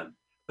Cannibal Run.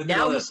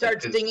 Now he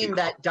starts singing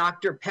that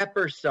Dr.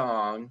 Pepper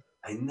song.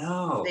 I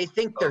know. They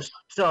think they're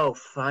so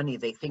funny.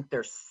 They think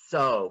they're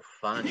so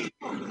funny.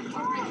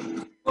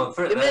 Well,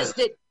 you missed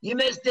it. You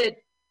missed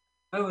it.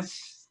 I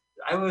was.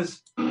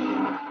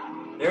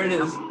 There it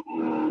is.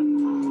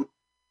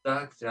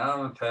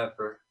 Dr.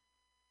 Pepper.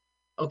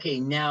 Okay,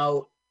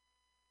 now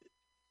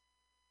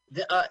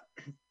the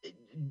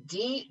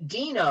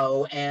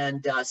Dino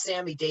and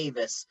Sammy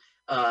Davis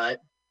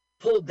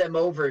pulled them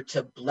over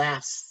to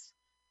bless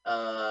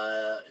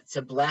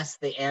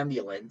the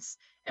ambulance,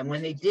 and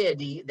when they did,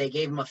 they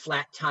gave him a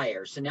flat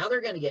tire. So now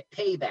they're going to get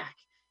payback.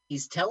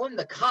 He's telling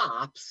the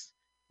cops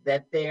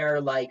that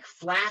they're like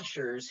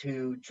flashers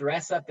who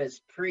dress up as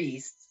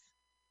priests.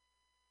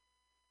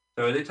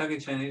 So are they talking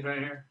Chinese right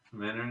here?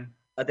 Mandarin?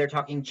 They're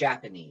talking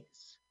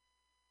Japanese.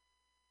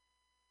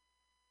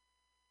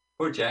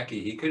 Poor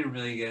Jackie, he couldn't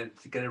really get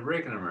a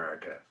break in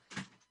America.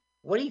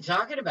 What are you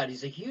talking about?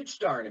 He's a huge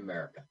star in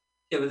America.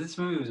 Yeah, but this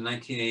movie was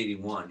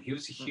 1981. He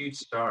was a huge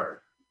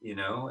star, you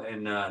know.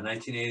 In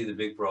 1980, The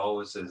Big Brawl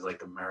was his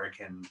like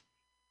American.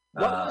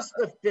 What was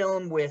the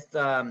film with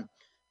the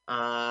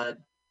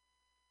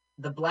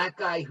black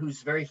guy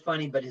who's very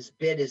funny, but his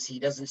bit is he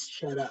doesn't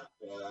shut up?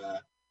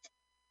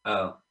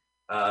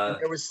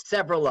 There was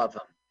several of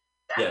them.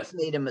 That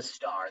made him a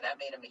star. That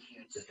made him a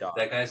huge star.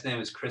 That guy's name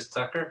is Chris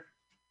Tucker.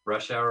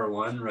 Rush Hour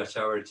 1, Rush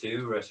Hour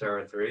 2, Rush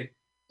Hour 3.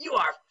 You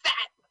are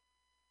fat.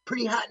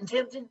 Pretty hot and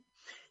tempting.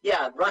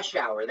 Yeah, Rush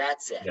Hour.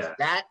 That's it. Yeah.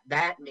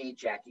 That made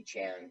Jackie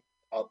Chan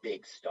a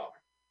big star.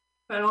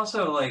 And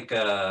also, like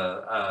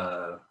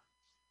Harvey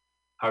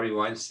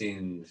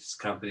Weinstein's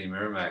company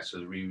Miramax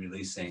was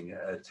re-releasing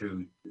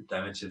through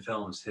Dimension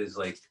Films his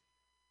like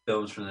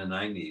films from the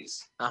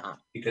 90s,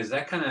 because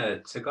that kind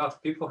of took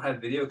off. People had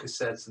video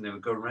cassettes and they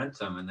would go rent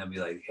them and then be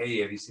like,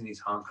 hey, have you seen these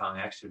Hong Kong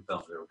action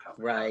films that were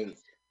coming out?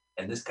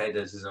 And this guy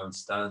does his own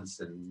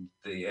stunts and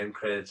the end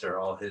credits are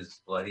all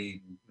his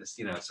bloody,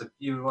 you know, so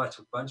you would watch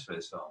a bunch of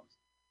his films.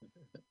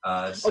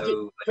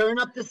 Okay, turn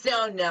up the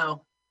sound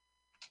now.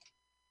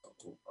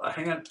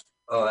 Hang on.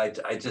 Oh, I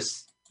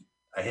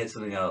hit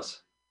something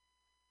else.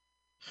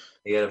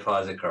 You gotta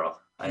pause it, Carl.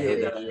 I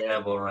hit that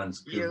Cannibal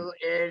Run's. You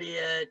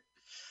idiot.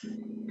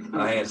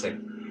 Oh, hang on a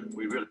second.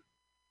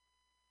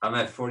 I'm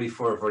at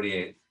 44 or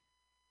 48.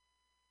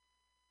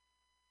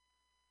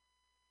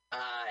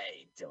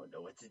 I don't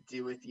know what to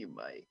do with you,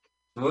 Mike.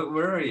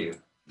 Where are you?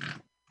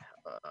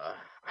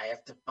 I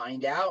have to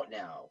find out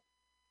now.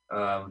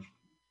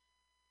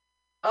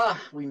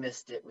 We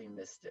missed it.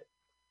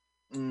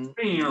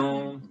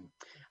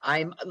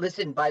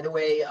 Listen, by the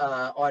way,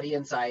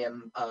 audience, I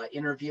am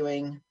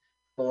interviewing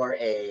for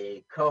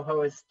a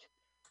co-host.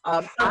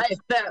 I'm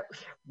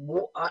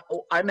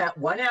at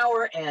 1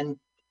 hour and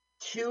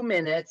 2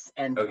 minutes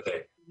and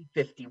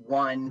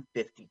 51,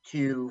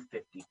 52,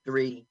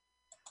 53.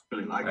 All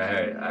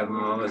right,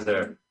 I'm almost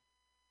there.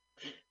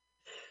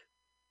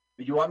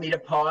 You want me to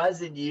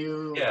pause and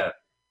you? Yeah.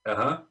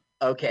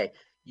 Okay.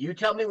 You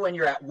tell me when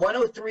you're at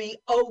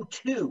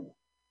 103.02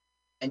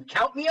 and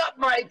count me up,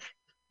 Mike.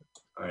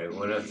 All right,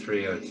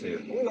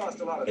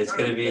 103.02. It's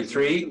going to be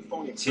 3,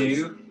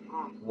 2,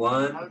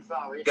 1,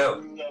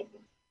 go.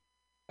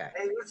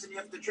 Hey, listen,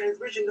 if the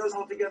transmission goes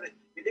all together,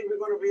 you think we're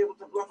going to be able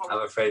to bluff?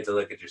 I'm afraid to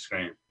look at your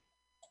screen.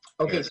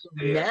 Okay, so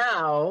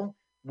now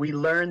we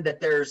learned that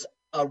there's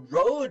a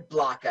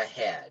roadblock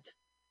ahead,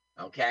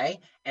 okay?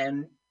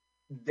 And,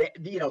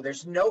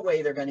 there's no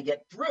way they're going to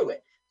get through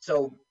it.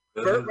 So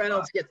Burt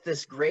Reynolds gets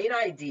this great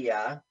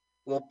idea.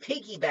 We'll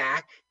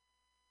piggyback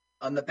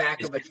on the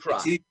back of a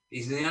truck.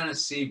 Is he on a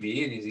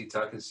CB and is he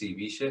talking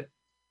CB shit?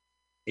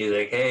 He's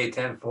like, hey,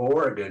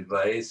 10-4, good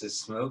buddies. It's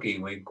Smokey.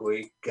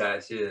 We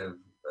got you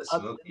a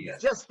Smokey.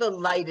 Just the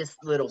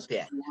lightest little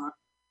bit.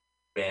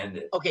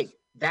 Bandit. Okay,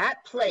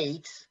 that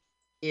plate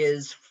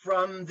is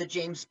from the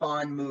James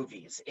Bond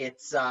movies.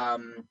 It's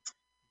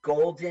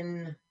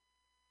golden.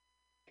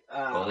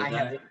 I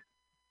have it.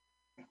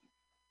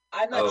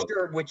 I'm not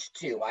sure which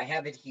two. I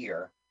have it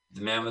here.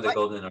 The man with the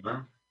golden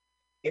arm?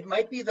 It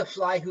might be the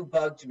fly who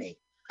bugged me.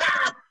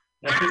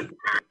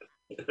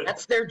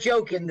 That's their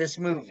joke in this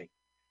movie.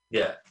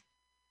 Yeah.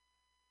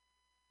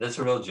 That's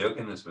a real joke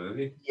in this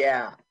movie?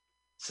 Yeah.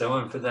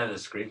 Someone put that in a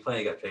screenplay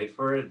and got paid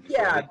for it?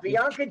 Yeah,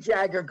 Bianca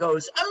Jagger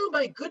goes, oh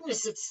my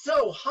goodness, it's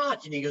so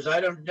hot. And he goes,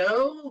 I don't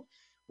know.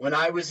 When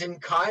I was in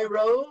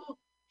Cairo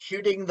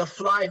shooting The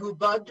Fly Who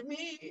Bugged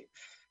Me,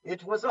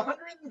 it was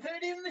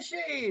 130 in the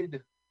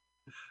shade.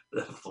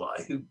 The Fly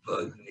Who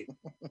Bugged Me.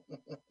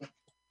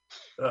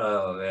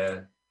 Oh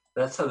man.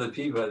 That's how they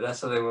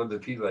won the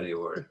Peabody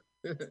Award.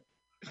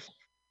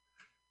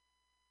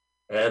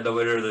 And the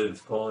winner of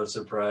the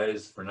Pulitzer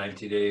Prize for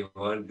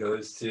 1981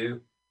 goes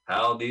to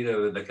Hal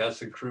Nito and the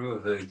cast and crew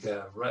of the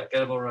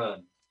Cannibal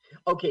Run.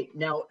 Okay,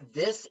 now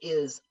this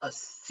is a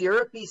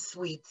syrupy,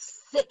 sweet,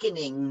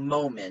 sickening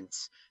moment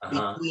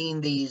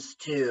between these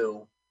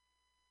two,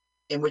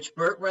 in which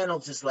Burt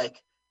Reynolds is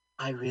like,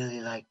 I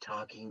really like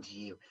talking to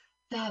you.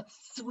 That's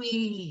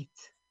sweet.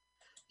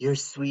 You're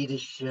sweet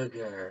as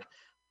sugar.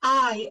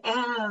 I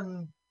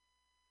am.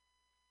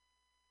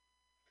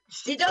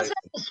 She does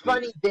have this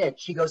funny bit.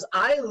 She goes,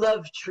 I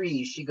love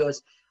trees. She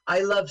goes, I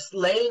love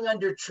laying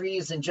under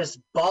trees and just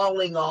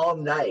bawling all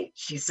night.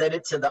 She said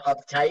it to the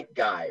uptight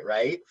guy,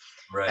 right?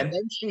 Right. And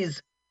then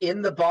she's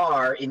in the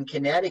bar in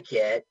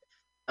Connecticut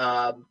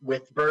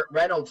with Burt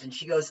Reynolds, and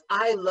she goes,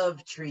 I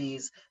love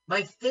trees.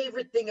 My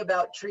favorite thing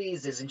about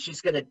trees is, and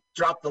she's going to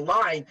drop the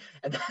line,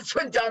 and that's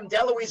when Dom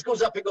DeLuise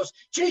goes up and goes,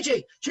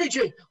 JJ,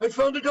 I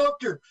found a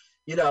doctor,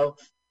 you know.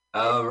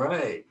 Oh,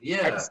 right.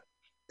 Yeah.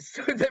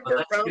 So then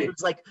Burt Reynolds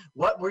was like,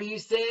 what were you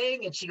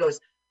saying? And she goes,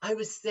 I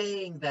was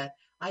saying that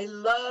I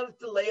love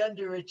to lay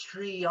under a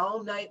tree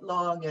all night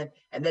long, and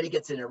then he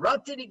gets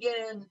interrupted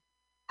again.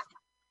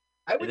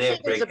 I would say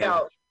there's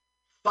about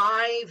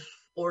 5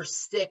 or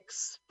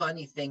 6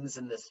 funny things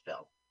in this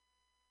film.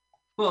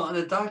 Well,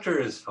 the doctor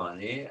is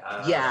funny.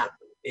 Yeah.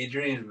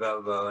 Adrienne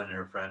Balbo and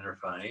her friend are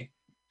funny.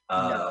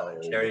 No.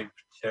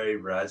 Terry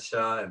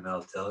Bradshaw and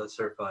Mel Tillis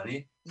are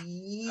funny.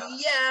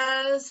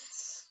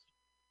 Yes.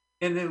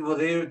 And then, well,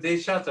 they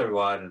shot their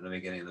wad in the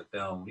beginning of the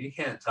film. You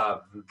can't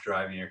top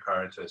driving your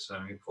car into a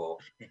swimming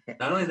pool.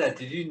 Not only that,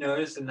 did you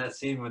notice in that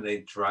scene when they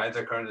drive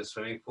their car into the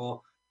swimming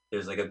pool,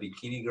 there's like a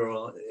bikini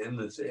girl in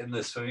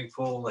the swimming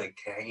pool, like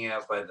hanging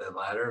out by the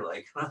ladder,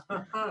 like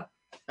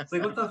it's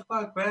like, what the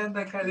fuck, man?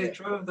 That guy, they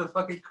drove the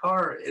fucking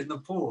car in the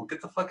pool.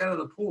 Get the fuck out of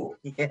the pool.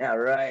 Yeah,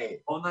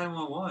 right. Call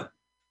 911.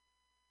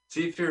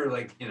 See if you're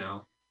like,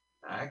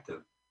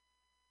 active.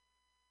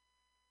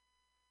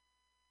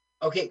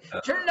 Okay,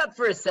 turn it up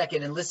for a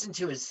second and listen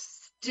to his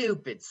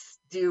stupid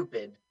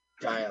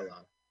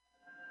dialogue.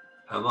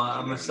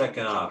 I'm a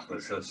second off,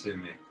 but so sue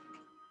me.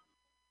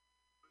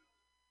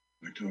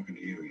 We're talking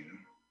to you,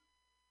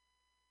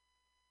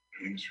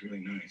 I think it's really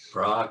nice.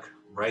 Brock,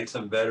 write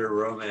some better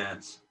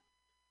romance.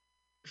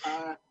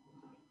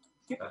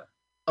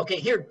 Okay,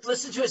 here,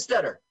 listen to his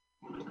stutter.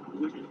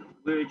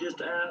 We're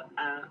just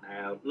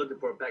looking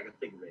for a pack of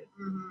cigarettes.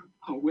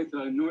 Oh, with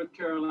North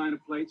Carolina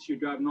plates, you're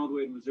driving all the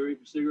way to Missouri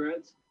for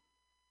cigarettes?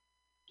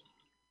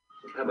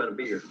 How about a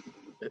beer?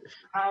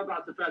 How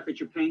about the fact that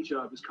your paint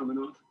job is coming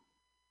off?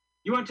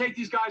 You want to take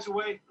these guys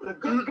away? The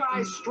good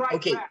guys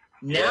strike back.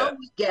 Now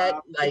we get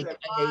like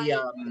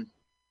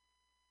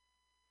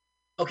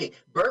okay,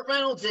 Burt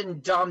Reynolds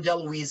and Dom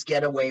DeLuise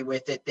get away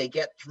with it. They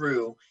get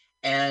through,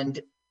 and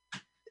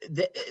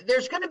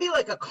there's going to be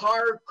like a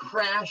car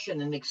crash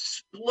and an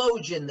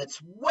explosion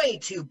that's way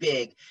too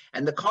big,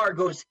 and the car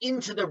goes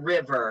into the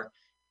river,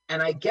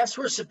 and I guess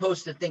we're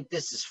supposed to think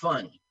this is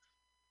funny.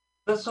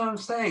 That's what I'm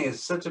saying.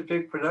 It's such a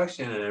big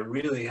production, and it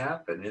really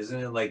happened.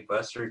 Isn't it like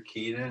Buster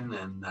Keaton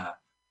and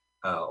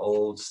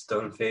old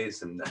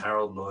Stoneface and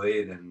Harold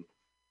Lloyd and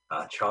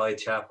Charlie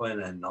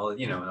Chaplin and all,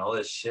 and all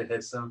this shit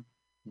hits them?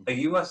 Like,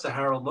 you watch the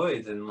Harold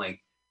Lloyds and like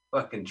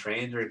fucking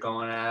trains are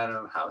going at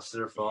them, houses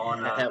are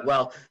falling out.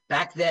 Well,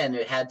 back then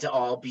it had to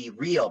all be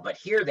real, but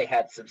here they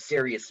had some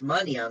serious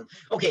money on.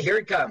 Okay, here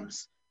it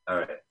comes. All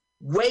right.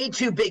 Way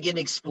too big an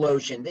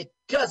explosion. It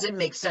doesn't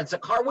make sense. A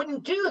car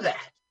wouldn't do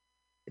that.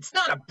 It's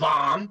not a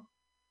bomb.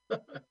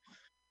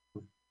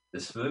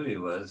 This movie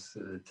was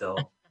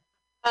until.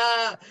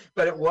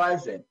 But it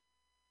wasn't.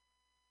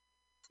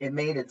 It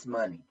made its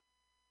money.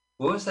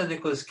 What was that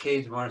Nicolas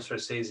Cage, Martin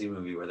Scorsese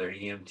movie where they're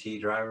EMT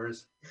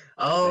drivers?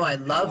 Oh, I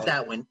love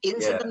that one.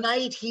 Into the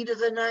Night, Heat of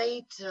the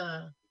Night.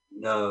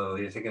 No,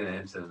 you're thinking of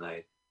Into the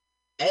Night.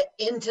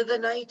 Into the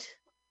Night.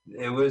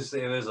 It was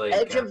like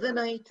Edge of the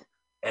Night.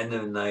 End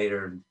of the Night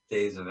or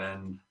Days of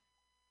End.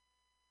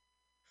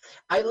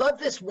 I love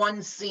this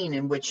one scene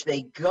in which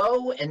they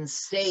go and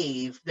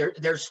save.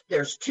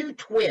 There's 2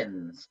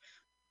 twins.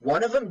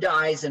 One of them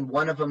dies and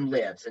one of them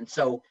lives, and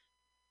so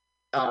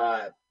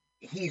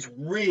he's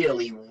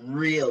really,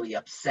 really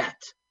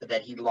upset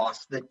that he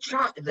lost the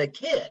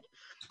kid.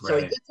 So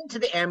he gets into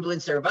the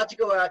ambulance. They're about to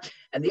go out,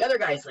 and the other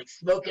guy's like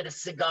smoking a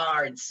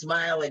cigar and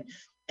smiling,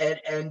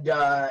 and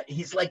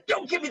he's like,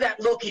 "Don't give me that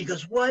look." He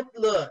goes, "What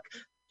look?"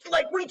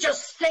 Like, we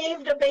just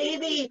saved a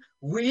baby.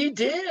 We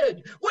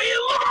did. We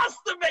lost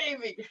the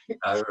baby.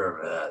 I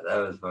remember that. That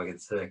was fucking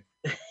sick.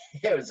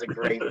 It was a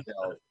great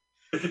film.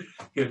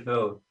 Good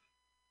film.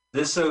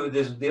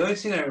 The only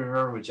scene I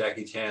remember with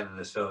Jackie Chan in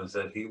this film is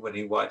that when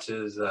he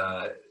watches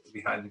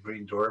Behind the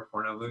Green Door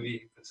porno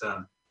movie.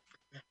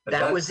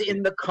 That was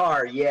in the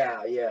car.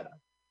 Yeah.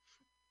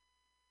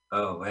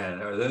 Oh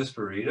man, are those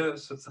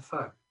burritos? What the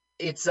fuck?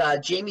 It's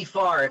Jamie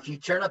Farr. If you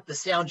turn up the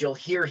sound, you'll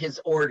hear his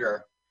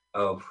order.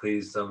 Oh,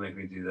 please don't make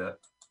me do that.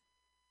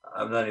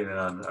 I'm not even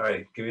on. All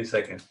right, give me a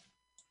second.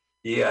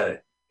 You got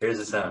it. Here's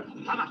the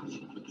sound. How much?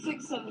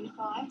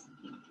 $6.75.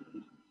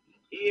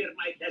 Here,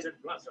 my desert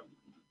blossom.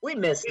 We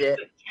missed it.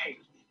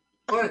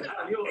 What?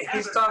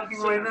 He's talking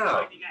right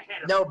now.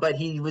 No, but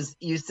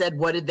you said,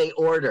 what did they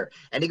order?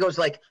 And he goes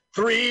like,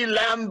 3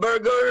 lamb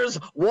burgers,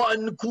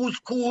 1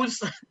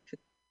 couscous,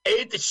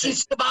 8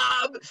 shish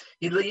kebab.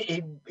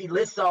 He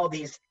lists all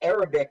these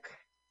Arabic.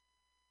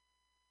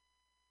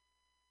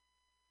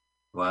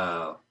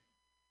 Wow.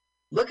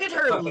 Look at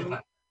her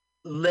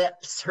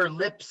lips. Her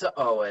lips.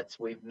 Oh,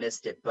 we've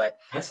missed it. But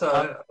I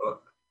saw it.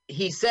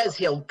 He says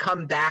he'll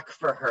come back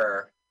for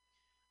her.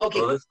 Okay.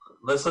 Well,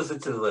 let's listen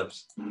to the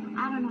lips. I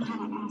don't know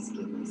how to ask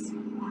you this.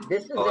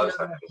 This is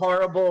another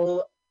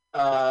horrible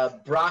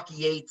Brock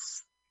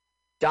Yates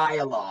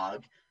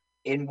dialogue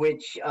in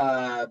which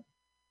Dom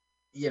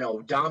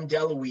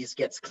DeLuise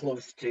gets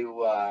close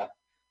to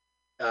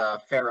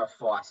Farrah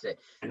Fawcett.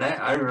 And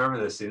I remember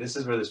this scene. This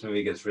is where this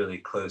movie gets really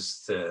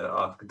close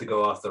to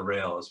go off the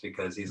rails,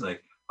 because he's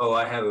like, "Oh,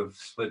 I have a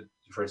split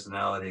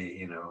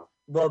personality,"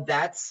 Well,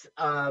 that's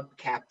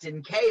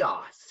Captain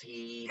Chaos.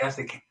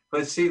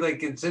 But see,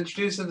 like, it's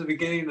introduced in the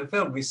beginning of the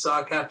film. We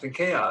saw Captain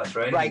Chaos,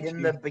 right? Right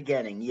in the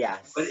beginning,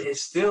 yes. But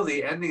it's still,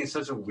 the ending is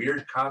such a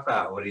weird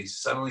cop-out when he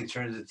suddenly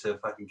turns into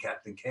fucking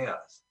Captain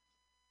Chaos.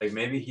 Like,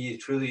 maybe he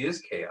truly is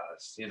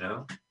chaos,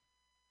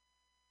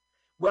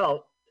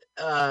 Well,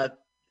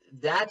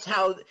 that's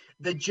how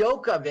the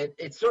joke of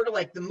it's sort of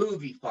like the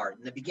movie part.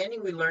 In the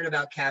beginning, we learn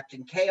about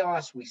Captain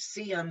Chaos, we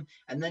see him,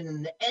 and then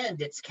in the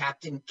end, it's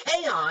Captain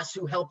Chaos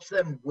who helps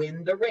them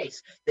win the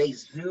race. They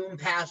zoom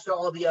past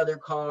all the other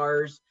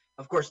cars.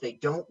 Of course, they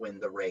don't win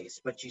the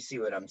race, but you see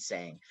what I'm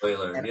saying.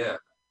 Spoiler, yeah.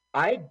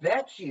 I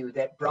bet you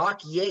that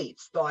Brock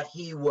Yates thought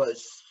he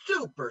was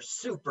super,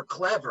 super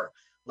clever.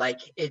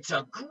 Like, it's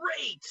a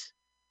great,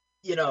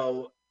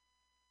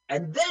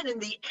 and then in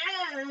the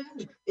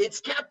end, it's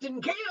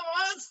Captain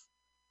Chaos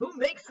who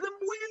makes them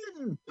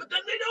win, but then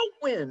they don't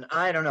win.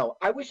 I don't know.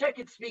 I wish I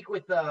could speak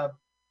with,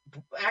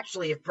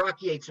 actually, if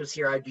Brock Yates was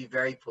here, I'd be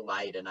very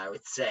polite, and I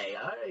would say,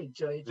 I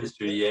enjoyed it.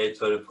 Mr. Yates,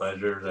 what a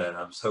pleasure. That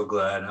I'm so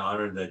glad and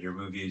honored that your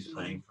movie is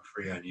playing for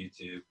free on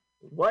YouTube.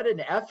 What an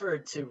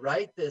effort to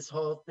write this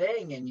whole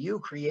thing, and you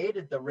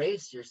created the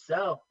race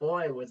yourself.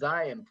 Boy, was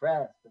I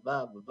impressed.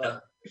 Blah, blah, blah.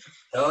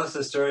 Tell us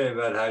the story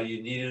about how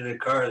you needed a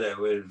car that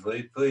would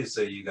police,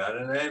 so you got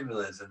an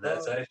ambulance, and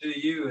that's actually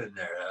you in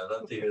there. I'd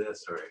love to hear that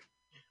story.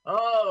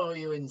 Oh,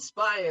 you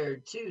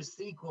inspired 2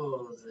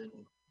 sequels, and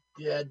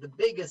you had the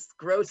 6th biggest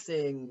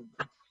grossing.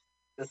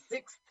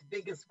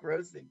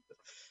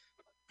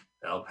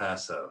 El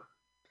Paso.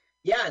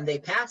 Yeah, and they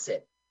pass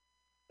it.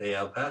 They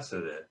El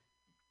Paso'd it.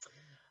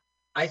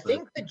 I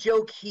think the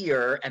joke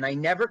here, and I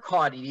never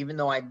caught it, even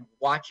though I'm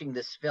watching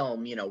this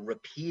film,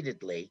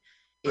 repeatedly,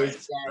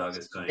 is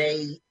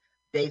that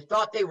they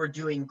thought they were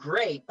doing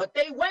great, but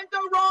they went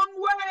the wrong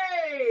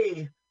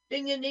way.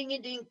 Ding a ding a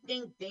ding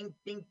ding ding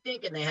ding ding,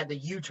 and they had the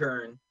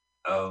U-turn.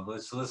 Oh,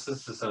 let's listen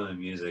to some of the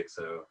music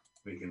so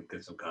we can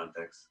get some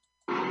context.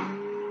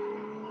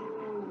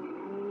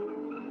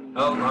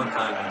 Oh, wrong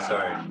timing.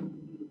 Sorry.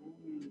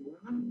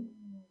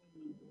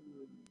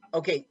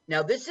 Okay,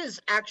 now this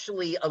is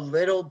actually a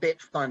little bit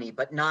funny,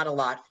 but not a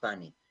lot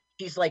funny.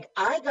 She's like,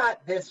 I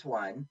got this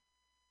one.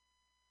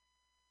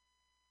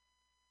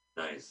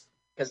 Nice.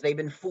 Because they've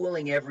been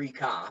fooling every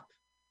cop.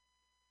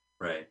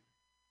 Right.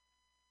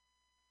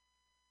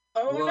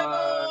 Oh,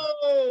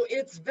 no,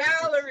 it's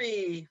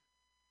Valerie.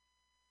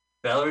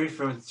 Valerie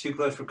from Too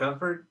Close for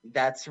Comfort?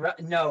 That's right.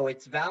 No,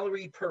 it's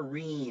Valerie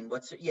Perrine.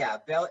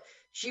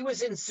 She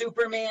was in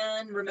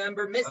Superman,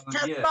 remember? Miss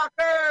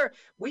Tessbucker.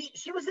 Yeah.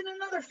 She was in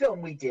another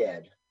film we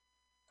did.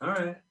 All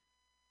right.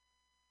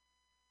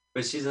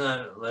 But she's not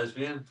a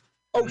lesbian?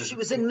 Oh, she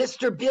was in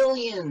Mr.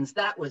 Billions.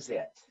 That was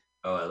it.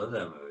 Oh, I love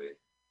that movie.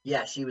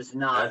 Yeah, she was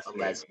not a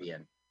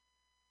lesbian.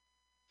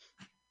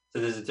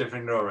 So there's a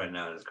different girl right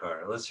now in his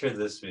car. Let's hear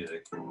this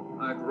music.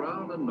 I'd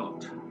rather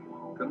not.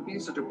 Can be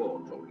such a bore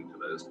talking to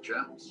those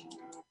chaps.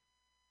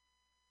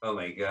 Oh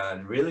my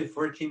God! Really,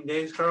 14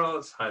 days, Carl?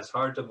 It's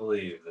hard to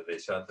believe that they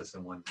shot this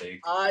in one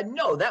take.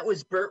 No, that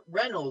was Burt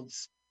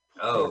Reynolds'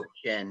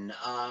 portion.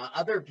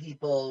 Other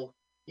people,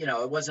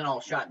 it wasn't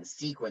all shot in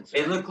sequence.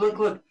 Hey,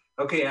 look!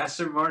 Okay,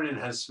 Aston Martin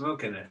has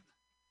smoke in it.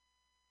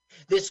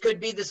 This could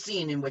be the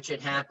scene in which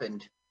it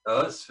happened.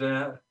 Oh, it's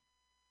yeah.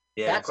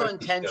 That's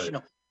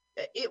unintentional.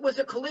 It was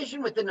a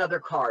collision with another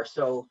car,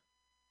 so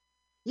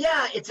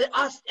yeah, it's an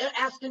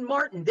Aston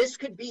Martin. This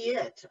could be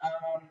it.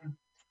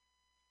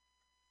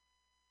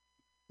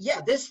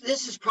 Yeah, this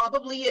is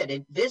probably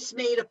it. This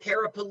made a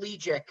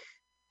paraplegic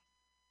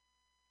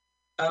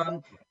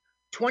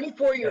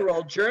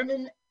 24-year-old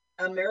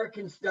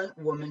German-American stunt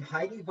woman,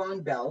 Heidi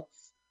von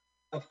Beltz,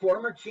 a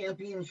former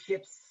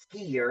championship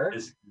skier.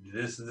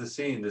 This is the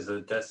scene. This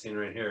is that scene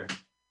right here.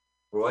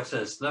 We're watching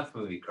a snuff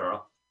movie,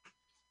 Carl.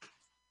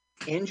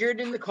 Injured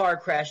in the car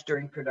crash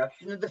during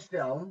production of the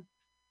film.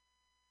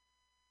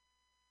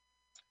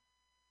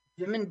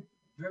 Driven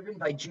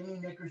by Jimmy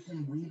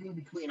Nickerson weaving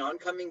between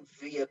oncoming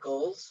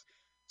vehicles.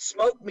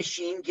 Smoke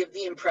machine give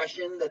the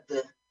impression that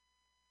the...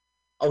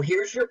 Oh,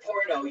 here's your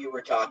porno you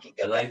were talking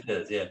about. I like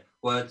this, yeah.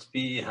 What's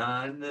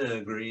behind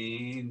the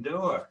green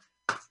door?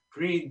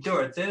 green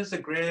door. There's a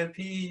grand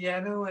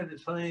piano and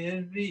it's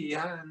playing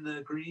behind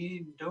the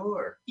green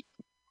door.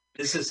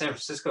 This is a San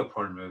Francisco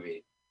porn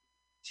movie.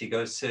 She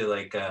goes to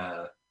like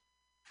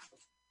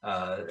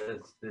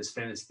this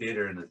famous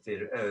theater in the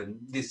theater.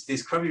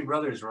 These Crummy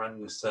brothers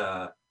run this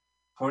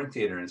porn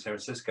theater in San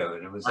Francisco,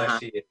 and it was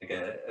actually like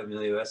a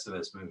Emilio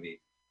Estevez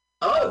movie.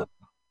 Oh,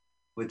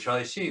 with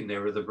Charlie Sheen, they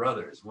were the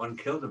brothers. One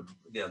killed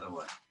the other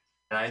one,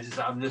 and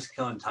I'm just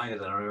killing time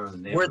because I don't remember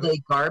the name. Were they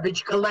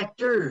garbage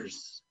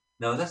collectors?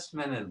 No, that's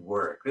Men at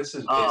Work. This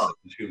is based on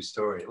a true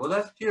story. Well,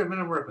 that's Men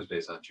at Work was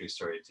based on a true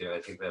story too. I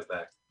take that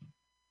back.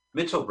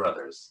 Mitchell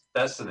Brothers,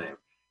 that's the name.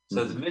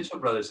 So the Mitchell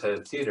Brothers had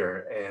a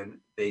theater, and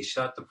they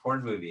shot the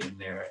porn movie in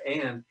there,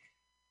 and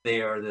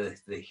they are the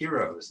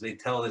heroes. They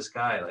tell this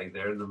guy, like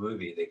they're in the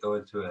movie, they go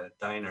into a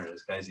diner,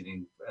 this guy's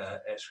eating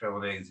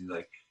scrambled eggs, he's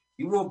like,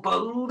 "You won't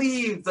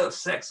believe the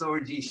sex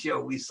orgy show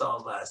we saw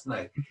last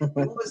night. It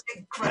was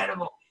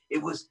incredible.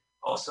 It was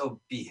also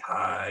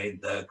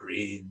behind the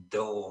green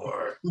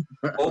door."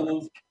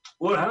 "Oh,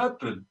 what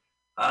happened?"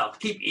 "I'll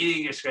keep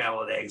eating your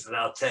scrambled eggs and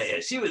I'll tell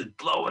you. She was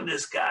blowing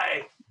this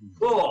guy.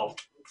 Oh,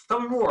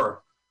 tell me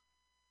more."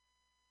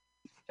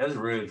 That was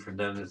rude for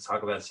them to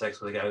talk about sex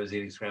with a guy who was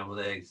eating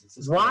scrambled eggs.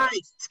 Why?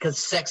 Because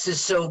sex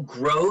is so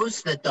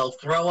gross that they'll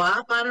throw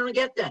up? I don't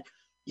get that.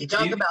 You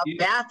talk about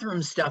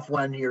bathroom stuff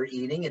when you're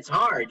eating, it's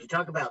hard. You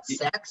talk about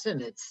sex and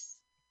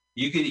it's...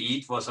 You could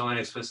eat while someone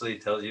explicitly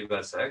tells you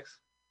about sex?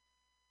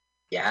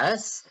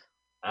 Yes.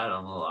 I don't know,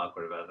 I'm a little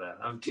awkward about that.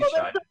 I'm too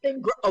shy.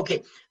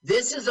 Okay,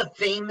 this is a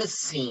famous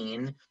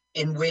scene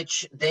in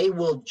which they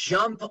will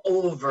jump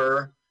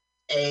over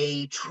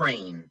a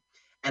train.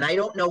 And I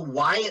don't know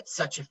why it's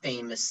such a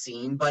famous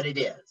scene, but it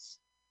is.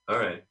 All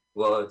right.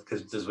 Well,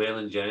 because does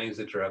Waylon Jennings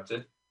interrupt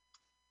it?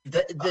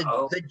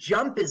 The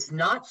jump is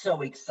not so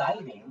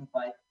exciting,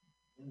 but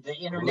the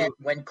internet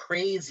went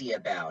crazy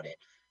about it.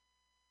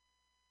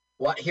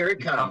 What? Here it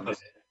comes.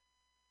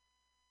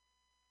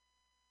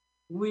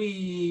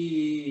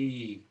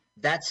 Wee.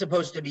 That's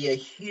supposed to be a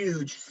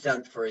huge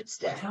stunt for its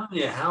day. I'm telling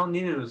you, Hal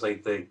Neenan was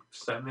like the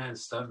stuntman.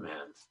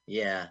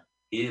 Yeah.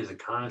 He is a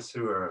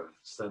connoisseur of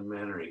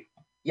stuntmanery.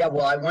 Yeah,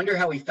 well, I wonder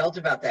how he felt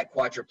about that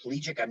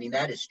quadriplegic. I mean,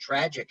 that is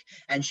tragic.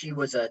 And she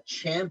was a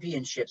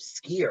championship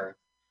skier.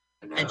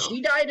 And she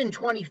died in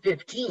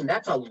 2015.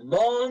 That's a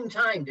long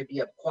time to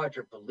be a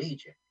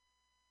quadriplegic.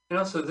 And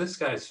also, this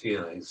guy's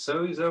feelings.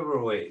 So he's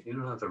overweight. You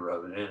don't have to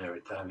rub it in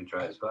every time he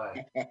drives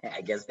by. I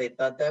guess they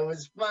thought that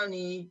was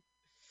funny.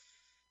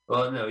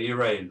 Well, no, you're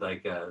right.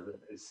 Like,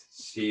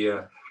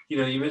 you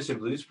mentioned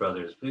Blues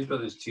Brothers. Blues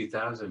Brothers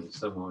 2000,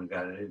 someone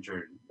got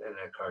injured in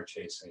a car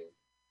chase scene.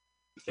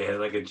 They had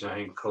like a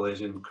giant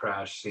collision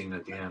crash scene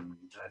at the end.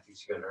 I think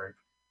she got hurt.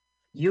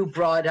 You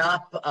brought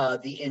up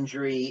the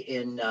injury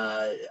in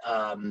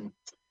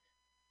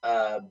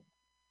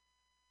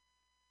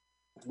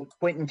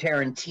Quentin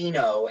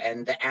Tarantino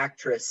and the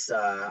actress.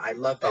 I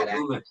love that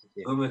actress.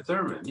 Uma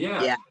Thurman,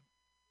 yeah.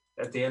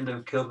 At the end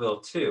of Kill Bill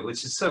 2,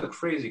 which is so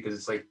crazy because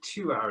it's like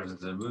 2 hours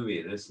into the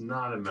movie and it's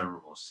not a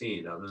memorable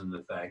scene other than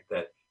the fact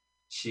that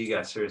she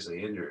got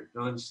seriously injured.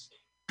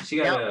 She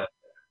got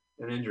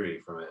an injury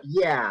from it.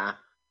 Yeah.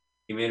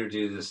 He made her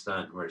do the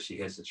stunt where she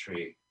hits a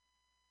tree.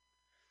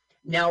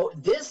 Now,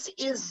 this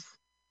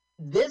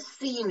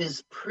scene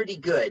is pretty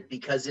good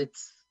because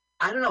it's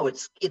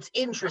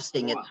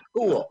interesting. It's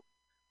cool.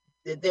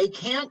 They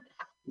can't,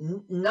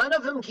 none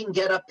of them can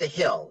get up the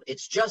hill.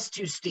 It's just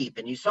too steep.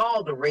 And you saw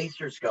all the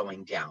racers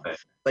going down. Right.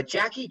 But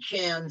Jackie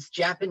Chan's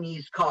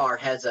Japanese car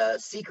has a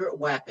secret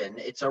weapon.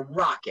 It's a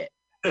rocket.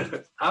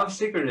 How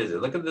secret is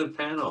it? Look at the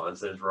panel. It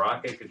says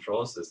rocket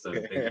control system.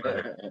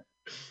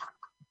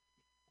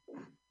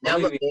 Now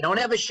look, they don't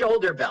have a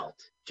shoulder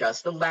belt,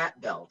 just a lat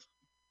belt.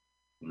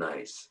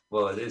 Nice.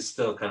 Well, it is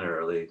still kind of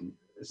early.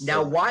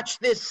 Now watch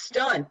this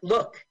stunt.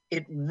 Look,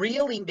 it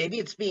really, maybe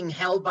it's being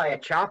held by a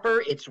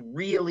chopper. It's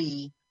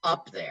really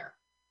up there.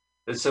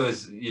 So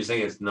you're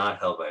saying it's not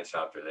held by a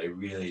chopper. They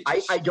really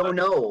I don't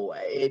know.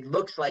 It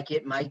looks like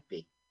it might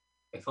be.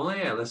 If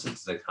only I listened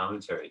to the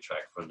commentary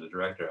track from the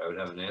director, I would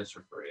have an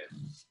answer for you.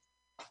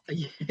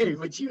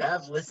 Which you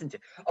have listened to.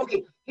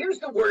 Okay, here's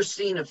the worst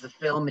scene of the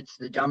film. It's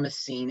the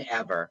dumbest scene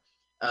ever.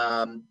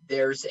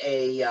 There's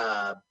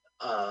a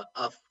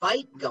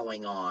fight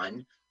going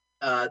on.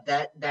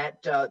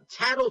 That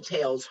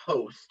Tattletale's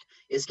host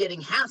is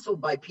getting hassled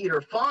by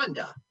Peter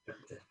Fonda.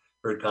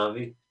 Bert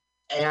Convy.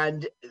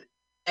 And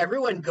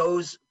everyone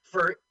goes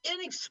for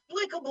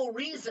inexplicable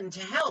reason to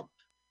help.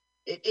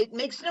 It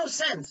makes no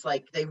sense.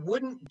 Like they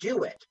wouldn't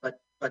do it, but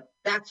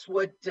that's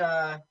what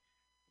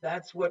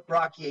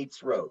Brock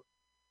Yates wrote.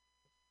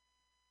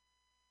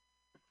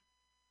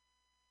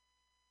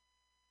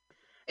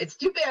 It's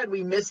too bad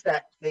we missed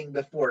that thing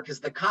before because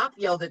the cop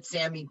yelled at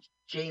Sammy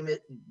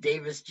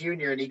Davis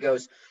Jr. and he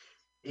goes,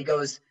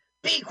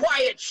 "Be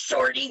quiet,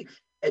 shorty!"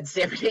 And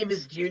Sammy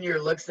Davis Jr.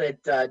 looks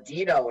at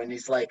Dino and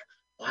he's like,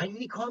 "Why did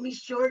he call me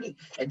shorty?"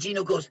 And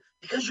Dino goes,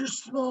 "Because you're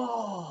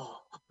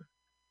small."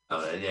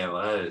 Oh yeah,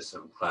 well that is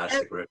some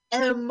classic rip.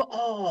 Yeah,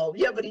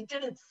 but he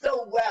did it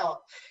so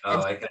well. Oh,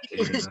 and I got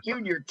Davis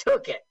Jr.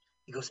 took it.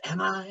 He goes,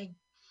 am I?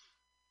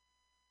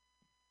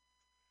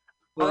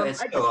 Well,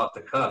 it's so off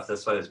the cuff.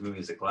 That's why this movie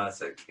is a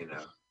classic, you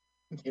know.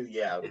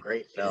 Yeah,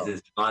 great film.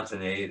 It's the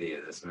spontaneity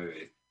of this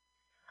movie.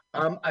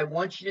 I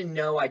want you to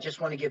know, I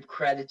just want to give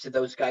credit to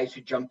those guys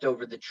who jumped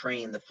over the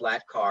train, the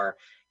flat car.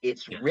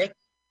 It's Rick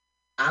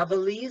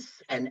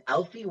Avalise and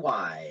Alfie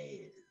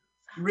Wise.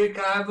 Rick,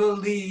 I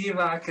believe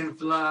I can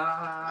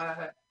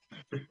fly.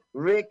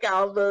 Rick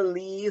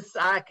Avalise,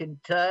 I can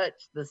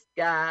touch the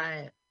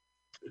sky.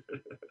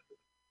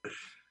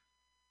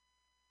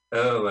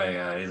 Oh my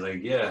God. He's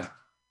like, yeah.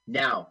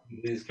 Now,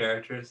 these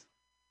characters,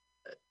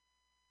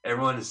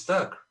 everyone is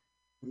stuck.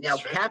 Now,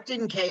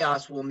 Captain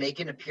Chaos will make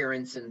an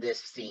appearance in this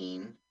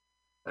scene.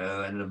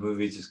 And the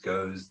movie just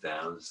goes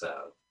down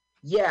south.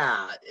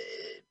 Yeah,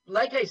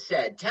 like I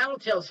said,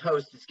 Tattletale's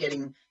host is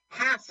getting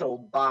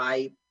hassled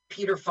by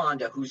Peter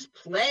Fonda, who's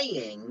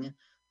playing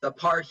the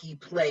part he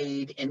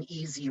played in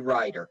Easy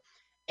Rider.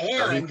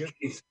 And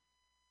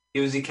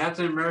was he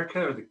Captain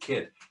America or the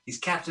kid? He's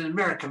Captain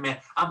America, man.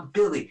 I'm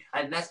Billy,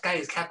 and that guy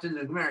is Captain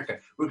America.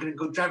 We're gonna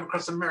go drive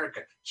across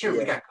America. Sure,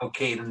 we got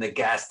cocaine in the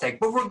gas tank,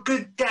 but we're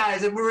good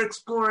guys, and we're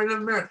exploring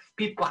America.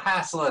 People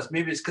hassle us.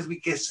 Maybe it's because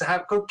we get to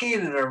have cocaine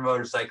in our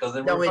motorcycles.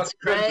 And no, it's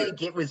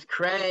Crank. It was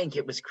Crank.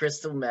 It was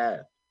crystal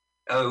meth.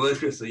 Oh, it was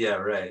crystal. Yeah,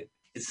 right.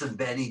 It's some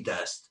Benny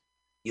dust.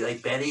 You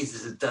like Benny's?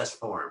 This is dust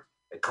form.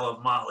 I call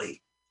it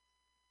Molly.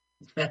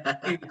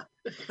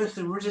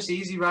 Listen, we're just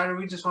Easy Rider.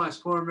 We just want to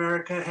explore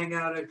America, hang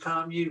out at a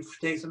commune,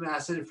 take some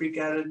acid, and freak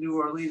out at New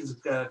Orleans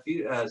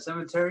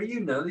cemetery. You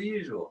know, the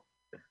usual.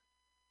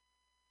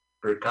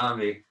 For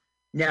comedy.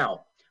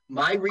 Now,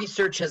 my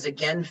research has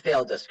again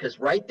failed us because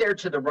right there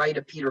to the right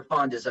of Peter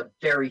Fonda is a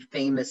very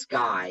famous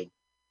guy.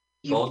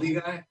 Baldy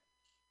guy?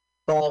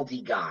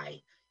 Baldy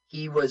guy.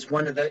 He was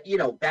one of the,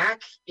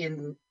 back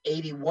in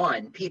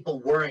 81,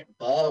 people weren't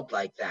bald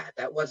like that.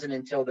 That wasn't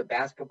until the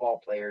basketball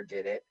player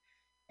did it.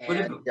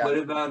 And, what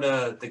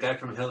about the guy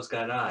from Hills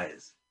Got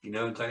Eyes? You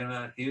know what I'm talking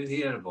about?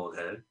 He had a bald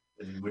head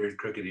and weird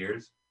crooked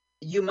ears.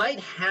 You might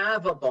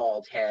have a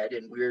bald head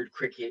and weird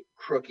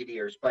crooked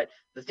ears, but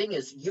the thing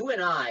is, you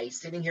and I,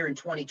 sitting here in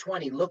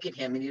 2020, look at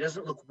him and he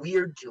doesn't look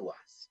weird to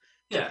us.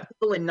 Yeah. To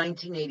people in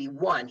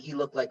 1981, he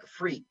looked like a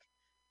freak.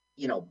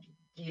 You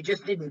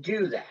just didn't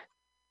do that.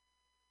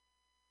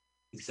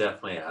 He's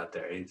definitely out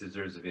there. He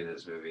deserves to be in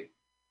this movie.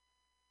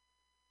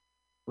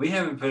 We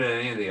haven't put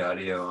any of the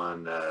audio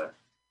on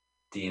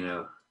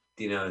Dino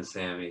and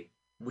Sammy.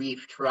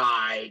 We've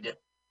tried.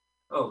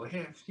 Oh,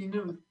 yeah,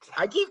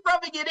 I keep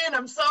rubbing it in.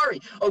 I'm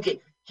sorry. Okay,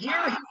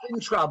 here he's in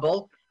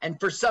trouble, and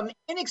for some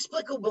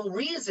inexplicable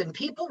reason,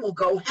 people will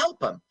go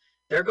help him.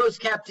 There goes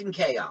Captain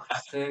Chaos.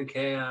 Captain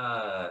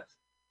Chaos.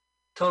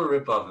 Total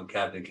ripoff of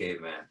Captain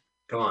Caveman.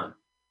 Come on.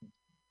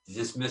 He's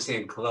just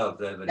missing a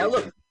club. Now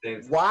look,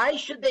 why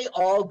should they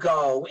all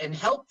go and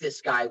help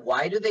this guy?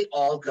 Why do they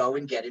all go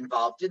and get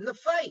involved in the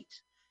fight?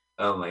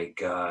 Oh, my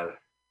God.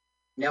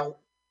 Now,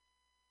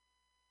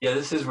 yeah,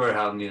 this is where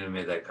Hal Nina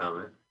made that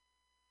comment.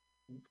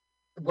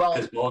 Well,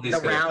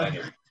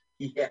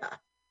 yeah.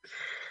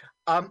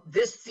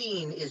 This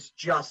scene is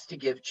just to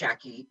give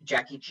Jackie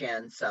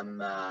Chan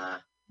some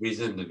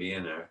reason to be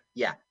in there.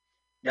 Yeah.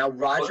 Now,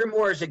 Roger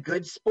Moore is a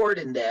good sport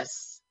in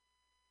this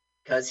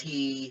because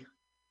you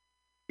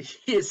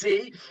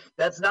see,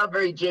 that's not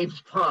very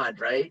James Bond,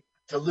 right?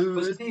 To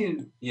lose.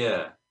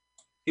 Yeah.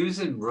 He was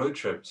in Road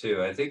Trip,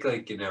 too. I think,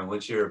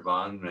 once you're a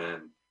Bond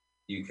man,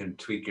 you can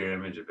tweak your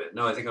image a bit.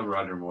 No, I think I'm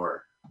Roger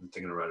Moore. I'm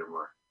thinking of Roger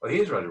Moore. Oh, he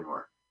is Roger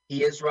Moore.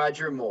 He is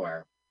Roger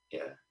Moore.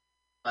 Yeah.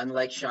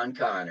 Unlike Sean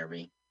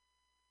Connery.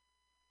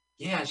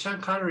 Yeah,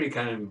 Sean Connery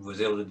kind of was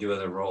able to do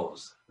other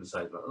roles.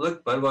 Besides,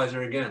 look,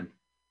 Budweiser again.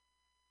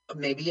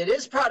 Maybe it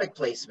is product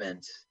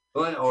placement.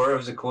 Well, or it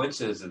was a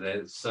coincidence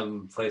that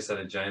some place had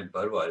a giant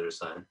Budweiser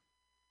sign.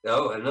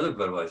 Oh, another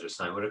Budweiser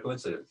sign. What a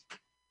coincidence.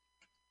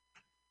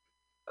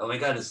 Oh my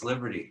God, it's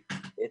Liberty.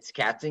 It's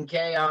Captain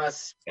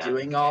Chaos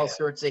doing all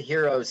sorts of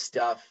hero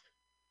stuff.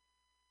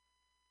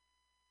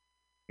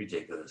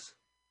 Ridiculous.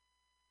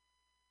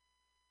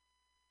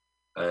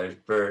 There's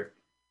Bert.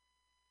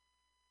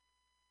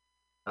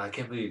 I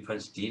can't believe you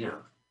punched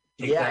Dino.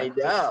 I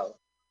know.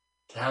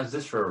 How's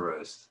this for a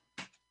roast?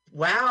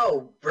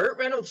 Wow, Burt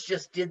Reynolds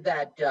just did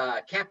that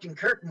Captain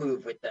Kirk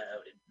move with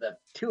the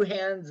two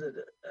hands.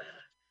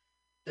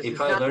 He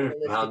probably learned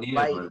from Hal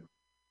Nina.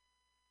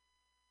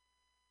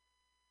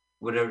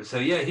 Whatever. So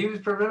yeah,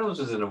 Burt Reynolds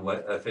was in a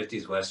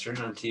 50s Western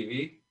on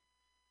TV.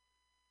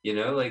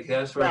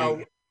 That's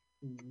where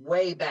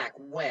way back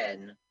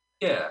when.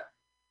 Yeah.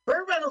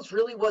 Burt Reynolds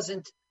really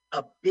wasn't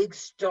a big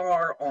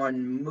star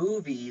on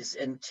movies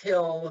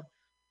until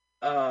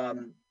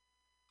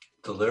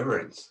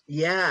Deliverance.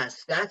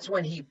 Yes, that's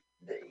when he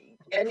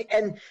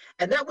and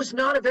that was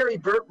not a very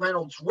Burt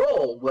Reynolds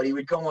role, what he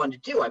would go on to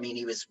do. I mean,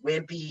 he was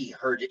wimpy, he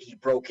hurt it, he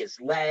broke his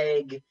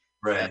leg.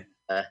 Right.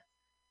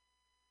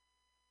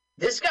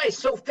 This guy's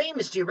so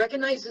famous, do you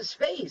recognize his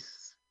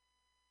face?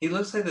 He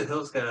looks like the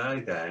Hills Got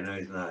Eyes guy. I know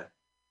he's not.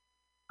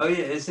 Oh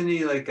yeah, isn't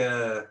he like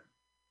I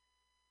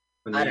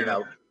don't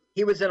know.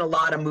 He was in a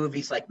lot of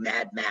movies like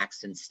Mad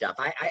Max and stuff.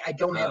 I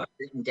don't have it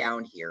written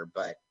down here,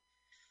 but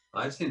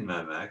I've seen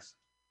Mad Max.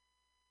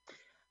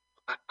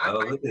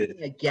 I'm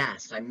making a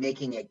guess. I'm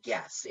making a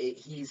guess.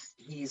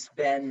 He's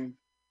been.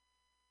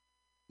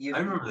 I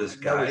remember this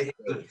guy.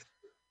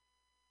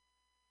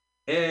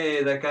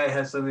 Hey, that guy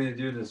has something to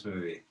do in this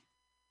movie.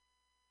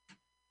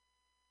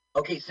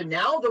 Okay, so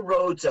now the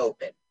road's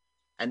open,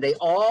 and they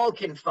all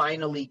can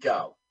finally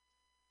go.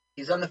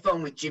 He's on the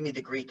phone with Jimmy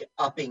the Greek,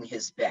 upping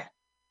his bet.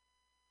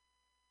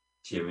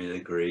 Jimmy the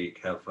Greek,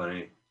 how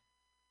funny.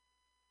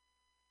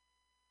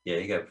 Yeah,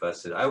 he got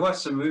busted. I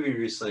watched a movie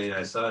recently, and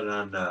I saw it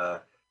on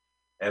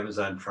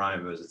Amazon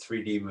Prime. It was a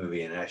 3D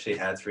movie, and it actually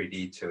had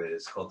 3D to it.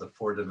 It's called The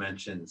Four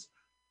Dimensions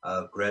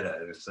of Greta.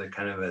 It was like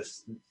kind of a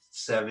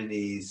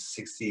 70s,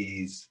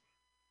 60s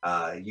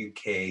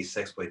UK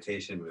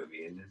sexploitation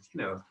movie. And,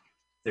 you know,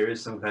 there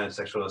is some kind of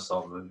sexual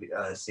assault movie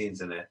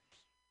scenes in it.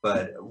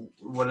 But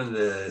one of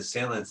the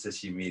assailants that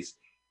she meets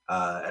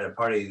at a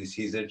party,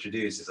 he's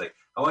introduced. He's like,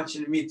 I want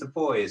you to meet the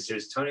boys.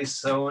 There's Tony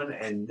Sowen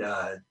and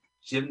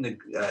Jimmy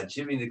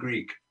the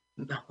Greek.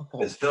 No.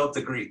 It's Philip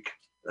the Greek.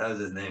 That was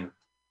his name.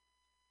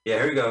 Yeah,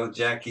 here we go,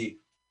 Jackie.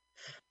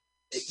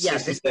 Yeah,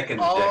 this is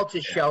all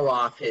to show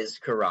off his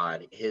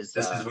karate. This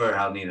is where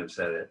Hal Needham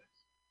said it.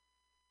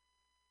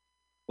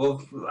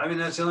 Well, I mean,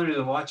 that's the only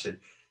reason to watch it.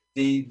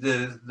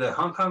 The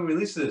Hong Kong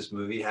release of this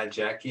movie had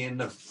Jackie in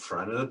the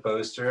front of the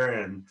poster,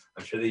 and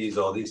I'm sure they used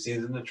all these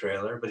scenes in the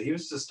trailer, but he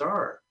was the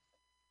star.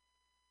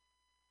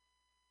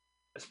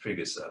 That's pretty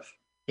good stuff.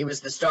 He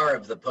was the star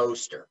of the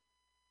poster.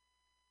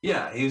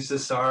 Yeah, he was the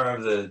star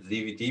of the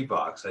DVD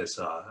box I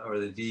saw, or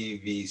the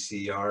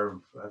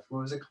DVCR. What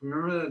was it?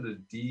 Remember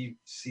the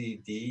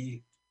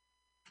DCD?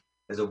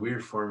 It's a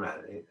weird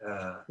format.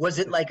 Was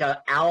it like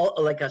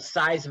a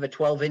size of a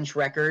 12-inch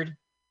record?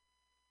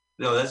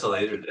 No, that's a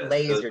laser disc.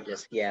 Laser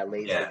disc, yeah,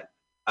 laser. Yeah,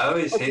 I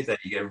always hate that.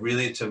 You get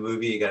really into a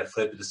movie, you got to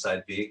flip it to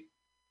side B.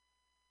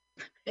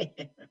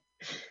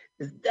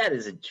 That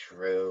isn't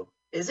true,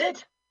 is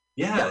it?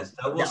 Yeah, no, it's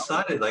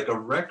double-sided, like a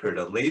record,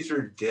 a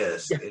laser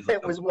disc.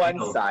 It was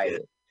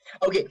one-sided.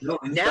 Okay, no,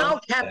 now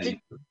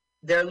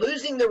they're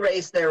losing the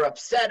race. They're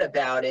upset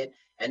about it,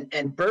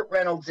 and Burt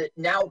Reynolds.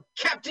 Now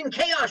Captain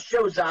Chaos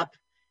shows up,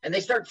 and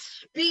they start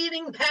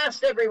speeding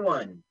past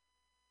everyone.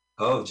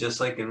 Oh,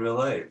 just like in real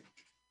life.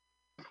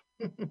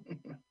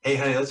 Hey,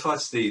 honey, let's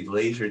watch the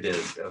laser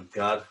disc of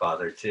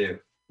Godfather too.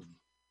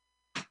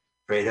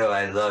 Fredo,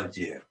 I loved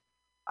you.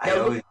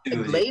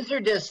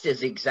 Laserdisc is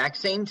the exact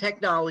same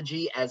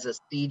technology as a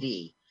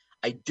CD.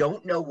 I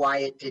don't know why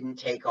it didn't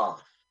take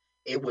off.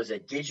 It was a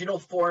digital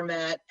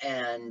format,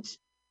 and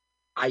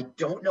I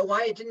don't know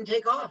why it didn't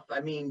take off.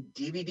 I mean,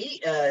 DVD,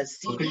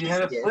 CD. Because you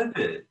had to flip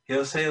it.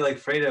 He'll say, like,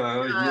 Fredo, I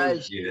always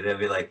loved you. And they'll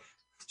be like,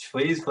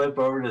 please flip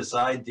over to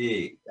side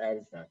D. That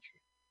is not true.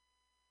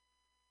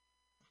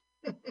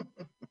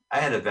 I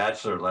had a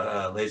Bachelor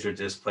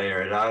Laserdisc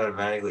player. It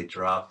automatically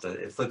dropped it.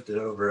 It flipped it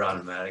over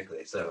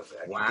automatically. So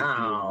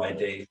wow, my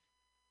date.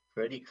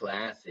 Pretty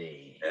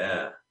classy.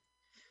 Yeah.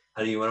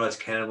 Honey, you want to watch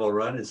Cannibal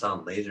Run? It's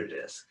on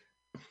Laserdisc.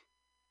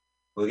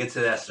 We'll get to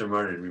the Aston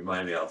Martin.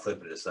 Remind me, I'll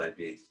flip it to side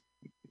B.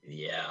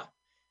 Yeah,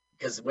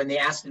 because when the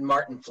Aston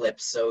Martin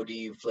flips, so do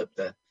you flip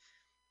the.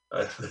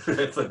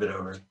 Flip it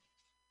over.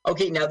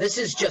 Okay, now this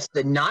is just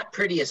the not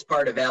prettiest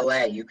part of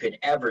LA you could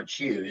ever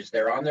choose.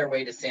 They're on their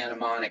way to Santa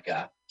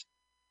Monica.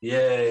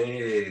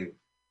 Yay!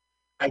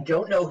 I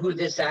don't know who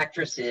this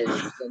actress is.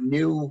 She's a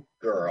new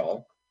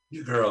girl.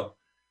 New girl.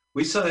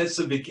 We saw It's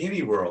the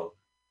Bikini World,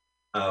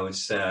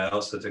 which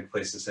also took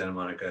place in Santa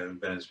Monica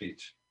and Venice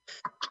Beach.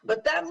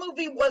 But that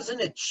movie wasn't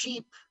a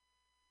cheap.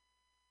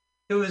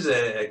 It was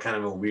a kind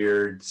of a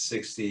weird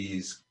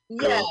 60s.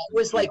 Yeah, it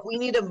was like, we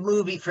need a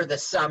movie for the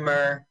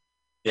summer.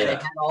 Yeah. And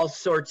it had all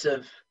sorts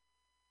of.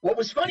 What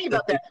was funny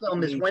about that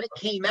film is when it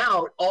came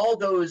out, all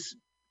those.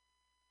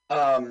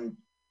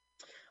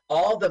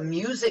 All the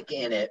music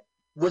in it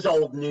was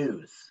old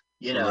news,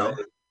 you know,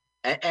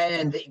 right.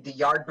 and the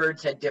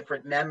Yardbirds had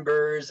different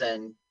members,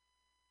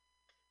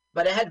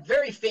 but it had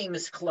very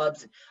famous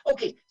clubs.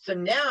 Okay, so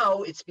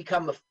now it's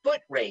become a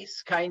foot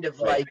race, kind of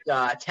right.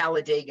 Like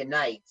Talladega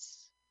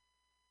Nights.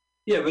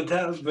 Yeah, but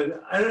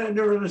I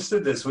never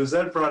understood this. Was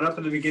that brought up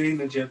in the beginning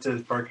that you have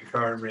to park your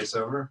car and race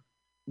over?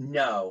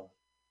 No.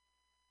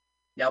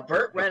 Now,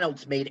 Burt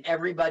Reynolds made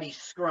everybody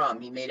scrum.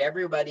 He made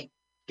everybody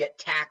get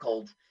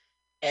tackled.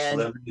 And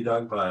Celebrity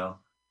dog pile.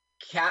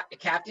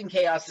 Captain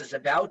Chaos is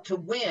about to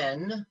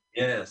win.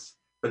 Yes,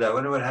 but I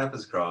wonder what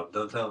happens, Carl.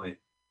 Don't tell me.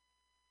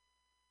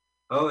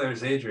 Oh,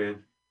 there's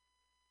Adrian.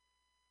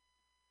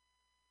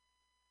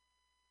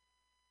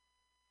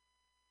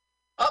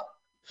 Oh,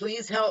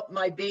 please help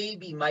my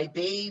baby, my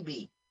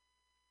baby.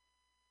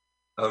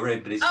 Oh,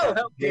 right, but he's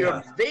help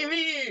you,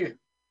 baby.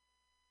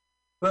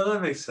 Well,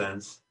 that makes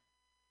sense.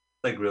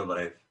 Like real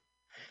life.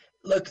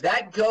 Look,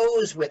 that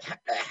goes with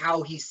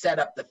how he set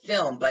up the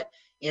film, but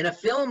in a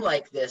film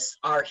like this,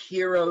 our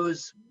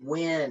heroes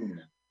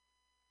win.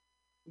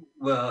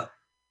 Well,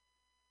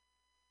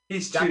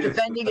 he's stop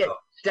defending it.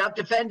 Stop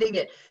defending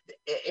it.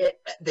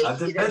 I'm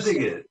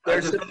defending it.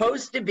 There's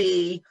supposed to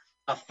be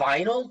a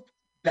final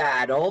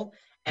battle,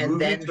 and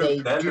then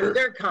they do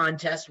their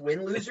contest,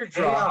 win, lose, or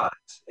draw.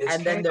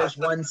 And then there's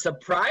one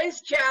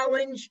surprise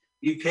challenge,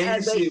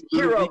 and the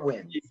hero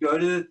wins. You go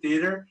to the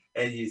theater,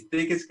 and you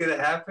think it's going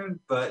to happen,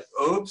 but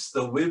oops,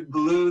 the wind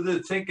blew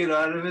the ticket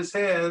out of his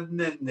hand, and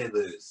then they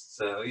lose.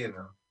 So, you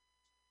know.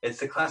 It's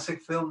the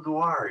classic film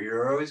noir.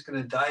 You're always going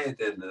to die at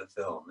the end of the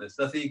film. There's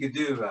nothing you can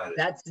do about it.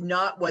 That's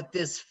not what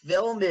this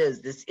film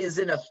is. This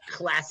isn't a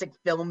classic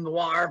film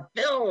noir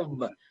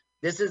film.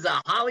 This is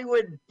a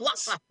Hollywood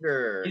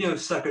blockbuster. You know,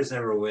 suckers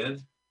never win.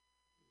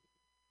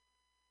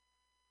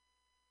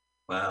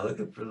 Wow, look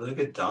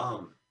at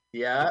Dom.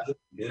 Yeah.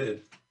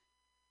 Good.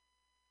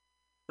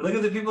 Look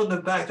at the people in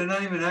the back. They're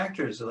not even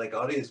actors. They're like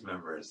audience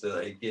members. They're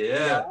like,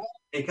 yeah.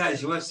 Hey,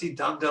 guys, you want to see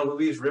Dom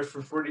DeLuise riff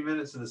for 40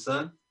 minutes in the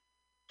sun?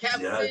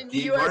 Captain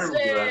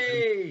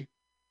USA!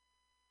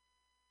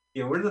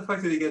 Yeah, where the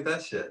fuck did he get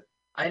that shit?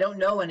 I don't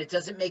know, and it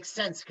doesn't make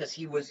sense because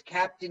he was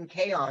Captain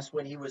Chaos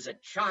when he was a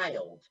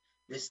child.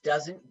 This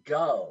doesn't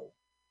go.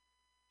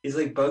 He's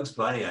like Bugs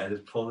Bunny. I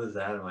just pulled this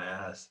out of my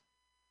ass.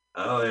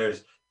 Oh,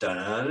 there's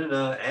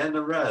da-da-da-da and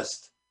the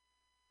rest.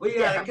 We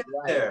gotta get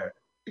there.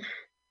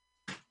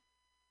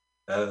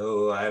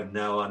 Oh, I'm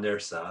now on their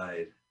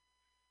side.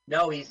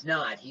 No, he's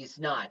not. He's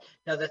not.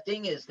 Now, the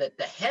thing is that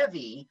the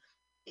Heavy,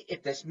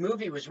 if this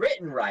movie was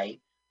written right,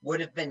 would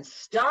have been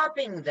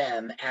stopping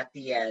them at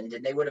the end,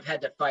 and they would have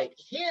had to fight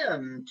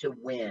him to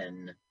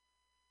win.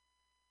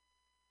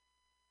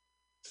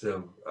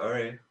 So, all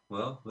right.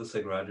 Well, looks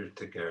like Roger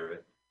took care of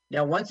it.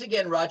 Now, once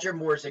again, Roger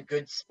Moore's a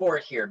good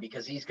sport here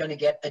because he's going to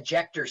get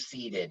ejector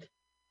seated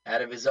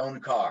out of his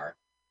own car.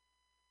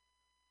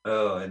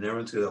 Oh, and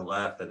everyone's going to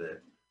laugh at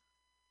it.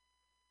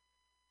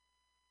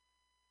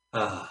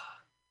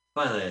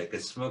 Finally, I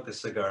could smoke a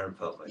cigar in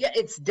public. Yeah,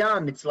 it's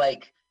dumb. It's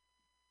like,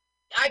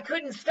 I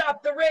couldn't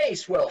stop the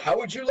race. Well, how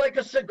would you like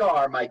a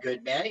cigar, my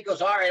good man? He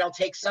goes, all right, I'll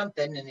take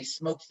something. And he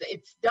smokes.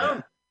 It's dumb.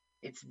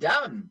 Yeah. It's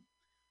dumb.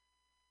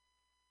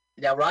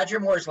 Now, Roger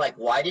Moore's like,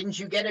 why didn't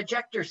you get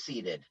ejector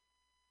seated?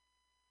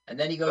 And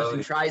then he goes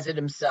and tries it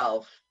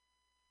himself.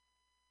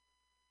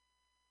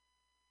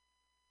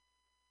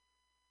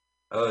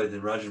 Oh,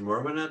 did Roger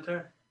Moore went out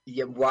there?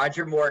 Yeah,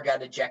 Roger Moore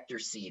got ejector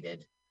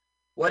seated.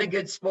 What a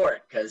good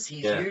sport, because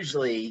he's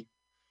usually,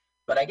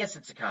 but I guess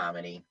it's a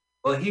comedy.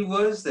 Well, he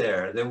was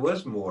there. There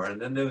was more,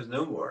 and then there was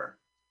no more.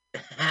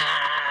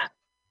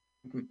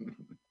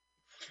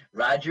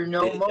 Roger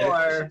no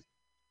more.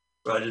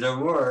 Roger no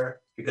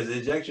more, because the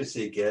ejector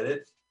seat, get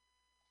it?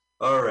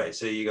 All right,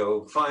 so you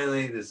go,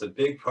 finally, there's a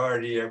big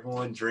party.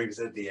 Everyone drinks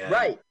at the end.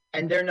 Right,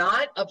 and they're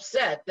not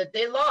upset that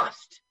they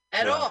lost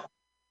at all.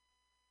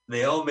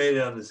 They all made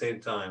it on the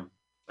same time.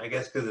 I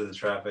guess because of the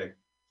traffic.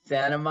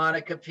 Santa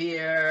Monica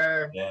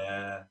Pier.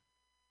 Yeah.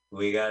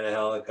 We got a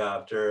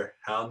helicopter.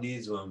 Hal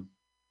needs one.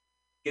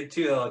 Get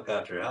 2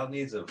 helicopters. Hal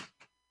needs them.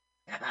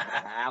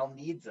 Hal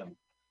needs them.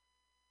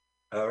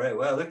 All right.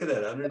 Wow, look at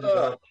that.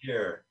 Underdeveloped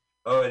here.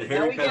 Oh, and here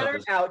now it we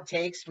comes. Get our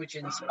outtakes, which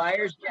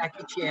inspires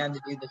Jackie Chan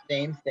to do the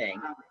same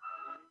thing.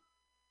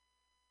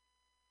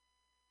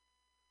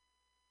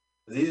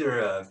 These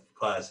are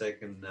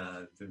classic and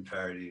been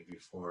parodied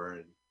before.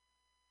 And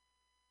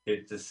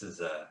this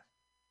is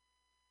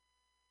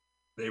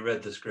they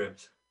read the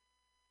script.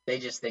 They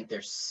just think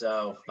they're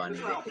so funny.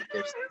 They think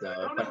they're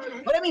so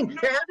funny. But I mean,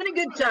 they're having a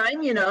good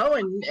time, you know,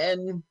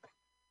 and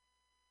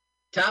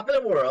top of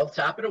the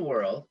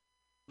world.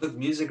 Look,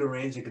 music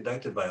arranged and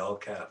conducted by All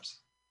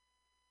Caps.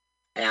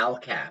 Al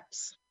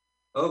Caps.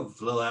 Oh,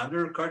 Lil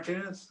Abner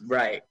cartoonist?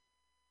 Right.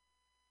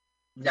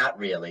 Not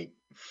really.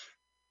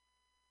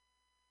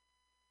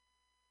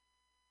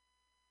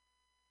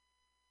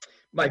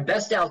 My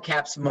best Al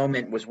Caps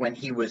moment was when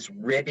he was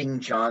ribbing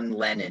John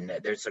Lennon.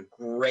 There's a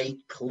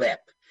great clip.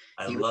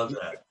 I love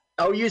that.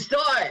 Oh, you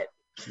saw it?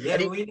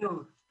 Yeah, we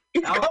know.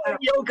 He's calling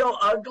Yoko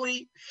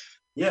ugly.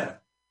 Yeah.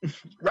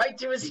 Right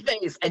to his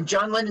face. And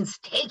John Lennon's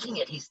taking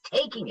it. He's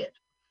taking it.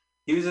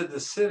 He was at the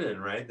sit-in,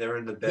 right? They were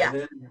in the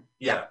bed-in.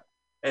 Yeah.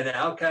 And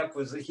Al Cap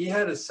he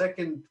had a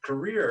second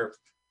career.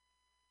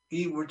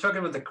 We're talking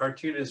about the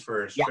cartoonist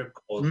for a strip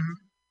called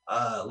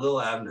Lil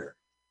Abner.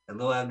 And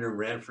Lil Abner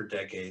ran for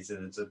decades,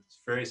 and it's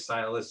very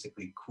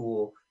stylistically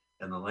cool,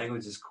 and the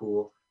language is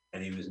cool,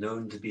 and he was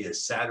known to be a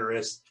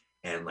satirist,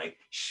 and like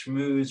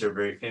schmooze are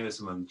very famous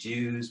among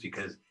Jews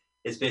because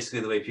it's basically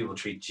the way people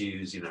treat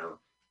Jews, you know,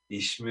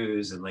 these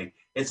schmooze, and like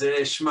it's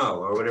a schmo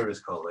or whatever it's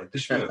called, like the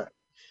schmoo.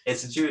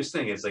 It's a Jewish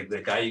thing. It's like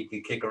the guy you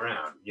can kick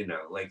around, you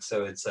know, like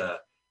so it's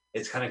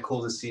kind of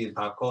cool to see in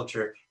pop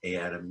culture. He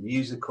had a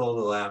musical,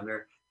 Lil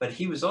Abner, but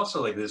he was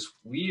also like this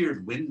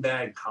weird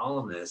windbag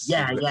columnist.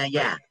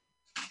 Yeah.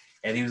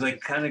 And he was like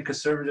kind of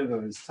conservative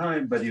of his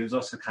time, but he was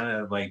also kind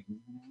of like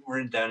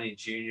Warren Downey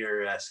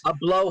Jr.-esque. A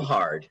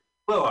blowhard.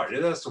 Blowhard,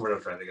 that's the word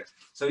I'm trying to get.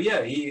 So yeah,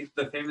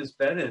 the famous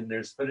Ben,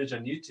 there's footage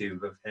on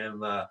YouTube of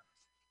him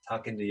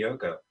talking to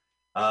Yoko.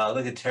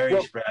 Look at Terry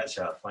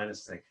Bradshaw,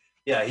 finest thing.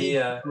 Yeah,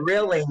 he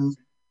grilling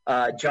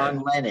John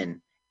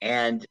Lennon,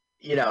 and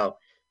you know,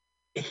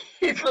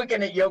 he's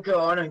looking at Yoko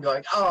Ono and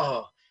going,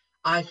 "Oh,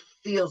 I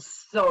feel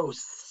so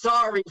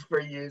sorry for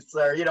you,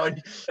 sir." You know,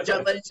 and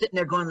John Lennon's sitting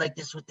there going like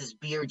this with his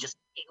beer, just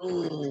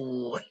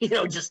ooh, you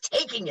know, just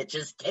taking it.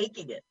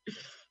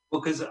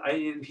 Well, because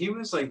he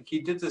was like, he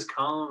did this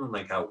column on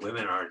like how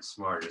women aren't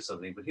smart or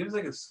something, but he was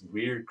like a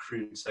weird,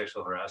 crude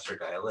sexual harasser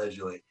guy,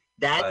 allegedly.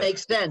 That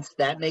makes sense.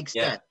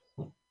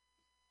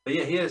 But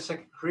yeah, he had a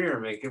second career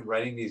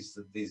writing these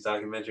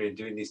documentaries and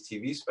doing these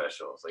TV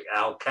specials. Like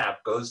Al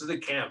Cap goes to the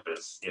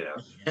campus, you know,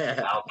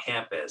 Al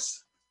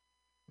Campus.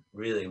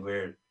 Really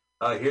weird.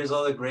 Oh, here's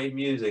all the great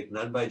music,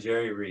 none by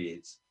Jerry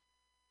Reed's.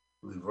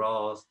 Lou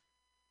Rawls.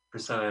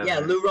 Yeah,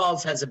 Lou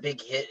Rawls has a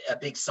big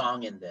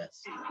song in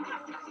this.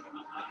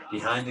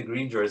 Behind the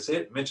Green Door. It's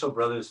it. Mitchell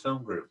Brothers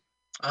Film Group.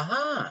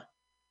 Uh-huh.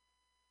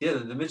 Yeah,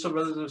 the Mitchell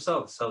Brothers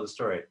themselves tell the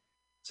story.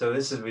 So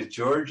this is with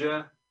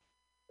Georgia.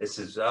 This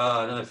is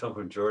another film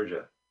from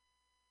Georgia.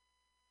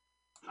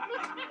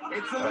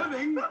 It's a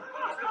living.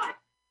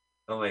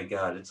 Oh my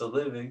God, it's a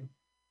living.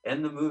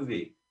 And the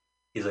movie.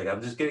 He's like,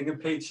 I'm just getting a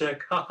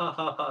paycheck. Ha ha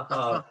ha ha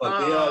ha. Fuck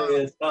the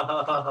audience. Ha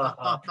ha ha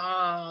ha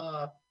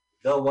ha.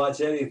 They'll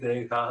watch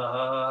anything. Ha ha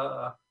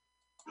ha.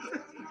 Why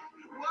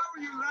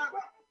were you laughing?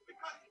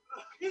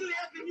 He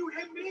laughed and you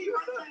hit me.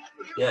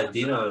 Yeah,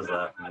 Dino was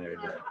laughing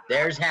there.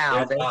 There's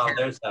Hal.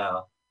 There's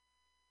Hal.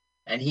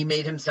 And he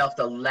made himself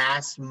the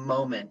last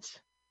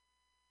moment.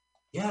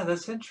 Yeah,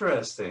 that's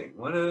interesting.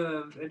 What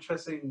an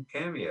interesting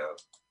cameo.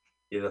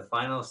 Yeah, the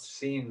final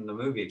scene in the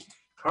movie.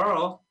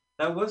 Carl,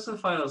 that was the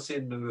final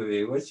scene in the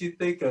movie. What'd you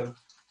think of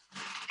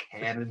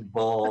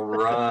Cannonball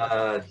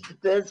Run?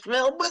 This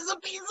film was a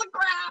piece of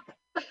crap.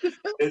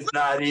 It's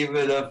not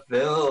even a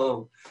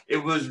film. It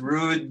was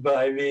ruined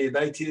by me in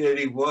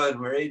 1981,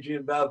 where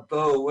Adrienne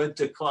Balboa went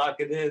to clock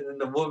it in,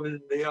 and the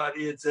woman in the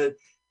audience said,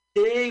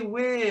 "They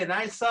win.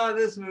 I saw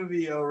this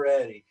movie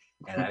already."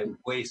 And I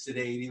wasted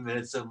 80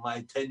 minutes of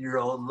my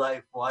 10-year-old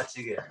life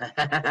watching it.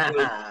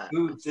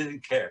 Who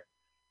didn't care?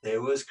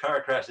 There was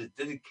car crashes,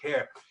 didn't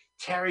care.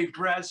 Terry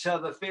Bradshaw,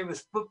 the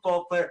famous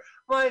football player,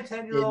 my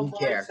 10-year-old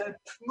boy said,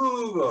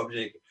 "Move,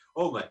 object."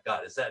 Oh my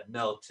God, is that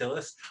Mel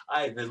Tillis?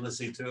 I've been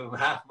listening to him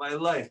half my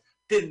life.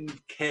 Didn't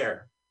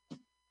care.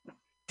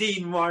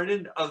 Dean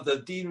Martin of the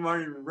Dean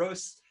Martin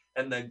Roast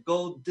and the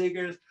Gold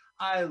Diggers.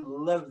 I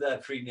love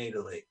that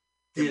prenatally.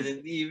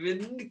 Didn't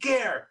even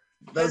care.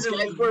 Those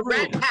guys were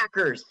Rat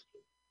Packers.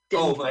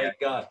 Oh my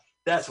God.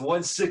 That's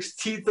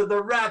 1/16 of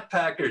the Rat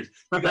Packers.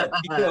 You got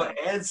Dino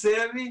and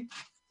Sammy.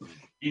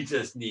 You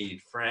just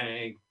need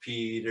Frank,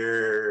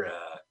 Peter.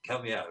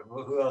 Help me out.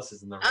 Who else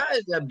is in the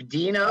Rat?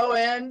 Dino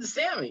and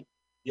Sammy.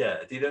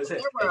 Yeah, Dino's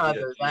it. There were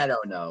others. I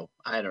don't know.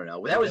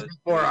 That was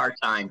before our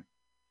time.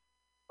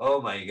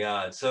 Oh my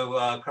God. So,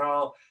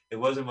 Carl, it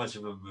wasn't much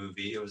of a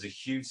movie. It was a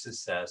huge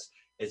success.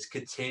 It's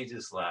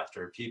contagious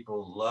laughter.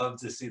 People love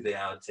to see the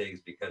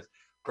outtakes because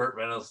Burt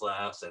Reynolds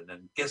laughs, and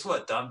then guess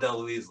what? Dom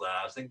DeLuise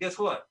laughs, and guess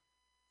what?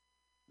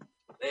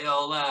 They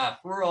all laugh.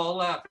 We're all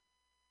laughing.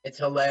 It's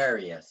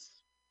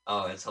hilarious.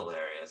 Oh, it's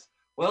hilarious.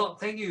 Well,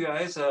 thank you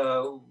guys.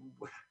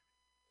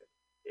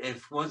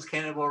 If once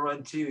Cannonball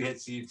Run 2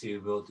 hits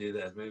YouTube, we'll do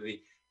that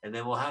movie. And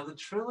then we'll have the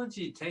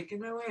trilogy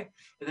taken away.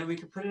 And then we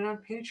can put it on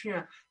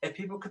Patreon. And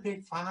people could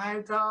pay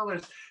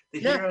 $5 to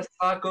hear us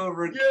talk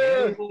over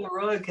Cannonball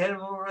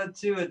Run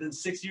 2. And then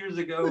 6 years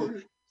ago,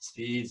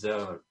 Speed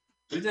Zone.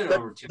 We did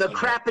over 200. The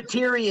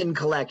Crapaterian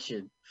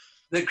Collection.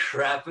 The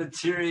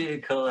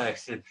Crapaterian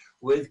Collection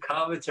with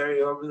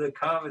commentary over the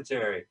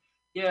commentary.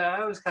 Yeah,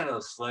 I was kind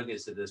of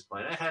sluggish at this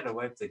point. I had to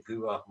wipe the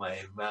goo off my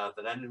mouth,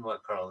 and I didn't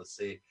want Carl to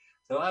see.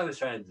 So I was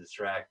trying to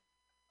distract.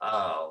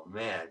 Oh,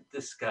 man,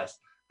 disgust.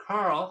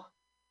 Carl.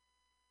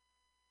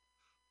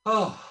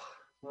 Oh,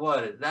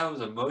 that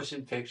was a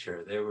motion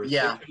picture. There were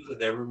pictures that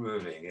they were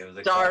moving. It was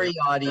a Sorry,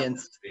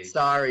 audience.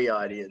 Sorry,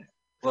 audience.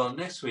 Well,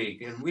 next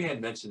week, and we had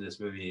mentioned this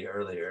movie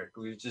earlier.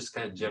 We were just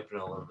kind of jumping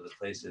all over the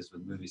places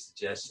with movie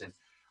suggestion.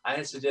 I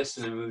had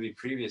suggested a movie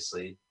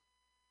previously,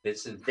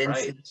 Vincent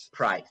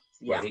Price.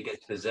 Yeah. Where he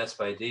gets possessed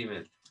by a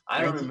demon.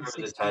 I don't remember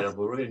the title, but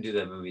we're going to do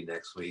that movie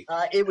next week.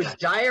 It was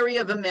Diary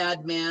of a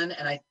Madman,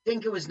 and I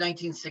think it was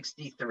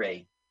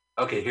 1963.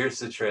 Okay, here's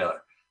the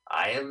trailer.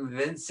 I am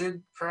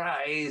Vincent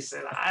Price,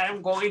 and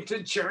I'm going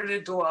to turn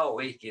into a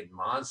wicked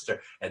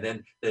monster. And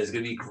then there's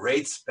going to be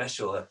great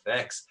special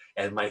effects,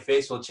 and my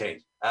face will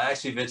change.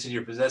 Actually, Vincent,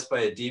 you're possessed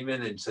by a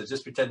demon, and so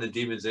just pretend the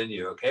demon's in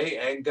you, okay?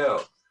 And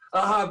go.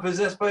 I'm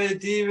possessed by a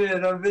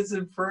demon. I'm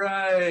Vincent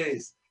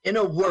Price. In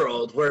a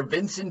world where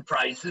Vincent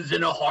Price is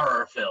in a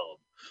horror film.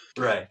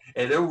 Right.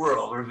 In a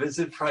world where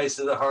Vincent Price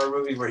is a horror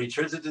movie where he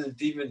turns into the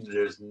demon,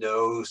 there's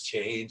no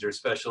change or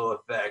special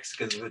effects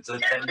because it's a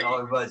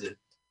 $10 budget.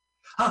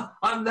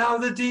 I'm now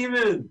the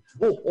demon.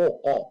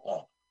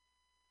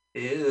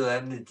 Ew,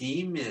 I'm the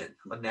demon.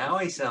 Well, now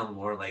I sound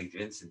more like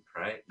Vincent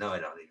Price. No, I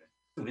don't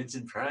even.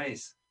 Vincent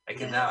Price. I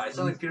can now. I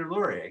sound like Peter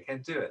Lorre. I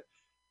can't do it.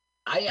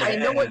 I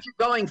know what you're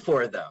going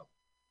for, though.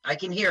 I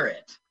can hear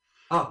it.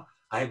 Oh,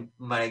 I'm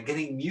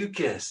getting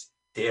mucus.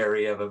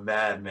 Diary of a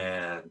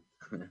Madman.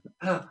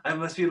 I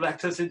must be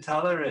lactose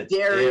intolerant.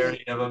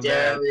 Dairy of a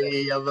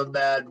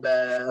bad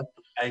man.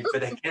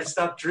 But I can't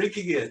stop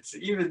drinking it,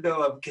 even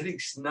though I'm getting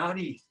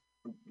snotty.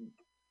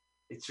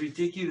 It's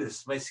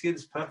ridiculous. My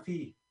skin's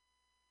puffy.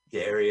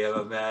 Dairy of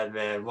a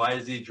madman. Why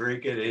is he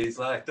drinking it? He's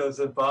lactose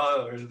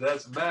intolerant.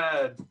 That's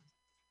mad.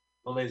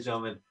 Well, ladies and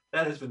gentlemen,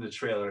 that has been the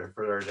trailer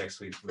for our next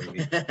week's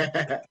movie.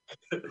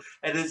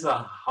 And it's a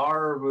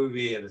horror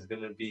movie, and it's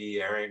going to be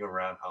airing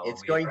around Halloween.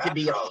 It's going to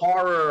be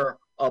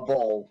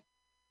horrible.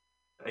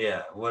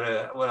 Yeah, what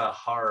a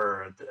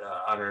horror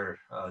honor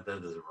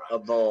that is around. A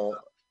bowl.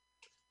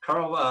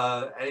 Carl,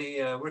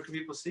 where can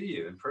people see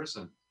you in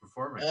person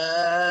performing?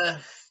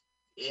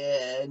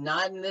 Yeah,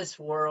 not in this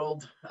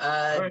world.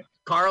 Right.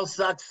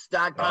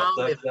 CarlSucks.com.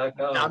 If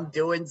I'm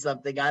doing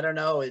something, I don't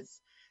know.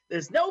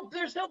 There's no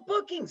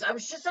bookings. I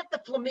was just at the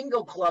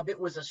Flamingo Club. It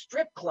was a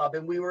strip club,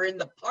 and we were in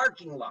the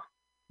parking lot.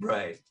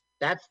 Right.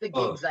 That's the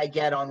gigs I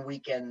get on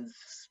weekends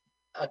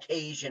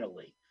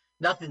occasionally.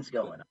 Nothing's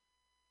going on.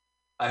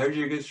 I heard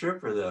you're a good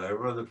stripper, though.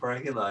 Everyone in the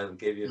parking lot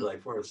gave you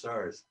like 4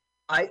 stars.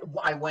 I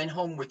went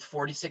home with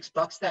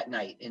 $46 that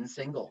night in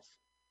singles.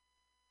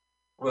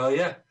 Well,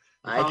 yeah.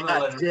 I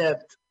got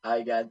tipped.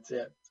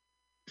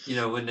 You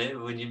know, when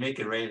you make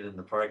it rain in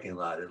the parking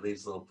lot, it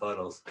leaves little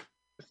puddles.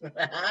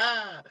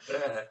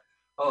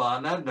 Oh,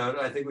 on that note,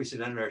 I think we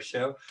should end our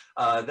show.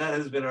 That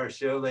has been our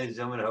show, ladies and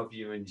gentlemen. I hope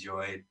you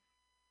enjoyed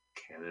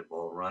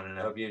Cannonball Run, and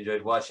I hope you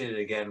enjoyed watching it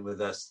again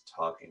with us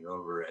talking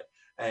over it.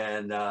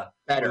 And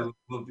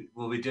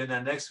we'll be doing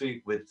that next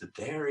week with the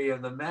Diary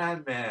of the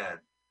Madman.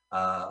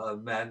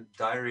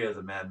 Diary of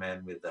the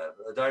Madman with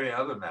a Diary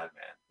of a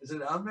Madman. Is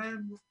it a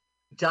man?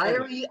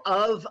 Diary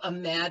of a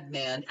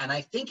Madman, and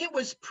I think it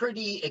was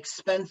pretty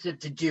expensive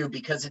to do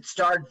because it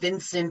starred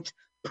Vincent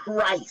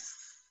Price.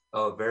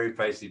 Oh, very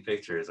pricey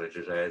picture is what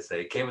you're trying to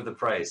say. It came with the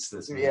price.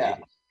 This movie. Yeah.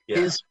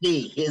 His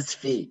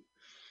fee.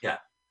 Yeah.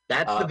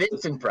 That's the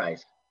Vincent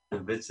Price. The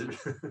Vincent.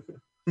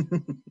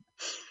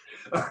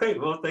 All right.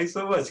 Well, thanks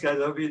so much, guys.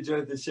 I hope you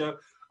enjoyed the show.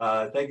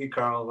 Thank you,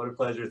 Carl. What a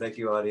pleasure. Thank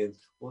you, audience.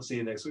 We'll see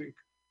you next week.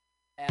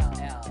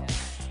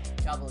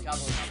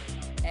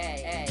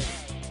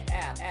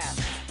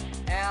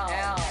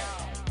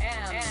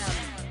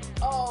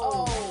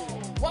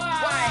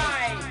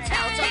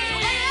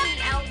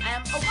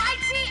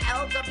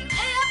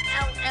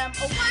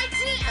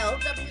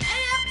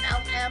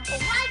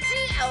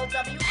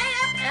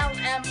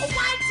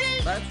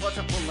 Let's watch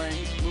a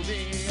full-length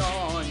movie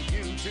on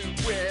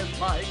YouTube with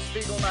Mike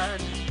Spiegelman.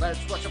 Let's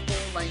watch a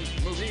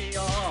full-length movie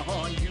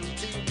on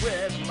YouTube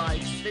with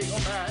Mike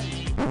Spiegelman.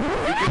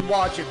 You can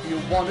watch if you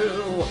want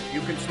to.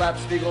 You can slap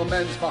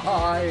Spiegelman's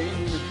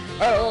behind.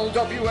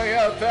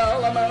 LWAFLMNOYT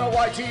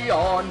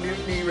on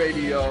Mutiny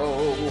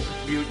Radio.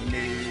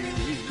 Mutiny.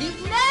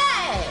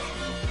 Mutiny!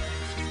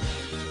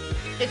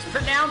 It's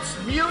pronounced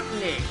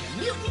mutiny.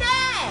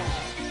 Mutiny!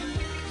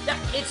 No,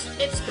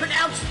 it's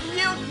pronounced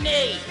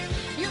mutiny.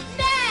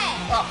 Mutiny!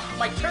 Oh,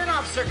 my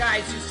turnoffs are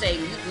guys who say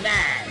mutiny.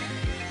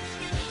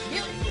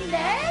 Mutiny?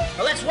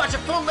 Well, let's watch a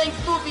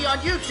full-length movie on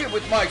YouTube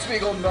with Mike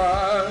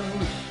Spiegelman.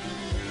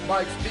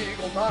 Mike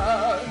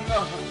Spiegelman.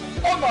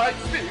 Oh, Mike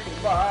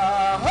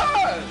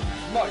Spiegelman.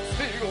 Mike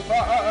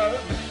Spiegelman.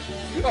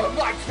 Oh,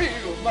 Mike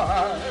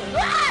Spiegelman.